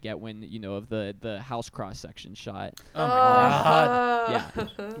same thing I get when of the house cross section shot. Oh my god.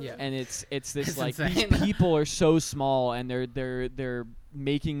 Yeah. Yeah. And it's this It's like insane. these people are so small, and they're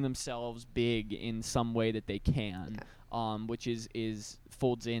making themselves big in some way that they can, which is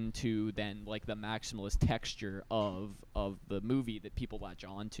folds into then like the maximalist texture of the movie that people latch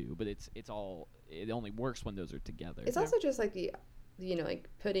onto. But it only works when those are together. It's also just like like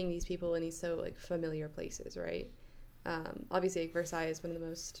putting these people in these so like familiar places, right? Obviously, like, Versailles is one of the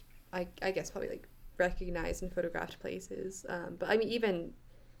most, I guess, probably like recognized and photographed places. But I mean, even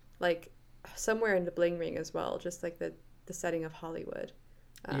like somewhere in the Bling Ring as well, just like the setting of Hollywood.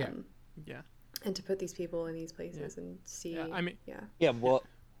 Yeah. And to put these people in these places and see. Yeah, I mean- Yeah, well,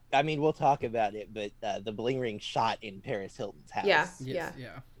 I mean, we'll talk about it, but the Bling Ring shot in Paris Hilton's house. Yeah. Yes,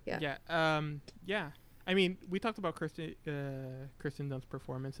 Yeah. Yeah. I mean, we talked about Kirsten Dunst's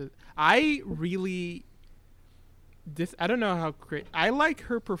performances. I don't know how great. I like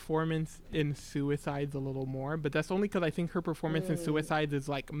her performance in Suicides a little more, but that's only because I think her performance in Suicides is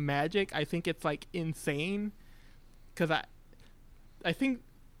like magic. I think it's like insane, because I think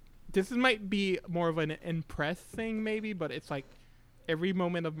this might be more of an impress thing maybe, but it's like every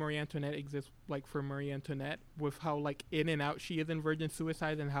moment of Marie Antoinette exists like for Marie Antoinette, with how like in and out she is in Virgin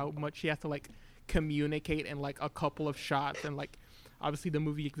Suicides and how much she has to like communicate in like a couple of shots, and like obviously the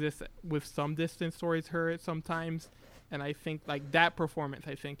movie exists with some distance towards her sometimes, and I think like that performance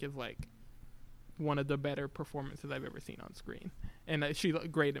I think is like one of the better performances I've ever seen on screen, and she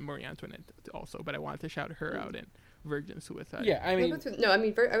looked great in Marie Antoinette also, but I wanted to shout her out in Virgin Suicide. Yeah, I mean,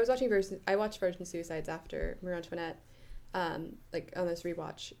 I was watching I watched Virgin Suicides after Marie Antoinette, like on this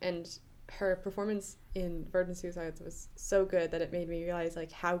rewatch, and her performance in Virgin Suicides was so good that it made me realize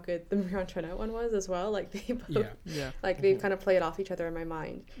like how good the Marie Antoinette one was as well. Like they both, Yeah. like they kind of played off each other in my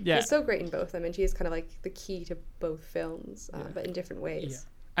mind. Yeah. She's so great in both of them, and she is kind of like the key to both films, but in different ways.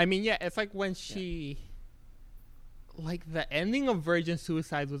 I mean, yeah, it's like when she, like the ending of Virgin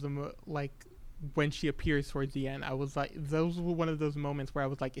Suicides was like when she appears towards the end. I was like, those were one of those moments where I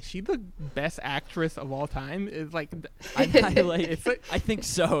was like, is she the best actress of all time? It's like, I think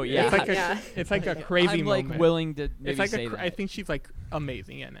so. Yeah. it's like a, Yeah. it's like a crazy I'm like moment. willing to maybe It's like say that. I think she's like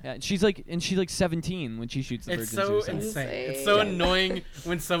amazing in it. Yeah, she's like 17 when she shoots the it's Virgin so Suicide. insane. It's Insane. so Yeah. annoying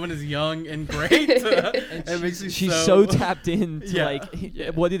when someone is young and great. It makes you She's so tapped into Yeah.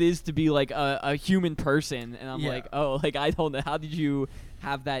 like what it is to be like a human person, and I'm Yeah. like, oh, like I don't know, how did you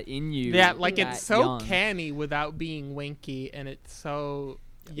have that in you? Yeah, like that it's so young? canny without being winky, and it's so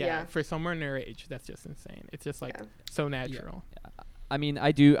Yeah. for someone their age, that's just insane. It's just like Yeah. so natural. I mean,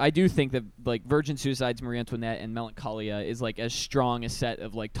 I do think that like Virgin Suicides, Marie Antoinette, and Melancholia is like as strong a set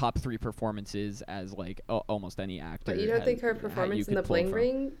of like top 3 performances as like almost any actor. But you don't think her you performance in could the pull Bling from.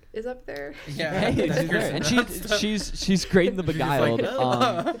 Ring is up there? Yeah, Hey, that's she's there. Kirsten And Dunst. she's great in the She's just like,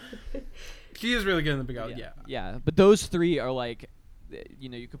 Beguiled. she is really good in the Beguiled. Yeah. Yeah, but those 3 are like,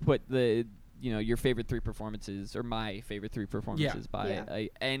 you could put the your favorite 3 performances or my favorite 3 performances by Yeah.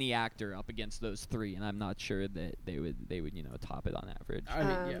 any actor up against those 3, and I'm not sure that they would top it on average. I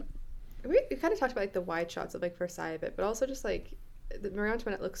mean, yeah. We kind of talked about like the wide shots of like Versailles a bit, but also just like the Marie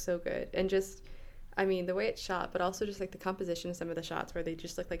Antoinette looks so good, and just I mean the way it's shot, but also just like the composition of some of the shots where they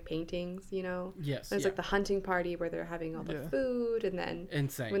just look like paintings, Yes. There's yeah. like the hunting party where they're having all the Yeah. food, and then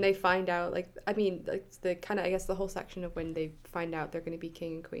Insane. when they find out like the kind of I guess the whole section of when they find out they're going to be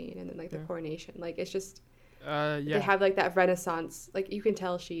king and queen, and then like the coronation, like it's just they have like that Renaissance, like you can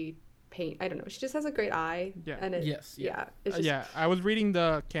tell she I don't know, she just has a great eye. Yeah. And it, Yes, yeah. it's just, I was reading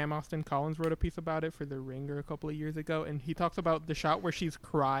Cam Austin Collins wrote a piece about it for The Ringer a couple of years ago, and he talks about the shot where she's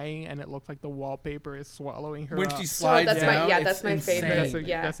crying and it looks like the wallpaper is swallowing her when up. she slides that's down, that's my it's favorite. insane.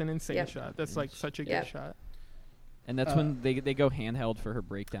 That's an insane shot. That's like such a good Yep. shot. And that's when they go handheld for her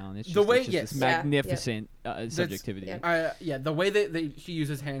breakdown. It's just, The way- it's just yes. this Yeah, magnificent subjectivity. yeah. The way that she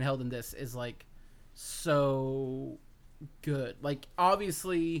uses handheld in this is like so good. Like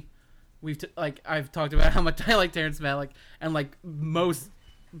obviously, I've talked about how much I like Terrence Malick, and like most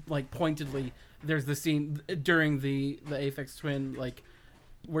like pointedly, there's the scene during the Aphex Twin like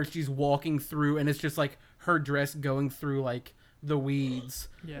where she's walking through, and it's just like her dress going through like the weeds.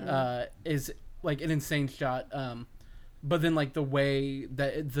 Is like an insane shot. But then like the way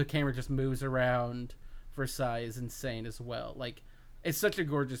that the camera just moves around Versailles is insane as well. Like it's such a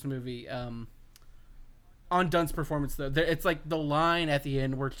gorgeous movie. On Dunn's performance though, it's like the line at the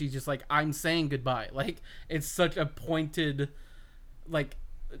end where she's just like, "I'm saying goodbye." Like it's such a pointed, like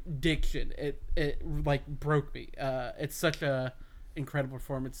diction. It like broke me. It's such a incredible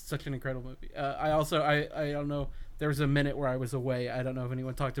performance. Such an incredible movie. I don't know. There was a minute where I was away. I don't know if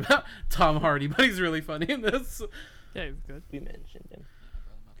anyone talked about Tom Hardy, but he's really funny in this. Yeah, he's good. We mentioned him.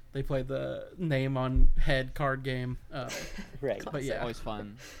 They played the name on head card game. Right. But yeah, Always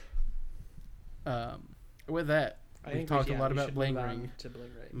fun. with that, I we think talked a lot we about should Bling move on Ring. to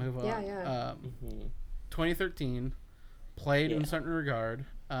Bling Ring. Move on. Yeah. 2013, played in Yeah. certain regard.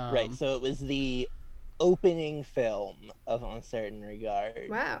 Right. So it was the opening film of Uncertain Regard.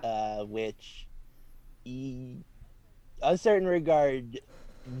 Wow. Which Uncertain Regard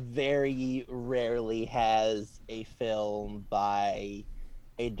very rarely has a film by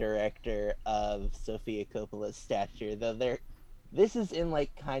a director of Sofia Coppola's stature, though this is in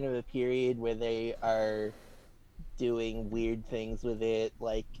like kind of a period where they are doing weird things with it.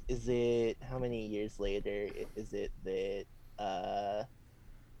 Like, is it how many years later is it that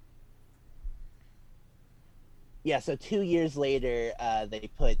so 2 years later, they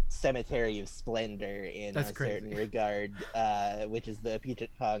put Cemetery of Splendor in That's a crazy. certain regard, which is the Puget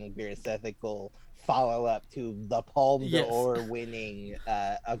Pong Beerus ethical follow-up to the Palme Yes. d'Or winning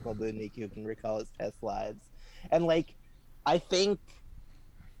Uncle Boonmee, who can recall his past lives. And like, I think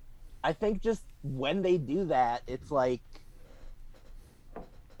just when they do that, it's like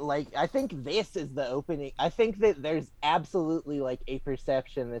I think this is the opening. I think that there's absolutely like a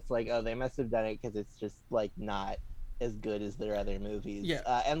perception that's like, oh, they must have done it because it's just like not as good as their other movies. Yeah.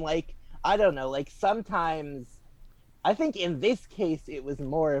 And like, I don't know, like sometimes I think in this case it was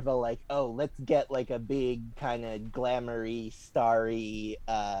more of a like, oh, let's get like a big kind of glamoury, starry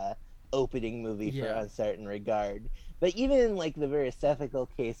opening movie for Yeah. Uncertain Regard. But even in like the Beerus ethical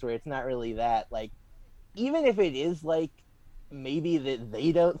case where it's not really that, like, even if it is like maybe that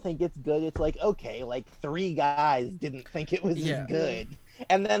they don't think it's good, it's like, okay, like 3 guys didn't think it was Yeah. as good,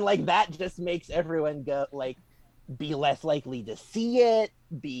 and then like that just makes everyone go like be less likely to see it,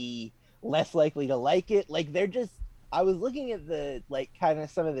 be less likely to like it. Like they're just, I was looking at the like kind of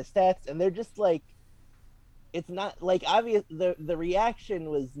some of the stats, and they're just like, it's not like obvious, the reaction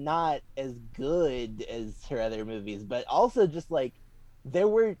was not as good as her other movies, but also just like there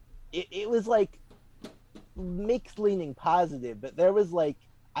were it was like mixed leaning positive, but there was like,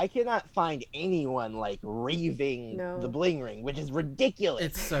 I cannot find anyone like raving No. the Bling Ring, which is ridiculous.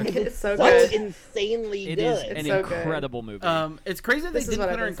 It's so It's so so good. insanely It good. is It's an so good. incredible movie. It's crazy that they This is didn't what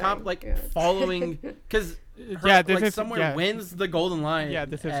put I've her been in comp saying, like yeah. following because Yeah, this is- somewhere yeah. wins the Golden Lion Yeah,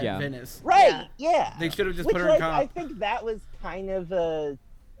 this is- at Yeah. Venice. Right, yeah. They should have just Which, put her in like, I comp. think that was kind of a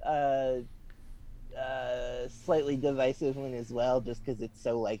slightly divisive one as well, just because it's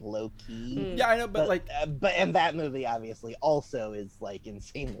so like low key. Mm. Yeah, I know, but like and that movie obviously also is like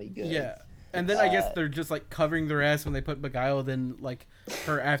insanely good. yeah. And then I guess Uh, they're just like covering their ass when they put Beguiled in like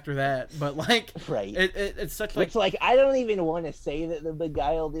her after that. But like Right. it's such like Which, like, I don't even want to say that the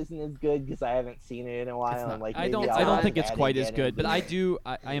Beguiled isn't as good because I haven't seen it in a while. not. And like, I maybe don't I'll I don't watch think it's that quite as again good, and but be-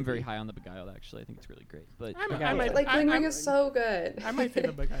 I am very high on the Beguiled actually. I think it's really great. But I might Like Bling Ring I- is so good. I might say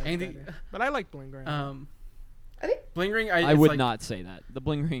the Beguiled Andy- better, but I like Bling Ring. Bling Ring. I would not say that. The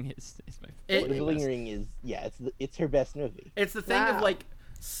Bling Ring is my It- The Bling Ring is it's her best movie. It's the thing of Wow. like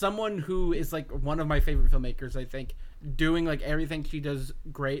someone who is like one of my favorite filmmakers. I think doing like everything she does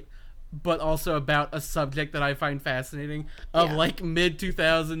great, but also about a subject that I find fascinating of Yeah. like mid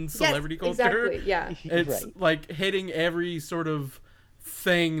 2000s celebrity culture. Exactly. Yeah. It's Right. like hitting every sort of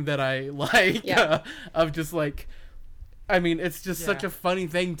thing that I like Yeah. of just like. I mean, it's just such Yeah. a funny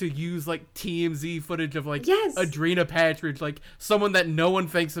thing to use like TMZ footage of like Yes. Adrena Patridge, like someone that no one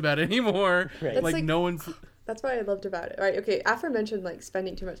thinks about anymore. Right. That's Like like- no one's. That's what I loved about it. Right. Okay. Aforementioned, like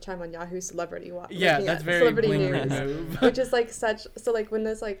spending too much time on Yahoo Celebrity. Yeah, looking that's at very celebrity Bling Ring news, move. which is like such. So like when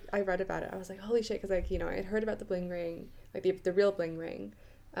this like I read about it, I was like, holy shit, because like I'd heard about the Bling Ring, like the real Bling Ring.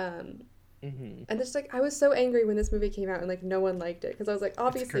 Mm-hmm. And just like I was so angry when this movie came out and like no one liked it because I was like,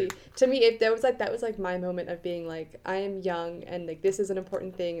 obviously to me if that was like my moment of being like, I am young and like this is an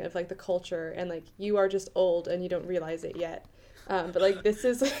important thing of like the culture and like you are just old and you don't realize it yet, but like this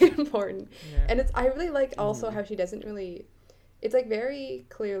is like, important. Yeah. And I really like also how she doesn't really, it's like very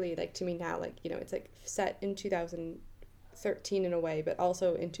clearly like to me now like it's like set in 2013 in a way but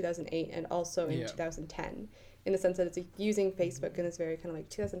also in 2008 and also in Yeah. 2010. In the sense that it's like, using Facebook in this very kind of like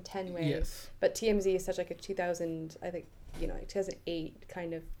 2010 way, Yes. but TMZ is such like a 2000, I think, like 2008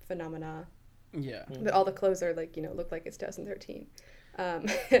 kind of phenomena. Yeah. But all the clothes are like, look like it's 2013.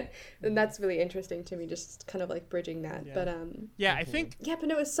 And that's really interesting to me, just kind of like bridging that. Yeah. But Yeah, I think yeah, but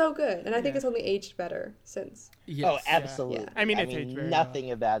no, it's so good, and I think Yeah. it's only aged better since. Yes. Oh, absolutely. Yeah. I mean, it's aged very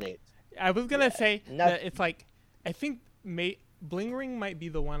nothing about it. I was gonna say no- that it's like I think Bling Ring might be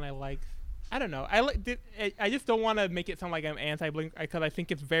the one I like. I don't know. I just don't want to make it sound like I'm anti-Bling because I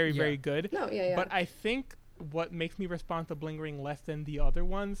think it's very very good. No, yeah. But I think what makes me respond to Bling Ring less than the other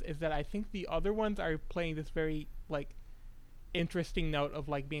ones is that I think the other ones are playing this very like interesting note of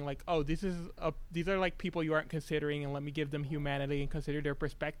like being like, oh, these are like people you aren't considering, and let me give them humanity and consider their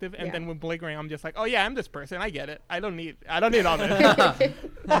perspective. And Yeah. then with Bling Ring, I'm just like, oh yeah, I'm this person. I get it. I don't need all this.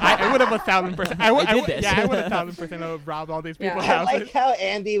 I would have 1,000%. I did this. Yeah, I would 1,000% have robbed all these Yeah. people's I houses. like how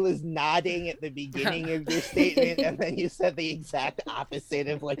Andy was nodding at the beginning of your statement, and then you said the exact opposite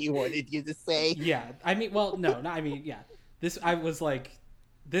of what he wanted you to say. Yeah, I mean, well, no, I mean, yeah. I was like,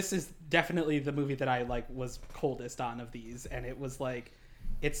 this is definitely the movie that I like was coldest on of these, and it was like,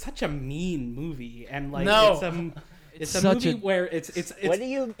 it's such a mean movie, and like, No. it's a such movie a- where it's What do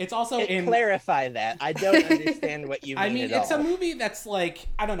you it's also in. clarify that? I don't understand what you mean. I mean, at it's all. a movie that's like,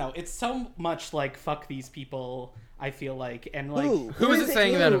 I don't know, it's so much like fuck these people. I feel like, and like Who is it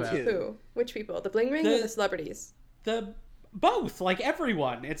saying that about? Who? Which people? The Bling Ring or The- the celebrities? the both, like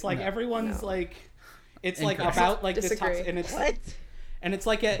everyone. It's like No. everyone's No. like, it's like Incorrect. about like this Disagree. toxic, What? and it's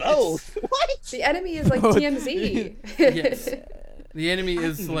like a Both? What? The enemy is like Both. TMZ. Yes. The enemy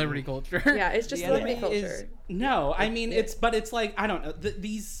is celebrity culture. Yeah, it's just The celebrity enemy culture. is no. I mean, it's like I don't know.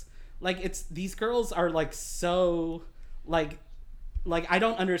 These girls are like so like I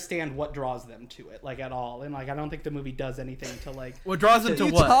don't understand what draws them to it like at all, and like I don't think the movie does anything to like. What draws them to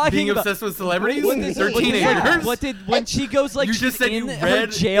you what? talking Being about? obsessed with celebrities? What They're did- teenagers. What did when she goes like you she's just said in you her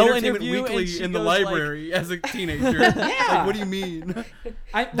read jail Entertainment interview and Weekly she in the goes, like- library as a teenager. Like, what do you mean?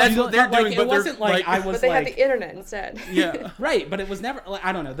 That's what they're doing, It but they're, wasn't like I was But they like had the internet instead. Yeah. right, but it was never like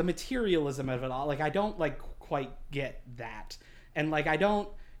I don't know the materialism of it all. Like I don't like quite get that, and like I don't,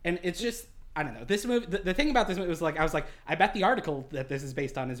 and it's just. I don't know. This movie, the thing about this movie was like, I was like, I bet the article that this is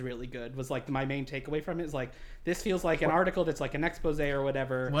based on is really good. Was like my main takeaway from it is like, this feels like an article that's like an expose or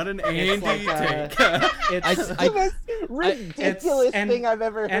whatever. What an It's Andy like, take. It's The most ridiculous and- thing I've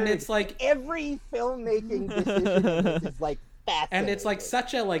ever heard. and it's like- every filmmaking decision in this is like fascinating. and it's like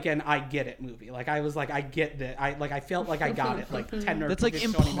such a like an I get it movie. Like I was like I get that. I felt like I got it like 10 or That's like 20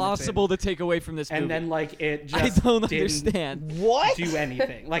 minutes in. impossible to take away from this movie. And then like it I just don't didn't understand. what? do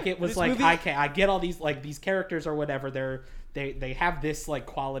anything. Like it was This like movie- I get all these like these characters or whatever. They have this like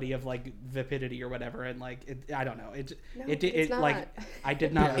quality of like vapidity or whatever, and like I don't know. No, It it's like not. I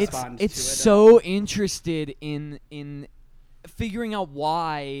did not it's respond it's to it. so interested in figuring out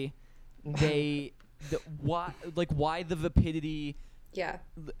why they why the vapidity Yeah.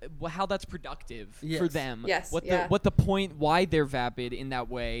 how that's productive for Yes. them. Yes, What yeah. the point why they're vapid in that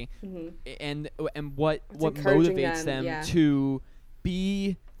way, and what encouraging motivates them, them yeah. to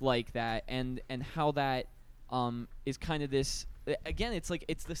be like that, and how that is kind of this. Again, it's like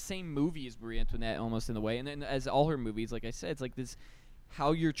it's the same movie as Marie Antoinette almost in a way, and then as all her movies, like I said, it's like this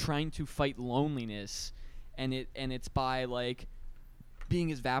how you're trying to fight loneliness, and it's by like being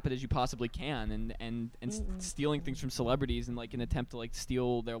as vapid as you possibly can, and stealing things from celebrities in like an attempt to like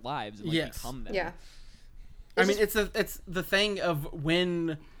steal their lives and like Yes. become them. Yeah. I mean, it's the thing of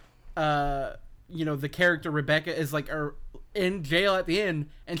when the character Rebecca is like in jail at the end,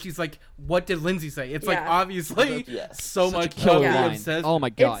 and she's like, "What did Lindsay say?" It's like Yeah. obviously Yes. so Such a much killer of the line. obsessed. Oh my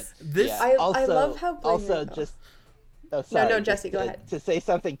god. It's, This Yeah. I Also- love how Also, blatant- just sorry, no, just Jesse, go to, ahead. To say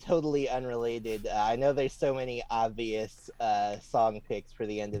something totally unrelated, I know there's so many obvious song picks for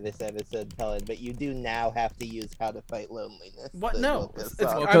the end of this episode, Cullen, but you do now have to use "How to Fight Loneliness." what? to No, vote this it's,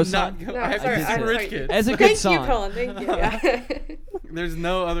 song. I'm song? not. No, I have sorry, to I'm see Rich sorry. Kid. It's a good Thank song. you, Colin. Thank you. Yeah. There's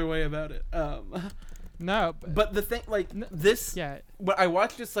no other way about it. No, But the thing, like this, yeah, what I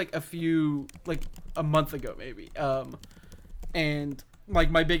watched this like a month ago maybe, and like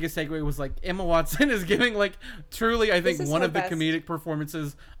my biggest takeaway was like Emma Watson is giving like truly I think This is one her of the best. comedic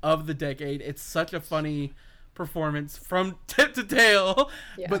performances of the decade. It's such a funny performance from tip to tail.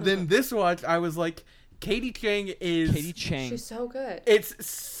 Yeah. But then this watch, I was like, Katie Chang is Katie Chang. She's so good.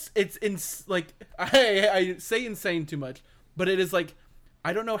 like I say insane too much, but it is like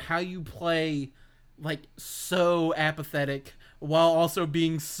I don't know how you play like so apathetic while also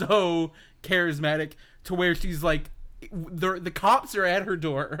being so charismatic to where she's like the cops are at her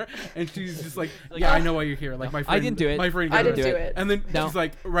door and she's just like, yeah, I know why you're here. Like my friend, I didn't do it. My friend, I got didn't do arrested." it. And then No. she's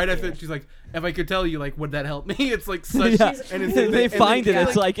like, right after that, she's like, if I could tell you, like, would that help me? It's like such, Yeah. and it's, They and then find it. yeah.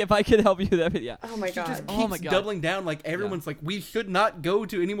 It's like, if I could help you, that would, yeah. Oh my she just god. keeps Oh my God. doubling down. Like everyone's like, we should not go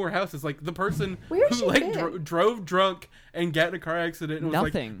to any more houses. Like the person Where's who she like been? drove drunk and got in a car accident. And was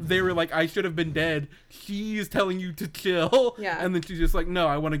Nothing. like, they were like, I should have been dead. She's telling you to chill. Yeah. And then she's just like, no,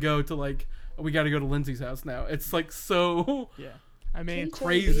 I want to go to like, we got to go to Lindsay's house now. It's like so. yeah. I mean, Katie Chang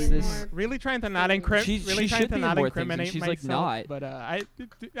crazy. being This- more- really trying to not She really trying should to be in not more things, and incriminate she's, like, myself. not. But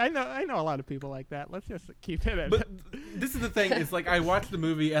I know a lot of people like that. Let's just keep it at But this is the thing. Is like I watched the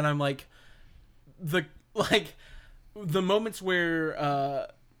movie and I'm like, the moments where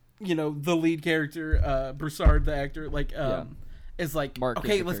the lead character Broussard, the actor, like is like, Mark is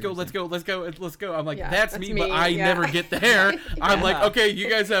okay, the let's go. I'm like, Yeah, that's that's me, but me, I yeah. never get there. I'm like, Yeah. okay, you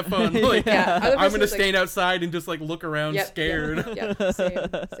guys have fun. Like, Yeah, other I'm person gonna was like- stand outside and just like look around Yep, scared. Yep,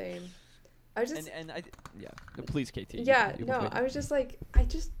 same. I just Yeah. No, please, KT. yeah, you no, can I was just like, I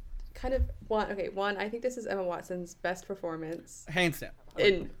just kind of one, I think this is Emma Watson's best performance Hands down.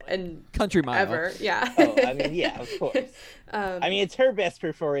 in Country Mile. ever. Yeah. Oh, I mean, yeah, of course. Um, I mean, it's her best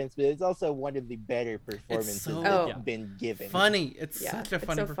performance, but it's also one of the better performances so that's Oh. been given. Funny. It's yeah, such a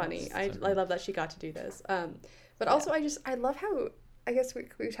funny. it's so funny. performance. I love that she got to do this. But also I love how I guess we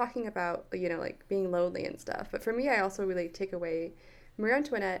were talking about like being lonely and stuff. But for me, I also really take away Marie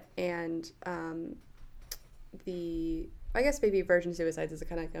Antoinette and I guess maybe Virgin Suicides is a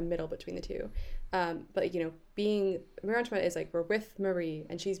kind of like a middle between the two. But being Marie Antoinette is like we're with Marie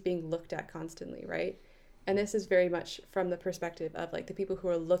and she's being looked at constantly, right? And this is very much from the perspective of like the people who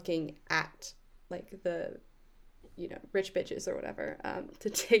are looking at like the rich bitches or whatever, to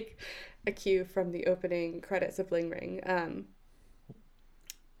take a cue from the opening credits of Bling Ring.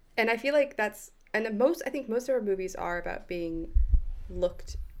 And I feel like I think most of our movies are about being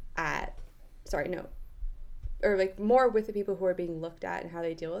looked at, or like more with the people who are being looked at and how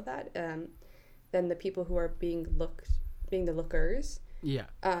they deal with that, than the people who are being the lookers. Yeah.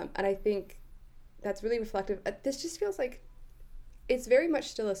 And I think that's really reflective. This just feels like it's very much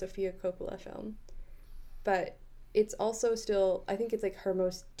still a Sofia Coppola film, but it's also still, I think it's like her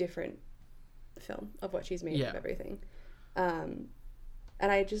most different film of what she's made Yeah. of everything.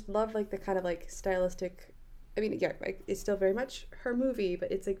 And I just love like the kind of like stylistic, I mean, yeah, like it's still very much her movie,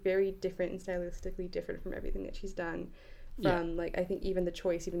 but it's like very different and stylistically different from everything that she's done. From like, I think even the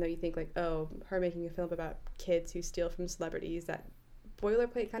choice, even though you think like, oh, her making a film about kids who steal from celebrities, that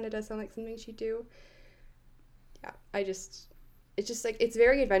boilerplate kind of does sound like something she'd do. Yeah, it's just like, it's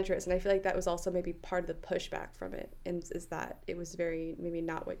very adventurous, and I feel like that was also maybe part of the pushback from it, and is that it was very maybe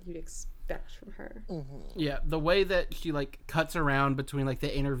not what you'd expect from her. Yeah. The way that she like cuts around between like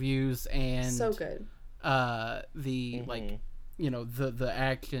the interviews and So good. the like the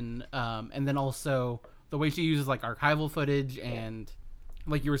action, and then also the way she uses like archival footage and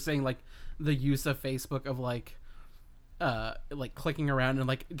like you were saying, like the use of Facebook of like clicking around, and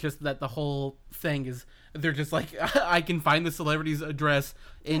like just that the whole thing is they're just like I can find the celebrity's address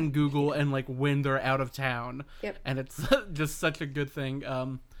in Google and like when they're out of town. Yep. And it's just such a good thing.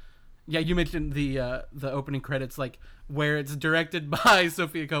 Yeah, you mentioned the opening credits, like where it's directed by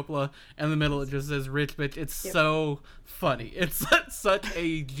Sofia Coppola, and in the middle it just says "rich bitch." It's so funny. It's such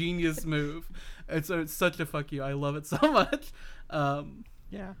a genius move. It's such a fuck you. I love it so much.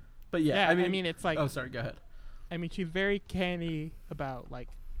 yeah. But yeah, I mean, it's like, oh, sorry, go ahead. I mean, she's very canny about like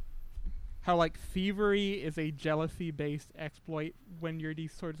how like thievery is a jealousy based exploit when you're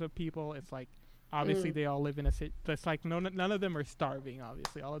these sorts of people. It's like obviously they all live in a city. It's like none of them are starving.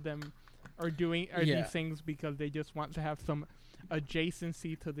 Obviously, all of them are doing these things because they just want to have some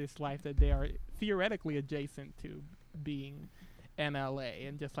adjacency to this life that they are theoretically adjacent to being in LA,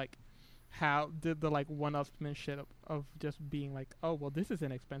 and just like how did the like one-upsmanship of just being like, oh well, this is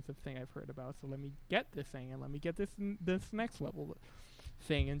an expensive thing I've heard about, so let me get this thing and let me get this next level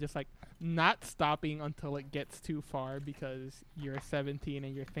thing, and just like not stopping until it gets too far because you're 17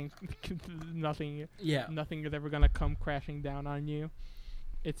 and you're thinking nothing is ever gonna come crashing down on you.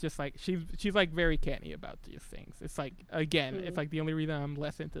 It's just like she's like very canny about these things. It's like, again, it's like the only reason I'm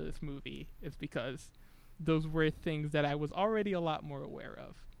less into this movie is because those were things that I was already a lot more aware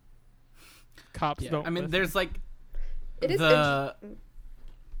of. Cops don't. I mean, there's like It is. Go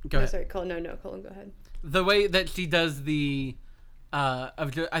ahead. Sorry, Colin. No, Colin, go ahead. The way that she does the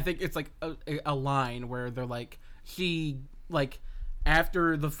I think it's like a line where they're like, she like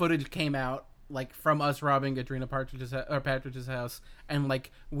after the footage came out, like from us robbing Adrena Partridge's house, and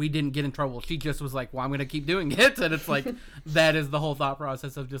like we didn't get in trouble, she just was like, well, I'm gonna keep doing it. And it's like that is the whole thought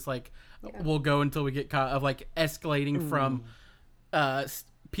process of just like we'll go until we get caught, of like escalating from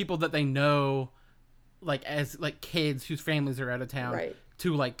people that they know, like as like kids whose families are out of town,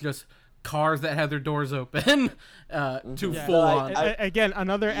 to like just cars that have their doors open, to full on. Again,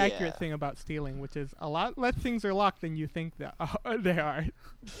 another accurate thing about stealing, which is a lot less things are locked than you think that they are.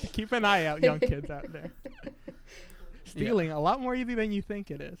 Keep an eye out, young kids out there. Stealing a lot more easy than you think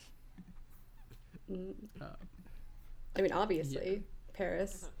it is. I mean, obviously,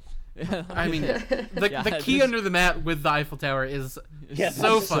 Paris. I mean, the key under the mat with the Eiffel Tower is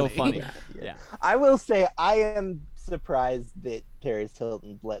so funny. Yeah. I will say I am surprised that Paris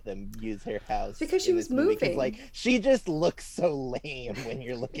Hilton let them use her house because she was moving. Like, she just looks so lame when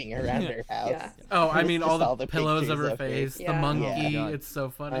you're looking around her house. Oh, I mean, all the pillows of her face, the monkey. It's so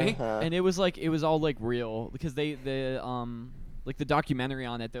funny. And it was all like real, because they like the documentary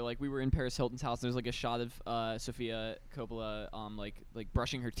on it, they're like, we were in Paris Hilton's house. There's like a shot of Sofia Coppola like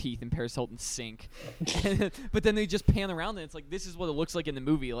brushing her teeth in Paris Hilton's sink, but then they just pan around and it's like, this is what it looks like in the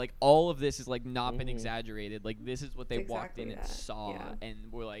movie. Like all of this is like not been exaggerated. Like this is what they walked in and saw, and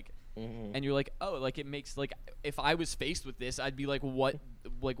we're like, and you're like, oh, like it makes, like if I was faced with this, I'd be like, what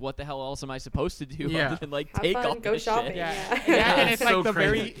the hell else am I supposed to do other than like have take fun, all go this shopping. shit? And it's so like the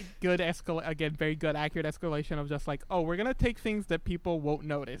crazy. very good accurate escalation of just like, oh, we're gonna take things that people won't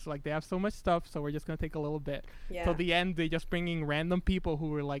notice. Like they have so much stuff, so we're just gonna take a little bit. Till the end, they just bringing random people who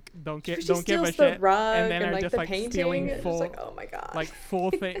were like, don't give a shit, rug and then are like just the like painting. stealing full, like, oh my god, like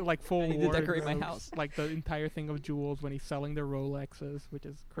full thing, like full. I need to decorate my wardrobes, house. like the entire thing of jewels when he's selling the Rolexes, which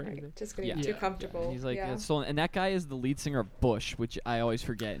is crazy. just getting too comfortable. He's like, it's stolen. And that guy is the lead singer of Bush, which I always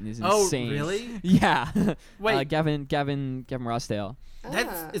forget and is insane. Oh, really? Yeah. Wait. Gavin Rossdale.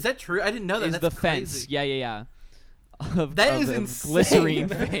 Is that true? I didn't know that. Is That's the crazy. Fence. Yeah. That is of insane. Glycerine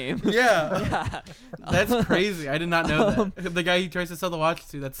fame. Yeah. That's crazy. I did not know that. The guy he tries to sell the watch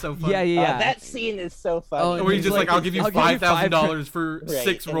to, that's so funny. Yeah. That scene is so funny. Oh, Where he's just like, I'll give you $5,000 for Right,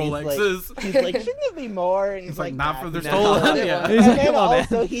 6 and Rolexes. He's like, shouldn't it be more? And He's like, not for their no. stolen. And He's like, then come on, man.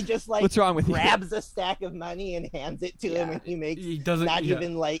 also he just like What's wrong with you? grabs a stack of money and hands it to him, and he makes He doesn't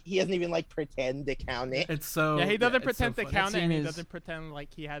even like, he doesn't even like pretend to count it. It's so Yeah, he doesn't it's pretend so to funny. count it, and he Scene is- doesn't pretend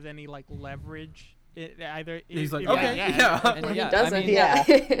like he has any like leverage. He's like, okay, yeah. And He yeah, doesn't. I mean, yeah.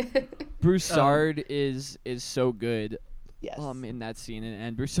 Broussard is so good Yes. in that scene,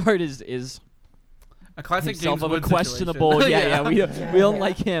 and Broussard is A classic himself James of a Wood questionable. situation. We don't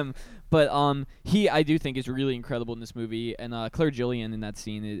like him, but I do think is really incredible in this movie, and Claire Gillian in that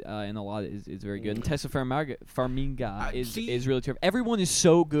scene in a lot is very good, and Tessa Farmiga is really terrific. Everyone is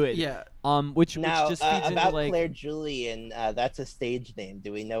so good. Yeah. Which Now, just feeds about into like, Claire Julian, that's a stage name.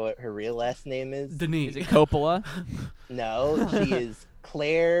 Do we know what her real last name is? Denise. is it Coppola? No, she is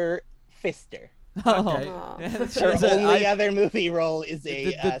Claire Pfister. Okay. Her only other movie role is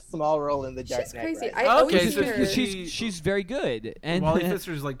a small role in The Dark She's Knight crazy. Rises. I always Okay, see so her. she's very good, and Wally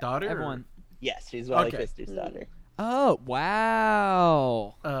Pfister's like daughter. or- everyone. Yes, she's Wally Okay. Pfister's daughter. Oh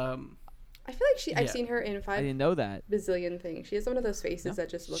wow! I feel like I've seen her in I 5 didn't know that. bazillion things. She has one of those faces that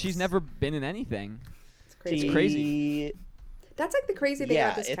just looks. She's never been in anything. It's crazy. crazy. That's like the crazy thing Yeah,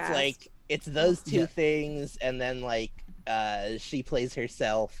 about this it's cast. like it's those two things, and then like she plays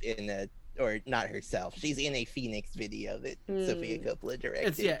herself in a, or not herself. She's in a Phoenix video that Sofia Coppola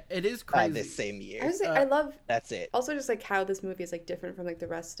directed. It is crazy. This same year. I was like, I love That's it. also just like how this movie is like different from like the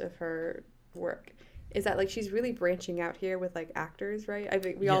rest of her work. Is that like she's really branching out here with like actors, right? I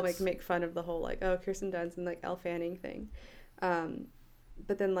think we all like make fun of the whole like, oh, Kirsten Dunst and like Elle Fanning thing,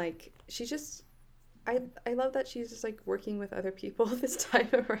 but then like she's just I love that she's just like working with other people this time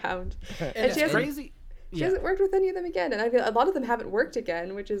around. And And it's she hasn't- crazy. She Yeah, hasn't worked with any of them again, and I feel a lot of them haven't worked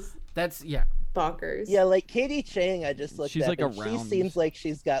again, which is that's bonkers. Yeah, like Katie Chang, I just looked She's, at, like, and she around. seems like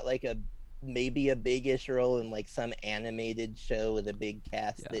she's got like maybe a big-ish role in like some animated show with a big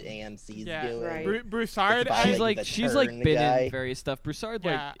cast Yeah. that AMC's Yeah, doing. right. Broussard. It's She's like like the she's like Turn been guy. in various stuff. Broussard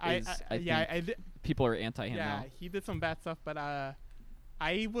yeah, like is I think people are anti him yeah, now. he did some bad stuff, but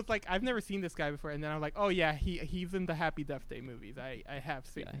I was like, I've never seen this guy before, and then I'm like, oh yeah, he's in the Happy Death Day movies. I have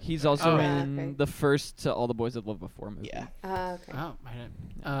seen. Yeah, him. he's also Oh, yeah. in Okay. the first All the Boys That Love Before movie. Yeah. Okay. Oh, I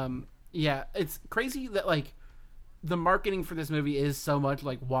didn't. Yeah, it's crazy that like the marketing for this movie is so much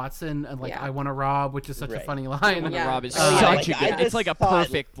like Watson and like Yeah. I Want to Rob, which is such a Right. funny line. Wanna Yeah. Rob is Oh, yeah, such like, a I good. It's just like a thought-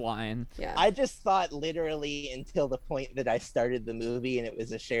 perfect line. Yeah. I just thought literally until the point that I started the movie and it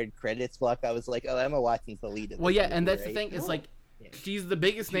was a shared credits block, I was like, oh, Emma Watson's the lead of Well, this yeah, movie, and that's the right? thing. It's like Yeah. she's the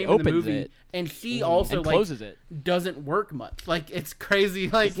biggest She name in the opens movie, it. and she Mhm. also And like closes it. doesn't work much. Like it's crazy.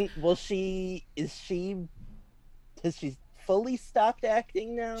 Like Has she fully stopped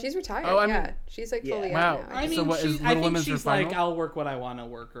acting now? She's retired. Oh, I mean- yeah, she's like Yeah. fully Wow. out now. I So mean, what, is I Little think Women's her she's like, final? I'll work what I want to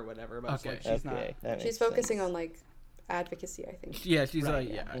work or whatever. But it's Okay. like, she's not. that She's makes focusing sense. on like advocacy, I think. yeah, she's Right. like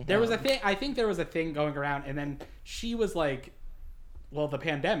yeah. There was a thing. I think there was a thing going around, and then she was like, "Well, the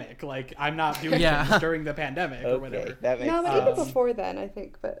pandemic. Like, I'm not doing Yeah. things during the pandemic or Okay, whatever." that makes No, but sense. even before then, I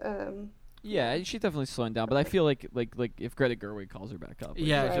think. But Yeah, she's definitely slowing down. But I feel like if Greta Gerwig calls her back up, like,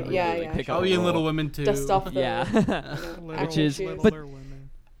 Yeah, she'll Right, really, yeah, like, yeah. pick up Oh, the yeah, role. Little Women too. dust off the Yeah. Which Little, is- littler women.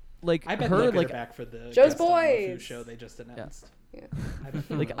 like I bet her they'll get like her back for the Joe's guest on the Fu Boys. show they just announced. Yeah. I bet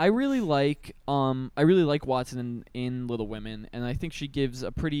they like will. I really like Watson in Little Women, and I think she gives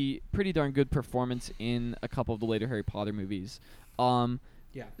a pretty darn good performance in a couple of the later Harry Potter movies.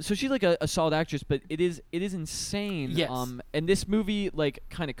 Yeah. So she's like a solid actress, but it is insane. Yes. And this movie like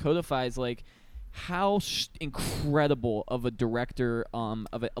kind of codifies like how incredible of a director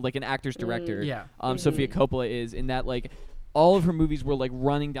of like an actor's director Yeah. Sofia Coppola is, in that like all of her movies were like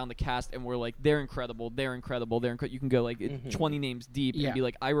running down the cast and were like they're incredible. You can go like 20 names deep Yeah. and be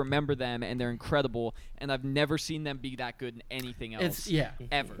like, I remember them and they're incredible, and I've never seen them be that good in anything else It's yeah.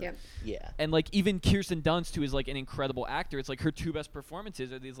 ever. Yeah. Yeah. And like even Kirsten Dunst, who is like an incredible actor, it's like her two best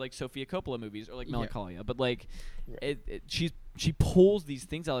performances are these like Sofia Coppola movies or like Yeah. Melancholia. But like Right. she pulls these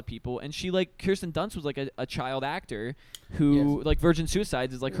things out of people, and she like Kirsten Dunst was like a child actor who Yes. like Virgin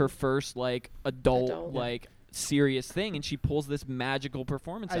Suicides is like her first like adult Adult. like serious thing, and she pulls this magical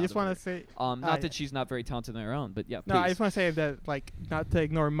performance. I out just of want her. to say. Not that yeah. she's not very talented on her own, but yeah. No, I please. just want to say that, like, not to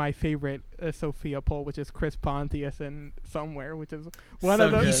ignore my favorite Sophia Poll, which is Chris Pontius in Somewhere, which is one So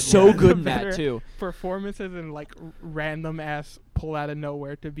of those good. He's so one of good the in that better too. performances and like random ass pull out of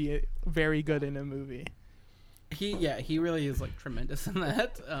nowhere to be very good in a movie. He really is like tremendous in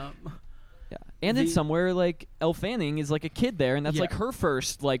that. Yeah, and in The- Somewhere, like Elle Fanning is like a kid there, and that's Yeah. like her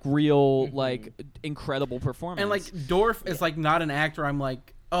first like real like incredible performance. And like Dorff is like not an actor. I'm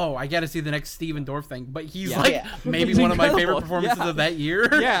like, oh, I got to see the next Steven Dorff thing. But he's Yeah. like Yeah. maybe He's one of my favorite incredible. performances Yeah. of that year.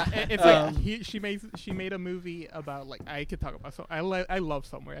 Yeah, it's like Um, she made a movie about, like, I could talk about. So I love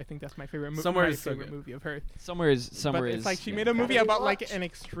Somewhere. I think that's my favorite Somewhere my is so favorite good. movie of hers. Somewhere is But it's like she made a movie Gotta about like rewatch. an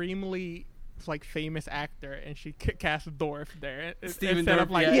extremely like famous actor, and she cast Dorff there Steven instead Dorff, of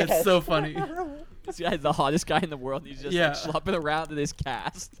like yeah, Yes. it's so funny. This guy's the hottest guy in the world. He's just Yeah. like schlepping around to this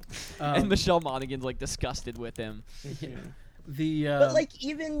cast, and Um, Michelle Monaghan's like disgusted with him. The But like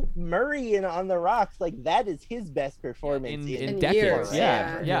even Murray in On the Rocks, like that is his best performance in In decades. years,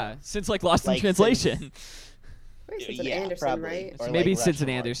 Yeah, yeah. Since like Lost in Like, Translation. Wait, it's an Yeah, Anderson, probably. right? Or, Maybe like, since an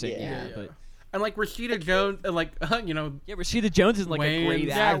Rushmore. Anderson. Yeah. Yeah, Yeah. but and like Rashida Jones, and yeah, Rashida Jones is like a great Wayans.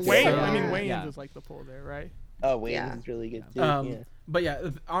 yeah, actor. Wayne. so- I mean, Yeah. Wayans Yeah. is like the pull there, right? Oh, Wayne Yeah. is really good too. yeah. But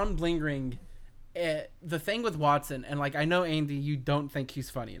yeah, on Bling Ring, the thing with Watson, and like I know Andy, you don't think he's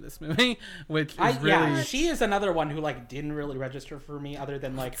funny in this movie, which is really Yeah, she is another one who like didn't really register for me, other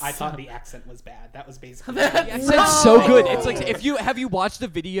than like I thought the accent was bad. That was basically The it. accent's so good. It's like if you watched the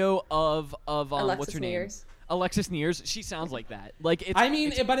video of Alexis what's her name? Mears. Alexis Nears. She sounds like that. Like it's. I mean,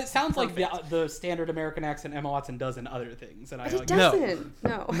 it's but it sounds like perfect. the standard American accent Emma Watson does in other things, and I But like, it doesn't.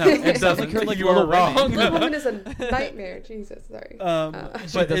 No. no, it doesn't. Like you were Little Women. wrong. Little Woman is a nightmare. Jesus, sorry. she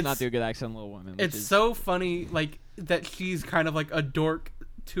but does it's, not do a good accent, Little Woman. which it's is- so funny, like that she's kind of like a dork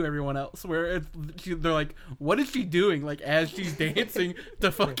to everyone else. Where they're like, "What is she doing?" Like as she's dancing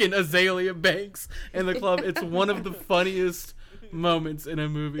to fucking Azalea Banks in the club. It's one of the funniest moments in a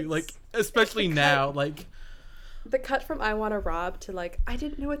movie. Like especially now, like. The cut from I Want to Rob to like I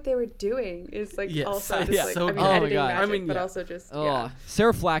didn't know what they were doing is like Yes, also just yeah, like so I mean good. Oh my editing God. magic, I mean, but yeah. also just Oh, yeah.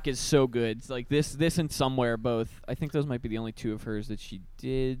 Sarah Flack is so good. It's like this and Somewhere both. I think those might be the only two of hers that she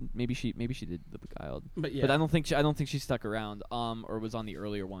did. Maybe she did The Beguiled. But yeah, But I don't think she stuck around. Or was on the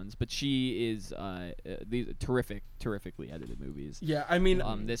earlier ones. But she is these terrifically edited movies. yeah. I mean,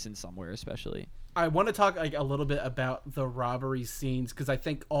 This and Somewhere especially. I want to talk like a little bit about the robbery scenes because I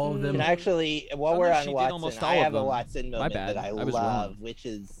think all of them. And actually, while Oh, we're no, on she did Watson, almost I all of have a them. Watson My moment bad. that I I was love, wrong. which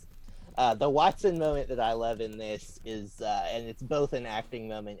is the Watson moment that I love in this is, and it's both an acting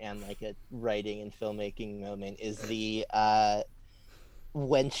moment and like a writing and filmmaking moment, is the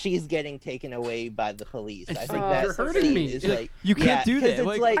when she's getting taken away by the police. I think Oh, that you're hurting scene me. is Yeah, like you can't yeah, do 'cause that. it's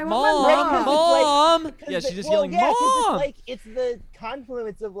Like, like, I want my mom. Because Yeah, the- she's just well, yelling, yeah, 'cause mom. It's like it's the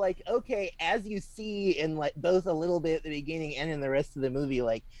confluence of like, okay, as you see in like both a little bit at the beginning and in the rest of the movie,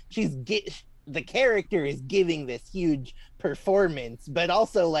 like the character is giving this huge performance, but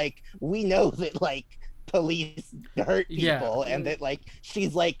also like we know that like police hurt Yeah. people and that like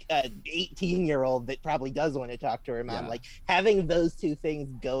she's like an 18-year-old that probably does want to talk to her mom. Yeah. Like having those two things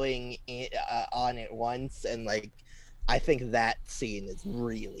going on at once, and like I think that scene is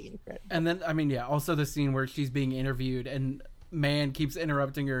really incredible. And then, I mean, yeah, also the scene where she's being interviewed and man keeps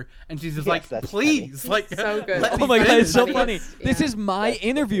interrupting her and she's just Yes, like, that's please, like, So good. let me Oh my god, it's so finish. funny. Funniest, This yeah. is my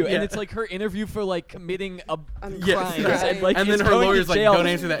interview, and Yeah. it's like her interview for like committing a Yes. crimes, Right. and like and then is her going to lawyer's like, jail. don't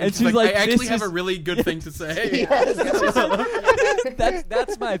answer that. And she's like, I actually "This have a is-" really good thing to say. Yes.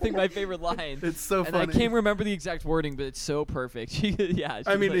 that's my favorite line. It's so And I funny. can't remember the exact wording, but it's so perfect. Yeah.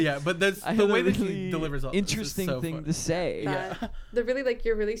 I she's mean, like, yeah, but that's I the had a way that really she delivers all this is interesting so thing funny. to say. Yeah. The really like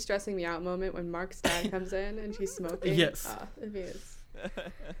you're really stressing me out moment when Mark's dad comes in and she's smoking. Yes. It is.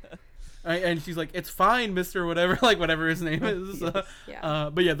 And she's like, it's fine, Mr. Whatever, like whatever his name is. Yeah.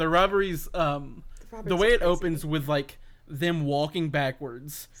 But yeah, the robberies, the Robert's way it crazy. opens with like them walking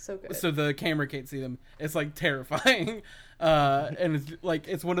backwards, So good. so the camera can't see them. It's like terrifying, and it's like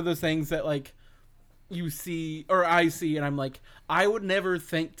it's one of those things that like you see or I see, and I'm like, I would never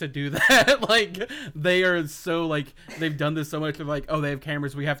think to do that. Like they are so like they've done this so much of like, oh, they have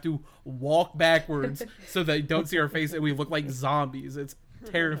cameras. We have to walk backwards so they don't see our face, and we look like zombies. It's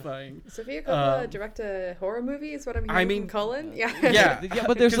terrifying. Sofia Coppola direct a horror movie is what I'm hearing I mean, from Cullen. Yeah. Yeah. Yeah,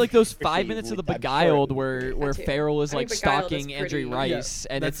 but there's like those 5 She minutes of The would- I'm Beguiled sure. where too. Farrell is I like think Beguiled is stalking Andrew pretty- Rice,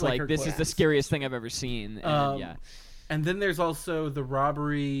 Yeah, and that's it's like like her this is the closest. scariest thing I've ever seen. And yeah. And then there's also the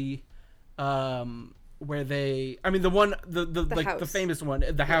robbery, where they, I mean, the one, the like the house. famous one,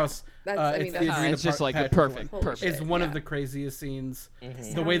 the house. That's- I mean, it's that's- the Adriana It's just like the Patrick perfect, one. Holy perfect. It's shit, one of yeah. the craziest scenes. Mhm. The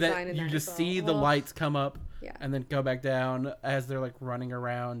Sound way design that in you that just as see well. the lights come up Yeah. and then go back down as they're like running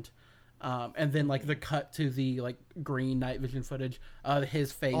around. And then like the cut to the like green night vision footage of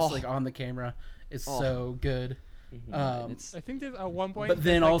his face Oh. like on the camera is Oh. so good. It's I think there's at one point. But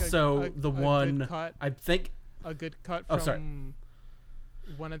then there's, like, also a the good one cut, I think a good cut Oh, from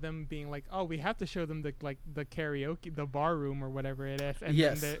sorry. one of them being like, "Oh, we have to show them the karaoke, the bar room or whatever it is." And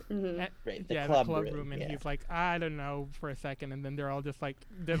Yes. Then Mhm. Right, the yeah, club the club room, room, and yeah. he's like, "I don't know," for a second, and then they're all just like,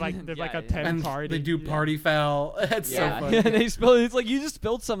 there's like a Yeah, 10 and party. they do yeah. party foul. It's yeah, so funny. and they spill. It's like you just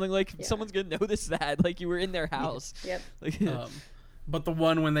spilled something. Like Yeah. someone's gonna notice that. Like you were in their house. Yep. Like, But the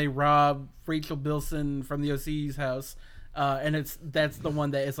one when they rob Rachel Bilson from the OC's house, and that's the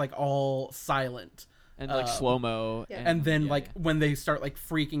one that is like all silent, and like slow mo. Yeah. and then yeah, like yeah. when they start like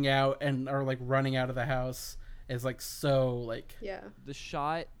freaking out and are like running out of the house is like so like Yeah. The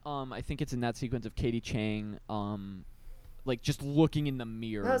shot, I think it's in that sequence of Katie Chang, like just looking in the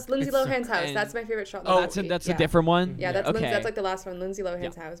mirror. That was Lindsay It's so- Lohan's house. and- That's my favorite shot. in the Oh, that's movie. that's yeah. a different one. Yeah, that's okay. that's like the last one, Lindsay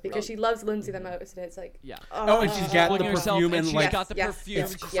Lohan's house, because she loves Lindsay the most, and it's like, Yeah. Oh, and she's got Looking the at herself, perfume and and she's like got the Yes, perfume.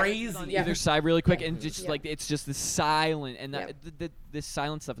 yes, and she's yes. crazy. on Yeah. either side really quick, Yeah. and just Yeah. like it's just the silent and Yeah. this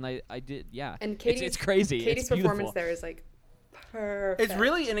silent stuff, and I did And it's Katie's crazy. Katie's it's beautiful. performance there is like perfect. it's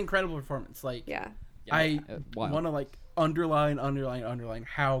really an incredible performance. Like Yeah. Yeah, I wild. want to like underline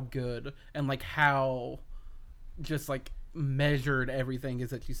how good and like how just like measured everything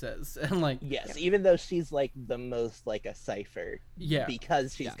is that she says and like Yes, even though she's like the most like a cipher, yeah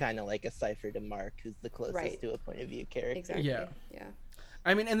because she's Yeah. kind of like a cipher to Mark, who's the closest Right. to a point of view character. Exactly. Yeah. Yeah.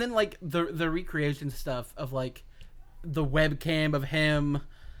 I mean, and then like the recreation stuff of like the webcam of him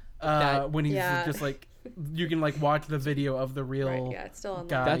when he's Yeah. just like you can like watch the video of the real Right. Yeah. It's still on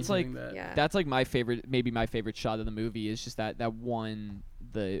guy That's doing like- that. Yeah. That's like my favorite, maybe my favorite shot of the movie is just that one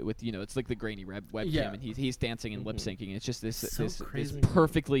with it's like the grainy webcam Yeah. and he's dancing and Mhm. lip syncing. It's just this So this crazy.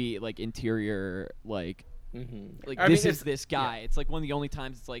 perfectly like interior like Mm-hmm. I this mean, is it's- this guy. It's like one of the only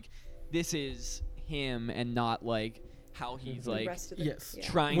times it's like this is him and not like how he's The like rest of the- Yes. yeah.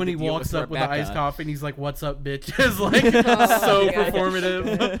 trying When to he deal walks with up with the iced Rebecca. coffee and he's like, "What's up, bitch?" is like Oh, so my God.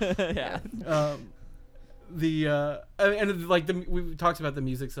 performative. yeah. And like we've talked about the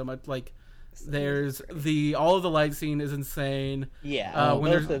music so much, like There's all of the light scene is insane. Yeah, when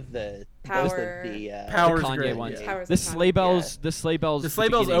both there's- of the Power. Power's the Kanye great, ones. yeah. Powers The of sleigh Kanye. bells. The sleigh bells. The sleigh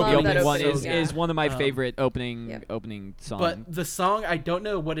bells beginning, opening the opening is one so is, good. is one of my Um, favorite opening Yep. opening songs. But the song, I don't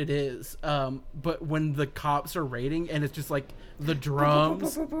know what it is. But when the cops are raiding and it's just like the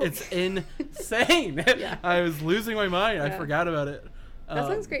drums, it's insane. Yeah. I was losing my mind. I Yeah. forgot about it. That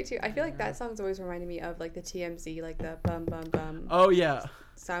song's great too. I feel like that song's always reminded me of like the TMZ, like the bum bum bum Oh yeah.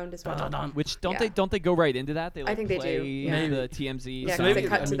 sound as well. Dun-dun-dun. Which don't Yeah. they go right into that? They like think they do, play yeah. the TMZ. Yeah, So because maybe- they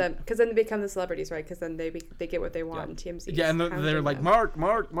cut I to mean- them, because then they become the celebrities, right? Because then they get what they want. And TMZ. Yeah, and they're like, Mark.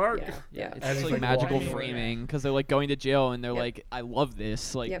 Yeah, Yeah, it's As just he's, like like, magical walking away. framing because they're like going to jail and they're Yep. like, I love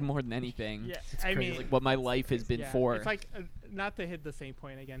this like Yep. more than anything. Yeah, It's I crazy, mean, like what my life has been yeah, for. It's like not to hit the same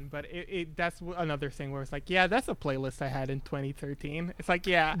point again, but that's another thing where it's like, yeah, that's a playlist I had in 2013. It's like,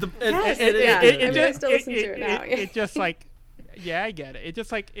 yeah, Yes, yeah. I mean, I just still listen to it now. it just like, yeah, I get it. It just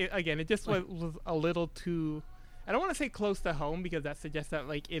like it just was a little too. I don't want to say close to home because that suggests that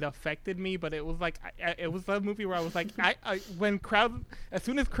like it affected me, but it was like it was a movie where I was like, as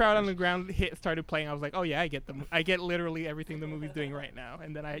soon as Crowd on the Ground started playing, I was like, oh yeah, I get literally everything the movie's doing right now,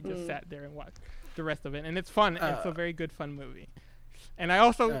 and then I just sat there and watched the rest of it, and it's fun. It's a very good fun movie. And I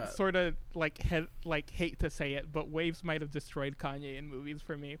also sort of hate to say it, but Waves might have destroyed Kanye in movies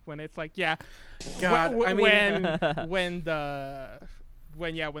for me. When it's like, yeah, God, I mean-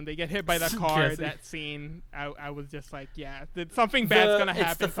 when they get hit by the car, Jesse. that scene, I was just like, yeah, something bad's gonna it's the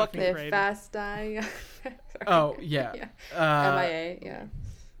happen. fucking- Something They great. fast die. Oh yeah. MIA. Yeah.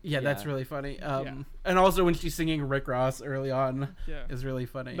 Yeah, that's Yeah. really funny. Yeah. And also when she's singing Rick Ross early on Yeah. is really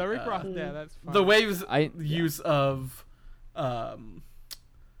funny. The Rick Ross, yeah, that's fun. The Waves I- use of,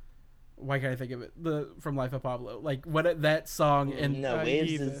 why can't I think of it? From Life of Pablo, like that song and No, Uh, Waves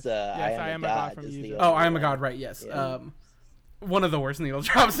Jesus. is Yes, I Am a God. from is the Jesus. other I Am a one. God, right? Yes. Yeah. One of the worst needle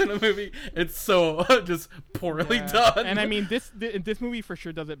drops in a movie. It's so just poorly Yeah. done. And I mean, this movie for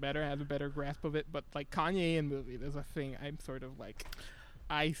sure does it better, has a better grasp of it. But like Kanye in movie, there's a thing I'm sort of like,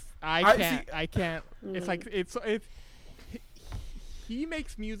 I can't. It's like it's he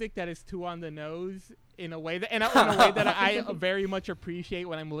makes music that is too on the nose in a way that I very much appreciate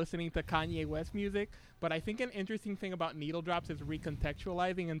when I'm listening to Kanye West music. But I think an interesting thing about needle drops is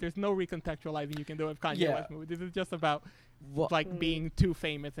recontextualizing, and there's no recontextualizing you can do with Kanye Yeah. West movie. This is just about Well, like being too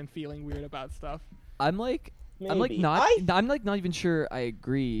famous and feeling weird about stuff. I'm like Maybe. not even sure I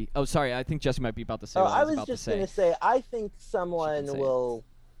agree. Oh, sorry. I think Jesse might be about to say Oh, what I was was about just to say. gonna say, I think someone say it. will.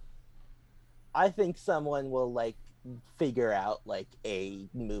 I think someone will like figure out like a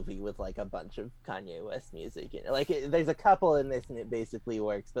movie with like a bunch of Kanye West music in it. Like there's a couple in this and it basically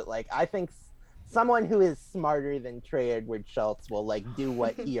works, but like I think someone who is smarter than Trey Edward Schultz will like do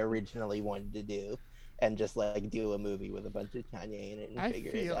what he originally wanted to do, and just like do a movie with a bunch of Kanye in it and I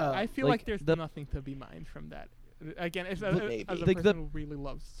figure feel it out. I feel like like there's the- nothing to be mined from that. Again, as Maybe. a Like person who really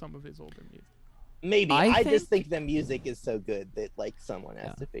loves some of his older music. Maybe I I just think- think the music is so good that like someone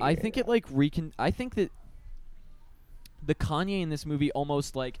has to figure. I think it it like I think that the Kanye in this movie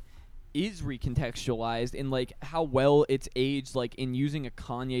almost like is recontextualized in like how well it's aged, like in using a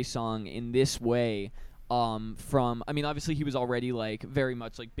Kanye song in this way. From I mean, obviously he was already like very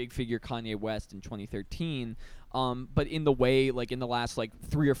much like big figure Kanye West in 2013. But in the way like in the last like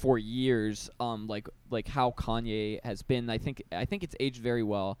 3 or 4 years, like how Kanye has been, I think it's aged very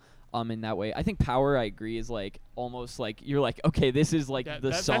well. In that way, I think Power, I agree, is like almost like you're like, okay, this is like the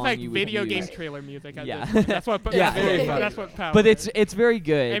That's song like you video would game use. trailer music. At Yeah. this point. That's what. Yeah. That's what Power. But is. it's very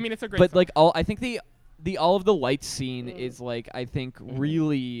good. I mean, it's a great. but song. like I think the all of the lights scene is like I think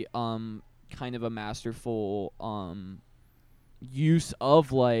really kind of a masterful use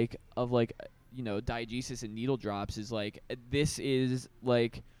of like you know diegesis and needle drops is like this is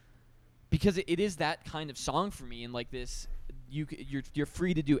like because it is that kind of song for me and like this you're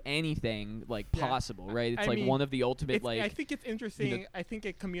free to do anything like Yeah. possible, right? It's I like mean, one of the ultimate I think it's interesting. I think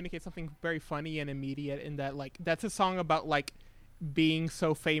it communicates something very funny and immediate in that like that's a song about like being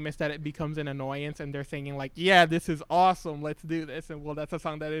so famous that it becomes an annoyance and they're singing like, yeah, this is awesome, let's do this. And well, that's a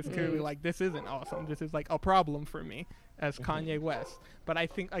song that is clearly like, this isn't awesome, this is like a problem for me as Kanye West. But I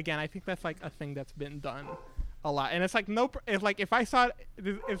think that's like a thing that's been done a lot. And it's like it's like if I saw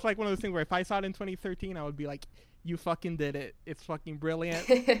it, it's like one of those things where if I saw it in 2013 I would be like, you fucking did it, it's fucking brilliant.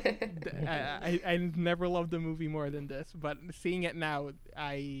 I never loved the movie more than this, but seeing it now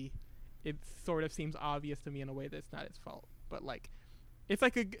it sort of seems obvious to me in a way that's not its fault. But like, it's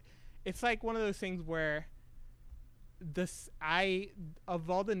like one of those things where of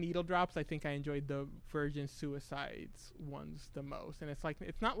all the needle drops, I think I enjoyed the Virgin Suicides ones the most. And it's like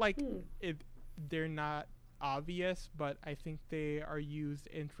it's not like they're not obvious, but I think they are used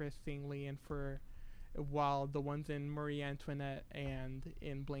interestingly. And while the ones in Marie Antoinette and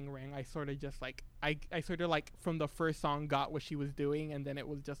in Bling Ring, I sort of just like I sort of like from the first song got what she was doing, and then it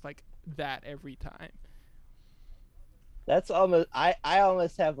was just like that every time. That's almost I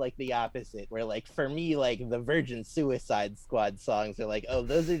almost have like the opposite, where like for me, like the Virgin Suicide Squad songs are like, oh,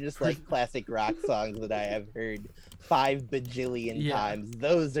 those are just like classic rock songs that I have heard 5 bajillion times.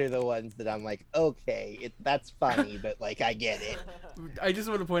 Those are the ones that I'm like, okay, that's funny, but like I get it. I just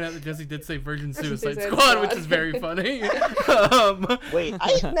want to point out that Jesse did say Virgin Suicide Suicide Squad, Squad. which is very funny. Wait,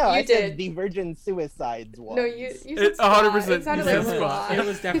 I did. said the Virgin Suicides one. No, you said It's squad. 100% It sounded you like said squad. squad. It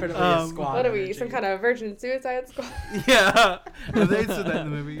was definitely a Um, squad. What are we? energy. Some kind of Virgin Suicide Squad? Yeah, they said that in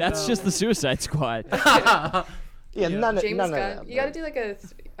the movie. That's just the Suicide Squad. Yeah, none of James none Gunn. of them. You got to do like a.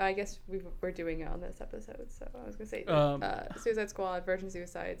 I guess we're doing it on this episode, so I was gonna say Suicide Squad, Virgin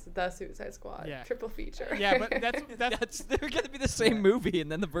Suicides, The Suicide Squad, Yeah. triple feature. Yeah, but that's They're gonna be the same movie,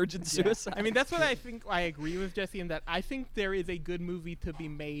 and then the Virgin Suicide. I mean, that's what I think. I agree with Jesse in that I think there is a good movie to be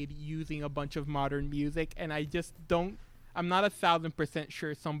made using a bunch of modern music, and I just don't. I'm not 1,000%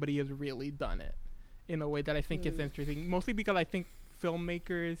 sure somebody has really done it in a way that I think is interesting. Mostly because I think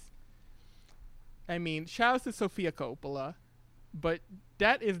filmmakers. I mean, shout out to Sofia Coppola, but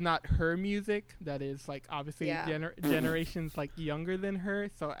that is not her music. That is like obviously generations like younger than her.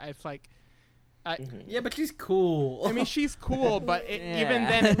 So it's like. Yeah, but she's cool. I mean, she's cool, but even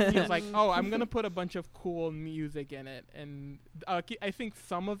then, it feels like, oh, I'm gonna put a bunch of cool music in it, and I think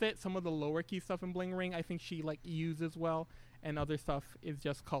some of the lower key stuff in Bling Ring, I think she like uses well, and other stuff is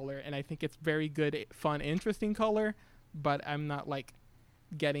just color, and I think it's very good, fun, interesting color, but I'm not like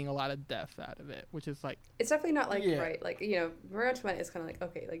getting a lot of depth out of it, which is like It's definitely not like right, like Marie Antoinette is kind of like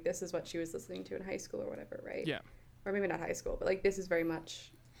okay, like this is what she was listening to in high school or whatever, right? Yeah. Or maybe not high school, but like this is very much.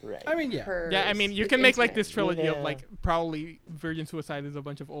 Right. I mean, yeah. Hers. yeah. I mean, you It's can make like intimate. this trilogy of Yeah. like probably Virgin Suicide is a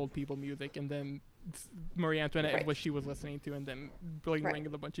bunch of old people music, and then Marie Antoinette is Right. what she was listening to, and then Bling Right. Ring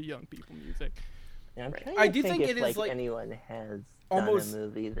is a bunch of young people music. Yeah, I'm Right. trying I to do think think if it is, like, anyone has almost- done a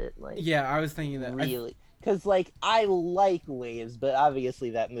movie that like Yeah, I was thinking that. really, because like I like Waves, but obviously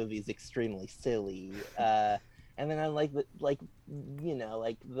that movie is extremely silly. And then I'm like, like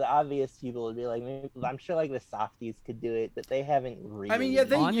the obvious people would be like, maybe, I'm sure like the softies could do it, but they haven't really. I mean, yeah,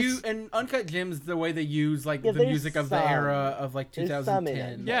 they Honest- use and Uncut Gems the way they use like Yeah, the there's music of the some. era of like There's some in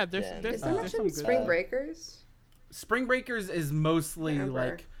 2010. it. Yeah, But, there's Is there much some in good Spring stuff. Breakers? Spring Breakers is mostly Remember.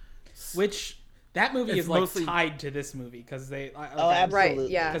 like Which that movie It's is like mostly- tied to this movie because they. Oh, absolutely. Right,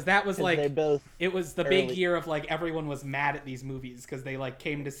 yeah. Because that was 'Cause like they're both. it was the big early- year of like everyone was mad at these movies because they like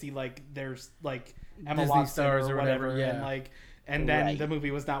came to see like there's like Emma Disney Watson stars or or whatever, whatever, yeah. and like and then Right. the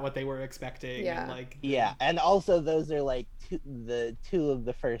movie was not what they were expecting. Yeah. And, like Yeah, and also those are like two of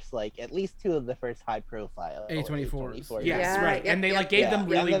the first, like at least two of the first high profile A24s. yes, Yeah, right, yep, and they yep, like gave yep. them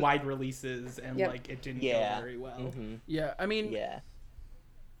Yeah, really and then- wide releases, and Yep. like it didn't Yeah. go very well. Mhm. yeah. I mean, Yeah.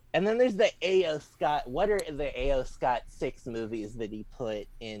 And then there's the A.O. Scott. What are the A.O. Scott 6 movies that he put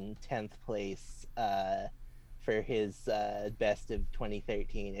in 10th place for his best of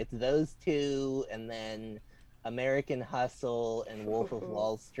 2013? It's those two, and then American Hustle and Wolf of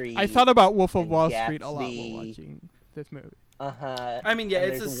Wall Street. I thought about Wolf of and Wall Street a lot while Gatsby. watching this movie. Uh-huh. I mean, yeah,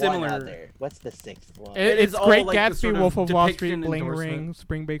 And it's a there's similar. one other. What's the 6th one? It It's is all, Great like, the Gatsby, sort of Wolf of Wall Street, depiction Bling endorsement. Ring,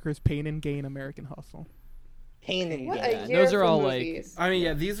 Spring Breakers, Pain and Gain, American Hustle. Pain and What Gain. a year those are for all, like- movies. I mean,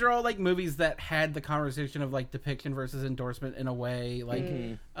 yeah, these are all like movies that had the conversation of like depiction versus endorsement in a way, like,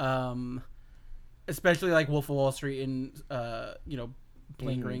 especially like Wolf of Wall Street and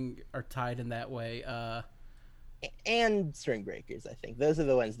Bling Ring are tied in that way. And String Breakers, I think. Those are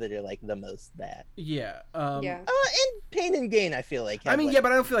the ones that are like the most that. Yeah. Yeah. And Pain and Gain, I feel like. I have, mean, like, yeah,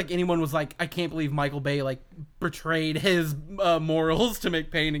 but I don't feel like anyone was like, I can't believe Michael Bay like betrayed his morals to make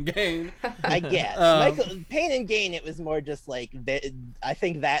Pain and Gain. I guess. Pain and Gain, it was more just like I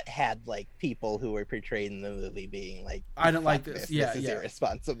think that had like people who were portrayed in the movie being like, I don't like "Fuck this." This Yeah, is yeah.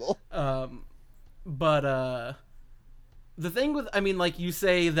 irresponsible. But the thing with, I mean, like you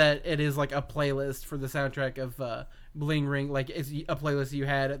say that it is like a playlist for the soundtrack of Bling Ring, like it's a playlist you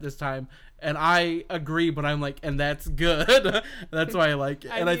had at this time, and I agree, but I'm like, and that's good. That's why I like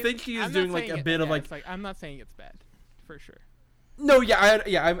it, and I mean, think she's I'm not doing like saying a it- bit of yeah, like, it's I'm not saying it's bad, for sure. no,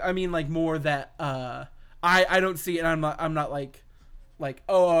 yeah, I mean like more that I don't see it. And I'm not like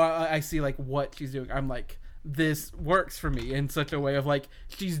oh I see like what she's doing. I'm like, this works for me in such a way of like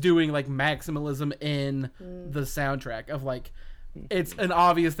she's doing like maximalism in the soundtrack of like it's an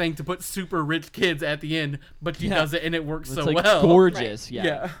obvious thing to put super rich kids at the end, but she Yeah. does it and it works It's so like well. gorgeous. Yeah.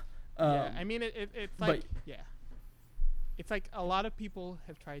 Yeah. Yeah, I mean, it's but- like, yeah. It's like a lot of people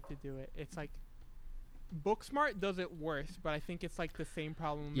have tried to do it. It's like, Booksmart does it worse, but I think it's like the same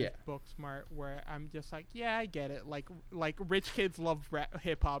problem Yeah. with Booksmart, where I'm just like, yeah, I get it. Like rich kids love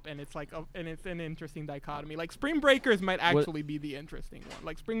hip hop, and it's like, and it's an interesting dichotomy. Like Spring Breakers might actually be the interesting one.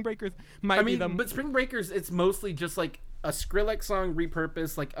 Like Spring Breakers might I be mean, the. but Spring Breakers, it's mostly just like a Skrillex song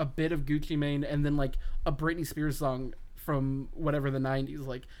repurposed, like a bit of Gucci Mane, and then like a Britney Spears song from whatever the 90s.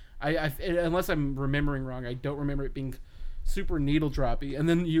 Like I unless I'm remembering wrong, I don't remember it being super needle droppy. And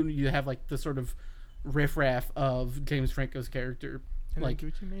then you have like the sort of riffraff of James Franco's character, and like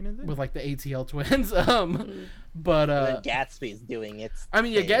Gucci Mane is it? with like the ATL twins. But And then Gatsby's doing it. I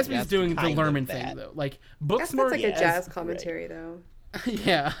mean, yeah, Gatsby's That's doing the kind of Lerman that. thing though. Like That's Booksmart, like a yes, jazz right. commentary though.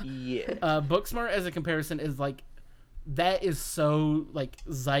 yeah. Yeah. Booksmart as a comparison is like that is so like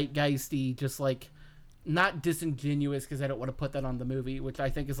zeitgeisty, just like not disingenuous, because I don't want to put that on the movie, which I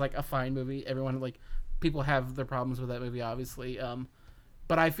think is like a fine movie. Everyone like people have their problems with that movie, obviously.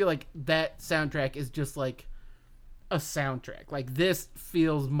 But I feel like that soundtrack is just like a soundtrack. Like this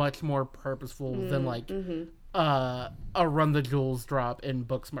feels much more purposeful than like a Run the Jewels drop in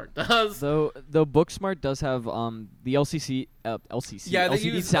Booksmart does. Though Booksmart does have the LCD Yeah, they LCD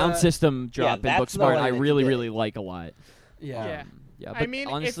use, sound system drop in that's the Booksmart. one I that's really good. really like a lot. Yeah. Yeah. Yeah, I but mean,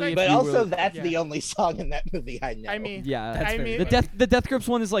 it's honestly, like- if But you also, will- that's Yeah. the only song in that movie I know. I mean, yeah, That's I fair. mean, the Death Grips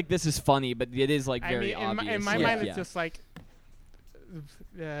one is like, this is funny, but it is like I very mean, obvious. in my Yeah. mind, Yeah. it's just like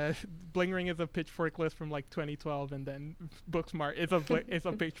Bling Ring is a Pitchfork list from like 2012, and then Booksmart is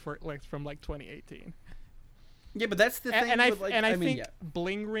a Pitchfork list from like 2018. Yeah, but that's the thing. And I with, like, I mean, think yeah.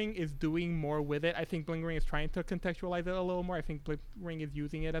 Bling Ring is doing more with it. I think Bling Ring is trying to contextualize it a little more. I think Bling Ring is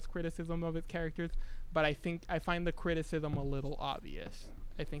using it as criticism of its characters, but I find the criticism a little obvious.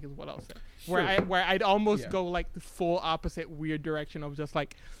 I think is what I'll say. Where I'd almost Yeah. go like the full opposite weird direction of just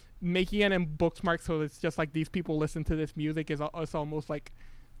like making it in Booksmart, so it's just like these people listen to this music is almost like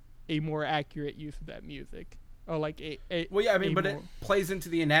a more accurate use of that music, or like a Well, yeah, I mean, a but it more- plays into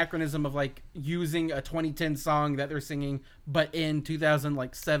the anachronism of like using a 2010 song that they're singing, but in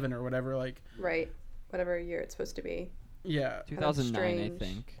 2007 or whatever. Like, Right. Whatever year it's supposed to be. yeah, 2009, I strange.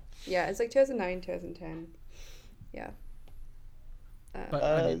 think. Yeah, it's like 2009, 2010. Yeah. but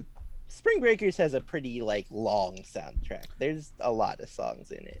I mean, Spring Breakers has a pretty like long soundtrack. There's a lot of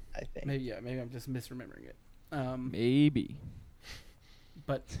songs in it, I think. maybe I'm just misremembering it. Maybe.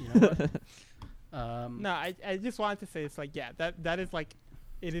 But you know what? No, I just wanted to say it's like, yeah, that is like,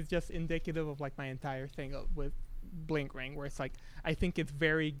 it is just indicative of like my entire thing with Blink Ring, where it's like, I think it's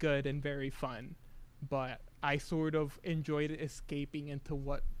very good and very fun, but I sort of enjoyed escaping into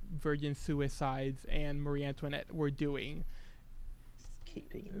what Virgin Suicides and Marie Antoinette were doing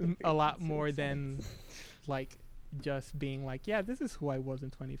Keeping a lot more than like just being like, yeah, this is who I was in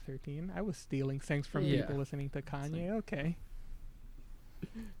 2013. I was stealing things from Yeah. people listening to Kanye. Okay.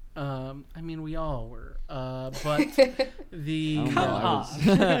 I mean, we all were. But the I don't know, I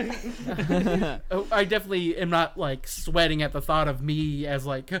was- oh, I definitely am not like sweating at the thought of me as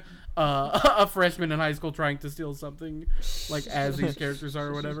like a freshman in high school trying to steal something, like as these characters are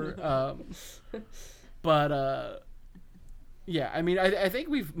or whatever. But yeah, I mean, I think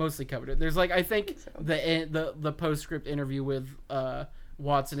we've mostly covered it. There's like I think so. the postscript interview with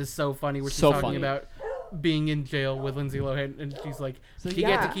Watson is so funny, where she's So talking funny. about being in jail with Lindsay Lohan, and she's like, So, she got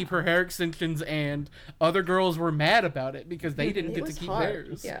yeah. to keep her hair extensions, and other girls were mad about it because they didn't It get to was keep hard.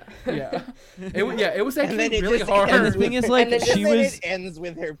 theirs. Yeah. yeah, it was And actually then it really just hard. And the ends thing with is, her- like, And then she then was. it ends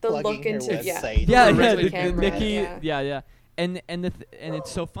with her The plugging look into- her yeah. website. Yeah, the yeah, Ridley camera, Nikki, yeah. yeah. And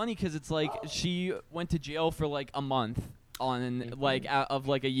it's so funny because it's like she went to jail for like a month on like out of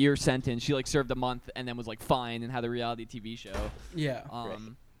like a year sentence. She like served a month and then was like fine and had a reality TV show. Yeah,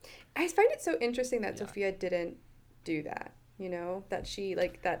 I find it so interesting that Yeah. Sophia didn't do that. You know, that she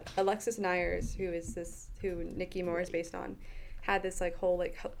like that Alexis Nyers, who Nikki Moore is based on, had this like whole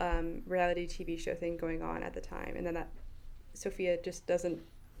like reality TV show thing going on at the time, and then that Sophia just doesn't.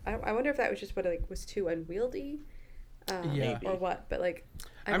 I wonder if that was just what like was too unwieldy, Yeah. or what. But like,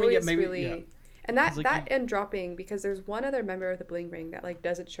 I I've mean, yeah, always maybe- really. yeah. And that, It's like that and dropping, because there's one other member of the Bling Ring that like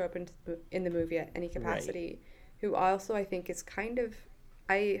doesn't show up in the movie at any capacity, who also I think is kind of,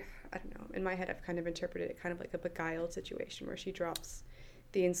 I don't know, in my head I've kind of interpreted it kind of like a beguiled situation where she drops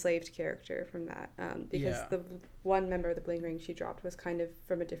the enslaved character from that, because Yeah. the one member of the Bling Ring she dropped was kind of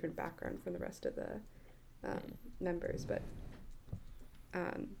from a different background from the rest of the members, but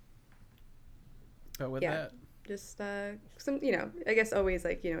but with yeah. that, just some, you know, I guess always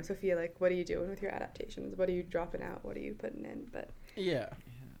like, you know, Sophia, like, what are you doing with your adaptations? What are you dropping out? What are you putting in? But yeah.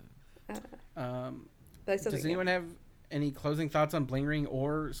 uh, Does but I still think, anyone have any closing thoughts on Bling Ring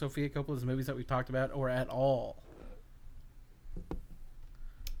or Sofia Coppola's movies that we've talked about, or at all?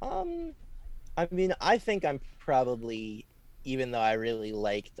 I mean, I think I'm probably, even though I really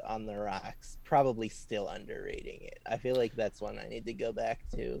liked On the Rocks, probably still underrating it. I feel like that's one I need to go back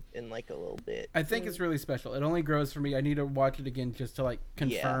to in like a little bit. I think it's really special. It only grows for me. I need to watch it again just to like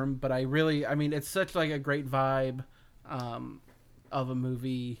confirm. But I mean, it's such like a great vibe of a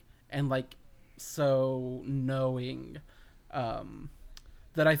movie, and like so knowing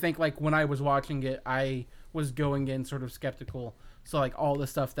that I think like when I was watching it, I was going in sort of skeptical. So like all the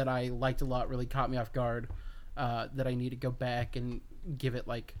stuff that I liked a lot really caught me off guard. That I need to go back and give it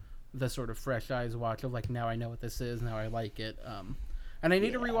like the sort of fresh eyes watch of like, now I know what this is, now I like it. And I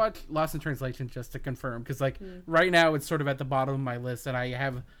need to rewatch Lost in Translation just to confirm, because like right now it's sort of at the bottom of my list and I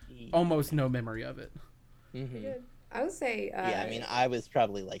have almost no memory of it. Mm-hmm. Good. I would say. Yeah, I mean, I was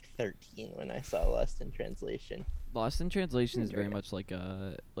probably like 13 when I saw Lost in Translation. Lost in Translation is very much like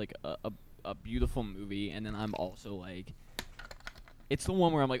a beautiful movie, and then I'm also like, it's the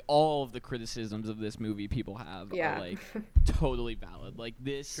one where I'm like, all of the criticisms of this movie people have are like totally valid. Like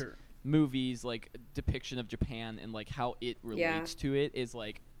this movie's like depiction of Japan and like how it relates to it is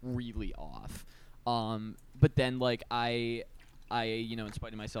like really off. But then like I in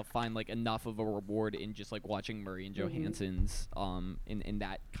spite of myself find like enough of a reward in just like watching Marianne Johansson's in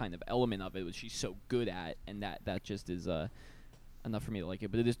that kind of element of it, which she's so good at, and that just is enough for me to like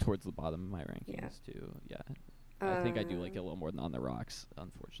it. But it is towards the bottom of my rankings too. Yeah. I think I do like it a little more than On the Rocks,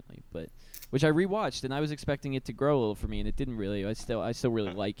 unfortunately, but which I rewatched and I was expecting it to grow a little for me, and it didn't really. I still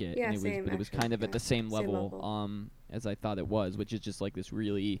really like it. Yeah, and it was kind of at the same level as I thought it was, which is just like this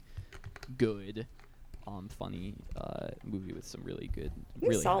really good, funny movie with some really good,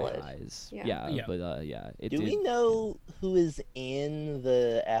 really solid. high highs. Yeah. But Do we know who is in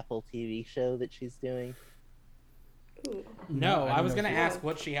the Apple TV show that she's doing? Ooh. No, I was know gonna she ask has.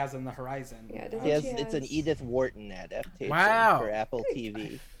 what she has on the horizon. Yeah, doesn't Yes, she it's an has- Edith Wharton adaptation Wow. for Apple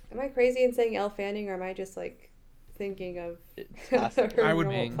TV. Am I crazy in saying Elle Fanning, or am I just like thinking of possible. her I would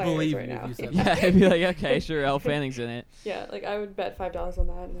normal players believe right you if now? you said yeah, I'd be like, okay, sure, Elle Fanning's in it. Yeah, like I would bet $5 on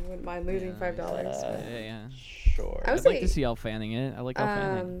that, and I wouldn't mind losing $5. Yeah. Sure. I was I'd like like- to see Elle Fanning in it. I like Elle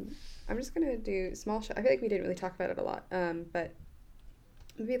Fanning. I'm just gonna do small shot. I feel like we didn't really talk about it a lot, but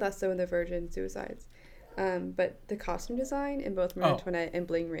maybe less so in the Virgin Suicides. But the costume design in both Marie Antoinette and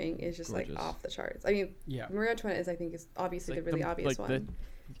Bling Ring is just Gorgeous. like off the charts. I mean, Yeah. Marie Antoinette is, I think, is obviously Like the really obvious like one.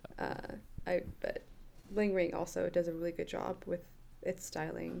 But Bling Ring also does a really good job with its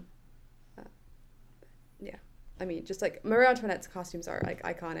styling. Yeah, I mean, just like Marie Antoinette's costumes are like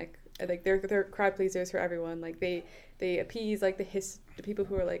iconic. Like they're crowd pleasers for everyone. Like they appease like the people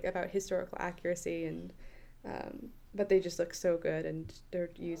who are like about historical accuracy, and but they just look so good, and they're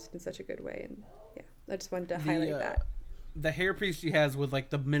used in such a good way. And yeah, I just wanted to highlight that. The hairpiece she has with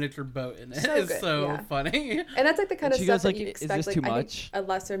like the miniature boat in it So is good, so yeah. funny. And that's like the kind And of she stuff goes, that like, you "Is expect. this Like too I much?" think a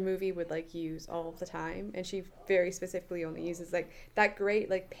lesser movie would like use all the time, and she very specifically only uses like that great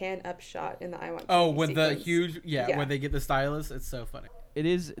like pan up shot in the I Want. Oh, Candy with the sequence. huge Yeah. when they get the stylist, it's so funny. It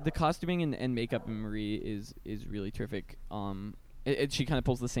is the costuming and makeup in Marie is really terrific. She kind of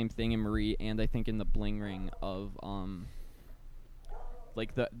pulls the same thing in Marie, and I think in the Bling Ring of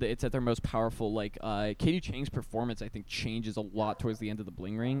like the it's at their most powerful. Like Katie Chang's performance, I think, changes a lot towards the end of the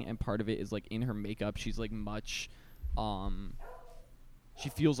Bling Ring, and part of it is like in her makeup. She's like much, she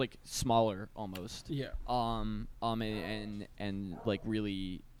feels like smaller almost. Yeah. And like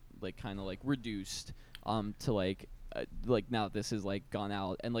really like kind of like reduced to like now that this is like gone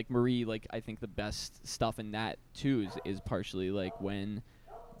out, and like Marie, like I think the best stuff in that too is partially like when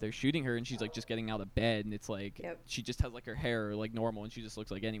they're shooting her and she's like just getting out of bed, and it's like she just has like her hair like normal, and she just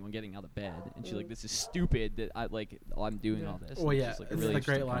looks like anyone getting out of bed, and she's like, this is stupid that I'm doing all this. Well, And yeah, just, like, this really is a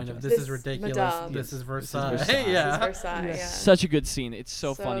great interesting line of contrast. "This is This ridiculous. Madame. This is This is Versailles." Versailles. Yeah. This is Versailles, yeah. Such a good scene. It's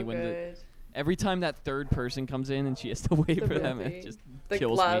so funny when good. every time that third person comes in and she has to wait The for them, movie. it just The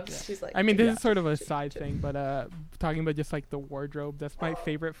kills gloves. me. She's like. I mean, this Yeah. is sort of a side thing, but talking about just like the wardrobe, that's my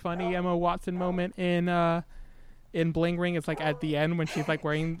favorite funny Emma Watson moment in Bling Ring. It's like at the end when she's like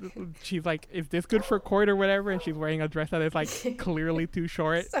wearing, she's like, "Is this good for court or whatever?" And she's wearing a dress that is like clearly too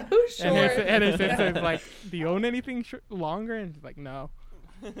short. So short. And her sister's like, "Do you own anything longer?" And she's like, "No."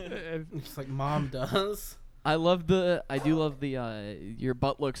 It's like mom does. I do love the your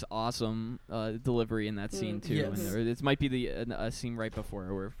butt looks awesome delivery in that scene too. Yes. And it might be a scene right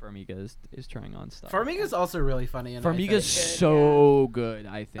before where Farmiga is trying on stuff. Farmiga's also really funny. And Farmiga's Good, so good,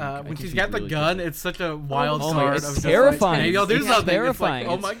 I think. I when think she's got the really gun, good. it's such a wild Oh my God, card. it's of just terrifying. Like, hey, y'all do It's something.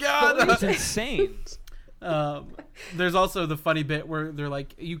 terrifying. It's like, oh my It's god. insane. There's also the funny bit where they're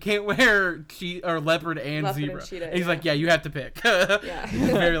like, you can't wear leopard and Leopard zebra. and cheetah, And he's like, yeah, you have to pick. Yeah. He's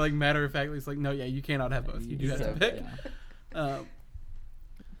very like matter of factly. He's like, no, yeah, you cannot have both. You do have So to pick. Yeah.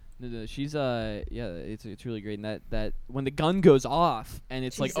 No, she's yeah, it's really great. And that when the gun goes off and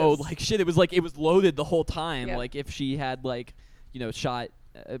it's like, oh, Jesus. like shit, it was loaded the whole time. Yeah. Like if she had like, shot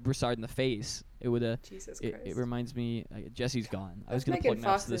Broussard in the face, it would have. Jesus It Christ. reminds me. Jesse's gone. I was That's gonna Megan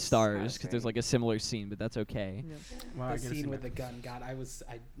plug Maps to the Fox's Stars house, because there's right? like a similar scene, but that's okay. Wow, I The gotta scene see with that. the gun. God,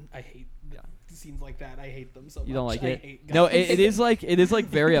 I hate scenes like that. I hate them so much. You don't like I it? hate No, guns. it is like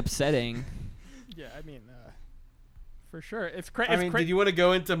very upsetting. Yeah, I mean, for sure. It's crazy. I mean, did you want to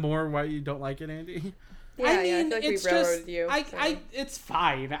go into more why you don't like it, Andy? Yeah, I I mean, feel like it's we railroaded just, you. so. it's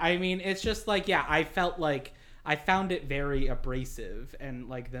fine. I mean, it's just like, yeah, I felt like I found it very abrasive, and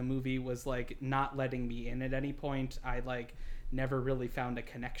like the movie was like not letting me in at any point. I like never really found a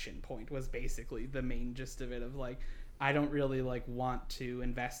connection point. Was basically the main gist of it. Of like, I don't really like want to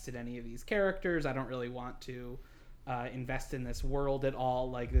invest in any of these characters. I don't really want to invest in this world at all.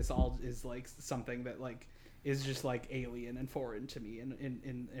 Like this all is like something that like is just like alien and foreign to me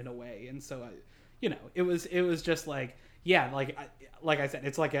in a way. And so it was just like, yeah, like I said,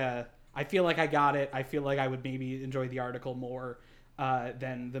 it's like I feel like I got it. I feel like I would maybe enjoy the article more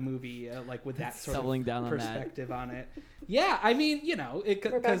than the movie, like with that sort Settling of down on that. perspective on it. Yeah, I mean, We're back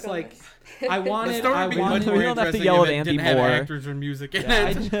because on like this. I The wanted, story I would be much wanted. more We don't have to interesting yell if at it Andy didn't have more. actors or music in Yeah,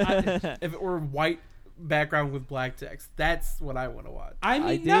 it. If it were white background with black text, that's what I want to watch. I mean,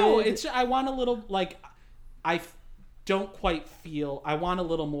 I no, did- it's I want a little like don't quite feel. I want a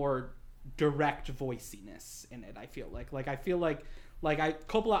little more direct voiciness in it. I feel like Coppola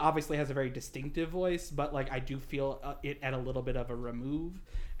obviously has a very distinctive voice, but like I do feel it at a little bit of a remove,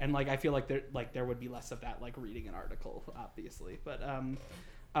 and like I feel like there would be less of that like reading an article, obviously, but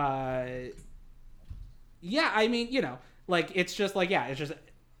yeah, I mean, like it's just like, yeah, it's just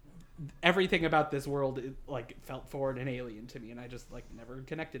everything about this world like felt foreign and alien to me, and I just like never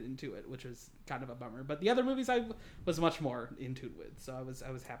connected into it, which was kind of a bummer. But the other movies I was much more in tune with, so I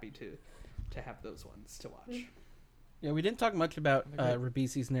was happy to have those ones to watch. Yeah, we didn't talk much about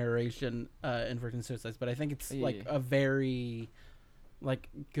Ribisi's narration in Virgin Suicides, but I think it's like Yeah. a very like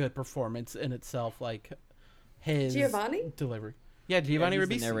good performance in itself. Like his Giovanni? delivery. Yeah, Giovanni He's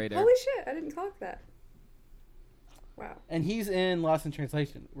the Ribisi, narrator. Holy shit! I didn't clock that. Wow. and he's in Lost in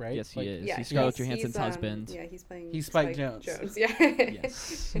Translation, right? Yes, he Like, is. Yeah, He's Scarlett Johansson's he's, husband. Yeah, he's playing. He's Spike Jonze.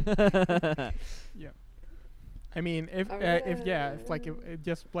 Yeah. Yes. I mean, if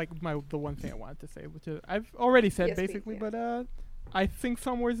just like the one thing I wanted to say, which is I've already said Yes, please, basically, yeah. but I think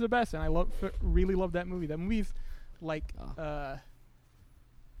Somewhere's the best, and I really love that movie. That movie's like an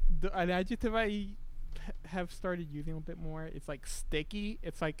adjective I have started using a bit more. It's like sticky.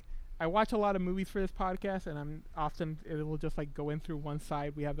 It's like I watch a lot of movies for this podcast, and I'm often it will just like go in through one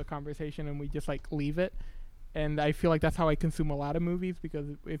side. We have the conversation, and we just like leave it. And I feel like that's how I consume a lot of movies, because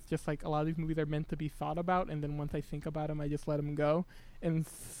it's just like a lot of these movies are meant to be thought about, and then once I think about them, I just let them go. And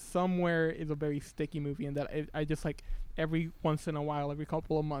Somewhere is a very sticky movie, and that I just like every once in a while, every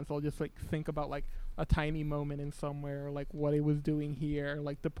couple of months, I'll just like think about like a tiny moment in Somewhere, or like what it was doing here,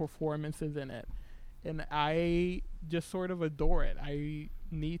 like the performances in it, and I just sort of adore it. I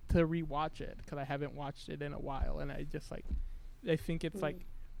need to rewatch it because I haven't watched it in a while, and I think it's like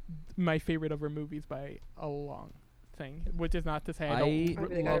my favorite of her movies by a long thing, which is not to say I I don't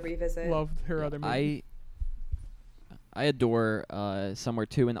really gotta revisit. love her other movies. I adore Somewhere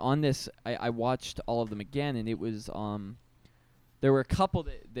too, and on this I watched all of them again, and it was there were a couple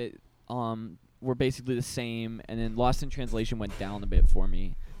that were basically the same, and then Lost in Translation went down a bit for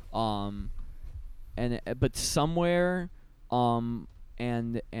me, but Somewhere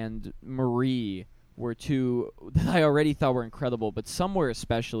and Marie were two that I already thought were incredible, but Somewhere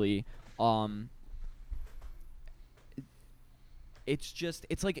especially,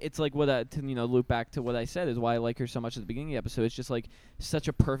 it's like what to loop back to what I said is why I like her so much at the beginning of the episode. It's just like such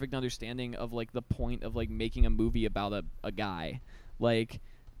a perfect understanding of like the point of like making a movie about a guy, like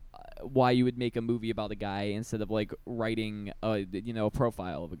why you would make a movie about a guy instead of like writing a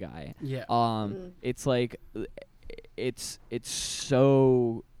profile of a guy. Yeah. It's like it's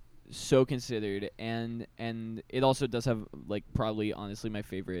so considered, and it also does have like probably honestly my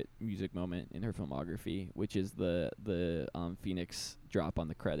favorite music moment in her filmography, which is the Phoenix drop on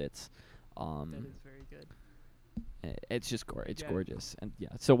the credits. That is very good. It's just it's Yeah. gorgeous, and yeah.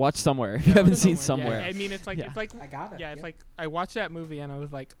 So watch Somewhere if you haven't seen Somewhere. Yeah, I mean, it's like Yeah. it's like I got it. yeah, it's like I watched that movie and I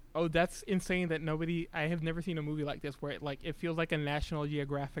was like, oh, that's insane that I have never seen a movie like this where it feels like a National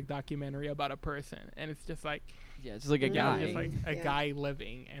Geographic documentary about a person, and it's just like Yeah, it's just like a Yeah, guy. just like a Yeah. guy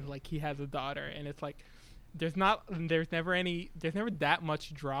living, and like he has a daughter, and it's like there's never that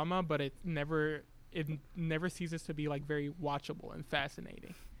much drama, but it never ceases to be like very watchable and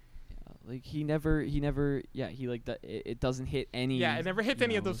fascinating. Like he never yeah, he like it doesn't hit any. Yeah, it never hits you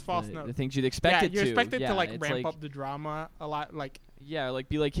any of know, those false the notes. things you'd expect it you're to. expected Yeah, to like it's ramp up the drama a lot. Like Yeah, like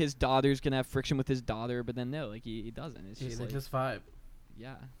be like his daughter's gonna have friction with his daughter, but then no, like he doesn't. It's Yeah, just they like just vibe.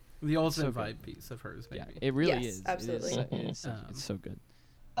 yeah, The ultimate so vibe good. piece of hers, yeah, baby. it really Yes, is. absolutely. It's so good.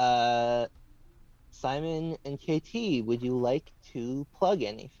 Simon and KT, would you like to plug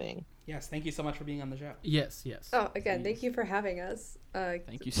anything? Yes, thank you so much for being on the show. Yes, yes. Oh, again, thank you for having us.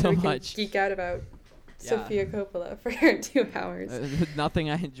 Thank you so so we can much. geek out about Yeah. Sofia Coppola for 2 hours. Nothing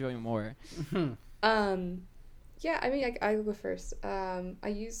I enjoy more. Yeah, I mean, I'll go first. I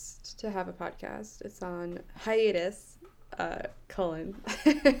used to have a podcast. It's on hiatus,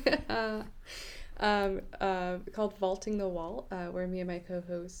 called Vaulting the Wall, where me and my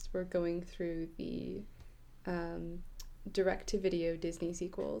co-host were going through the direct-to-video Disney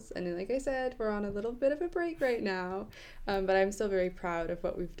sequels. And then, like I said, we're on a little bit of a break right now, but I'm still very proud of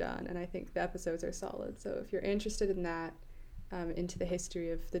what we've done, and I think the episodes are solid. So if you're interested in that, into the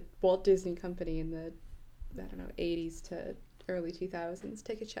history of the Walt Disney Company in the 80s to early 2000s,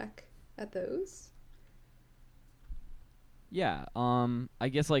 take a check at those. Yeah, I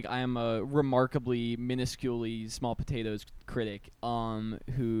guess like I am a remarkably minusculely small potatoes critic,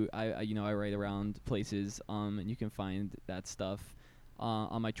 who I write around places, and you can find that stuff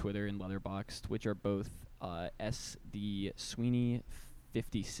on my Twitter and Letterboxd, which are both SD Sweeney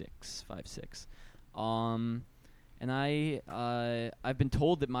 5656. And I've been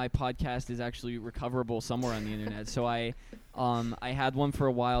told that my podcast is actually recoverable somewhere on the internet. So I had one for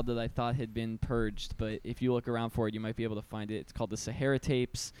a while that I thought had been purged, but if you look around for it, you might be able to find it. It's called the Sahara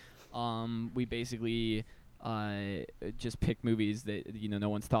Tapes. We basically just pick movies that no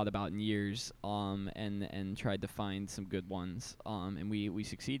one's thought about in years, and tried to find some good ones. And we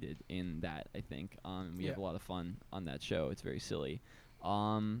succeeded in that, I think. We have a lot of fun on that show. It's very silly.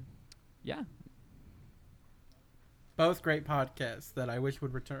 Yeah. Both great podcasts that I wish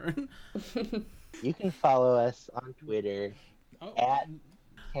would return. You can follow us on Twitter Oh. at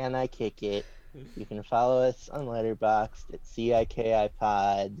Can I Kick It. You can follow us on Letterboxd at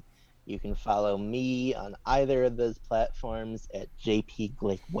CIKIPod. You can follow me on either of those platforms at JP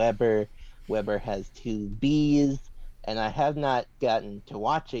Glick Weber. Weber has 2 B's, and I have not gotten to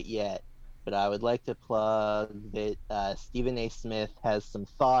watch it yet, but I would like to plug that Stephen A. Smith has some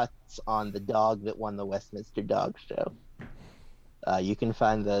thoughts on the dog that won the Westminster Dog Show. You can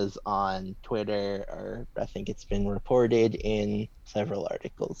find those on Twitter, or I think it's been reported in several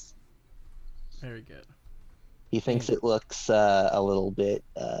articles. Very good. He thinks it looks a little bit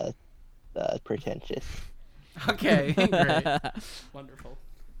pretentious. Okay, great. Wonderful.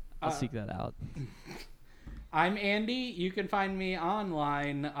 I'll seek that out. I'm Andy. You can find me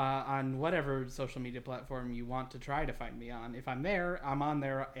online on whatever social media platform you want to try to find me on. If I'm there, I'm on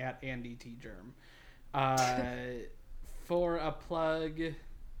there at Andy T. Germ. For a plug,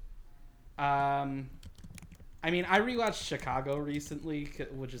 I mean, I rewatched Chicago recently,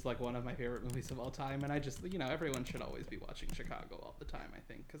 which is like one of my favorite movies of all time, and I just, everyone should always be watching Chicago all the time, I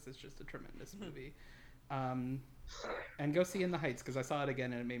think, because it's just a tremendous movie. And go see In the Heights, because I saw it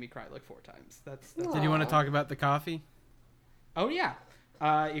again and it made me cry like 4 times. That's Did you want to talk about the coffee? Oh, yeah.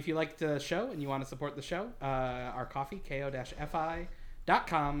 If you like the show and you want to support the show, our coffee, ko-fi.com/cannesi,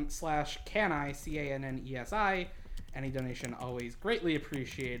 CANNESI. Any donation always greatly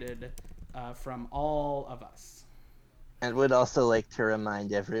appreciated from all of us. And would also like to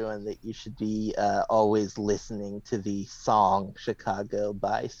remind everyone that you should be always listening to the song Chicago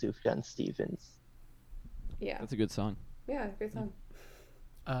by Sufjan Stevens. Yeah. That's a good song. Yeah, great song.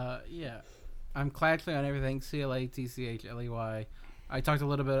 Yeah. I'm Clatchley on everything, CLATCHLEY. I talked a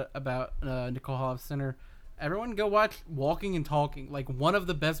little bit about Nicole Holofcener. Everyone go watch Walking and Talking, like one of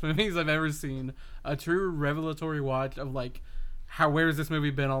the best movies I've ever seen. A true revelatory watch of like, where has this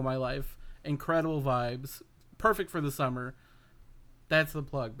movie been all my life? Incredible vibes. Perfect for the summer. That's the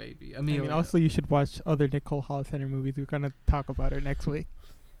plug, baby. Amelia. I mean, also you should watch other Nicole Holofcener movies. We're gonna talk about her next week.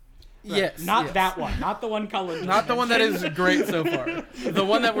 Yes. Not yes. that one. Not the one Cullen. Not the one that is great so far. The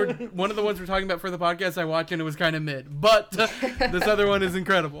one that one of the ones we're talking about for the podcast I watched and it was kind of mid. But this other one is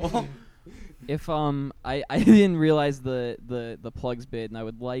incredible. If I didn't realize the plugs bit, and I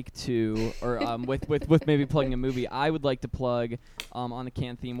would like to, or with maybe plugging a movie, I would like to plug on the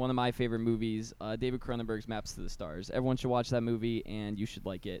can theme one of my favorite movies, David Cronenberg's Maps to the Stars. Everyone should watch that movie, and you should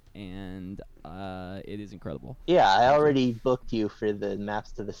like it, and it is incredible. Yeah, I already booked you for the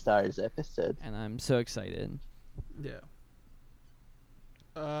Maps to the Stars episode. And I'm so excited. Yeah.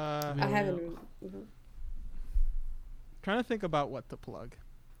 I haven't. Trying to think about what to plug.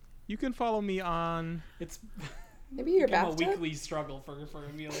 You can follow me on. It's Maybe your become bathtub. a weekly struggle for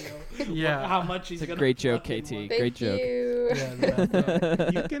Emilio. Yeah. How much he's It's a gonna great joke, fucking KT. want. Thank Great joke. you. Yeah,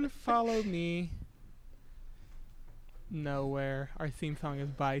 the You can follow me nowhere. Our theme song is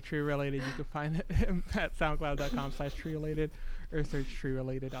by Tree Related. You can find it at soundcloud.com/Tree Related or search Tree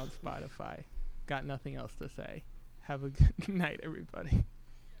Related on Spotify. Got nothing else to say. Have a good night, everybody.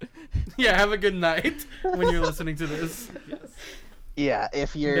 Yeah, have a good night when you're listening to this. Yes. Yeah,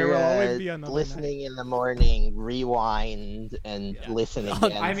 if There you're will always be another listening in the morning, rewind and Yeah. listen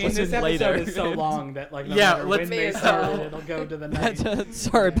again. I mean, Listen this episode later. is so long that like no Yeah, matter let's when they make started, it- it'll go to the night.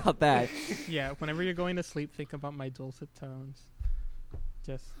 Sorry about that. Yeah, whenever you're going to sleep, think about my dulcet tones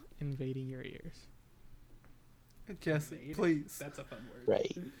just invading your ears. Jesse, please. That's a fun word.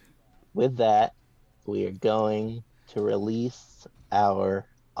 Right. With that, we are going to release our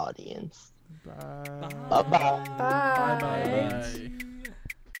audience. Bye. Bye-bye. Bye.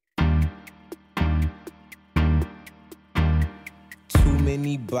 Too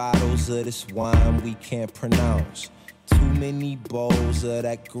many bottles of this wine we can't pronounce. Too many bowls of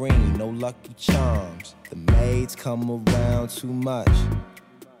that green, no Lucky Charms. The maids come around too much.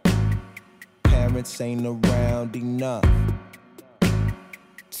 Parents ain't around enough.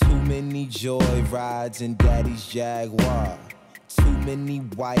 Too many joy rides in daddy's Jaguar. Too many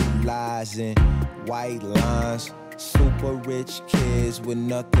white lies and white lines. Super rich kids with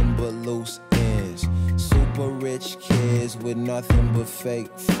nothing but loose ends. Super rich kids with nothing but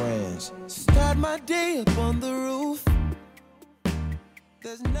fake friends. Start my day up on the roof.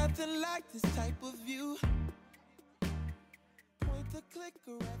 There's nothing like this type of view. Point the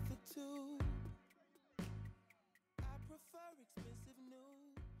clicker at the tube. I prefer expensive.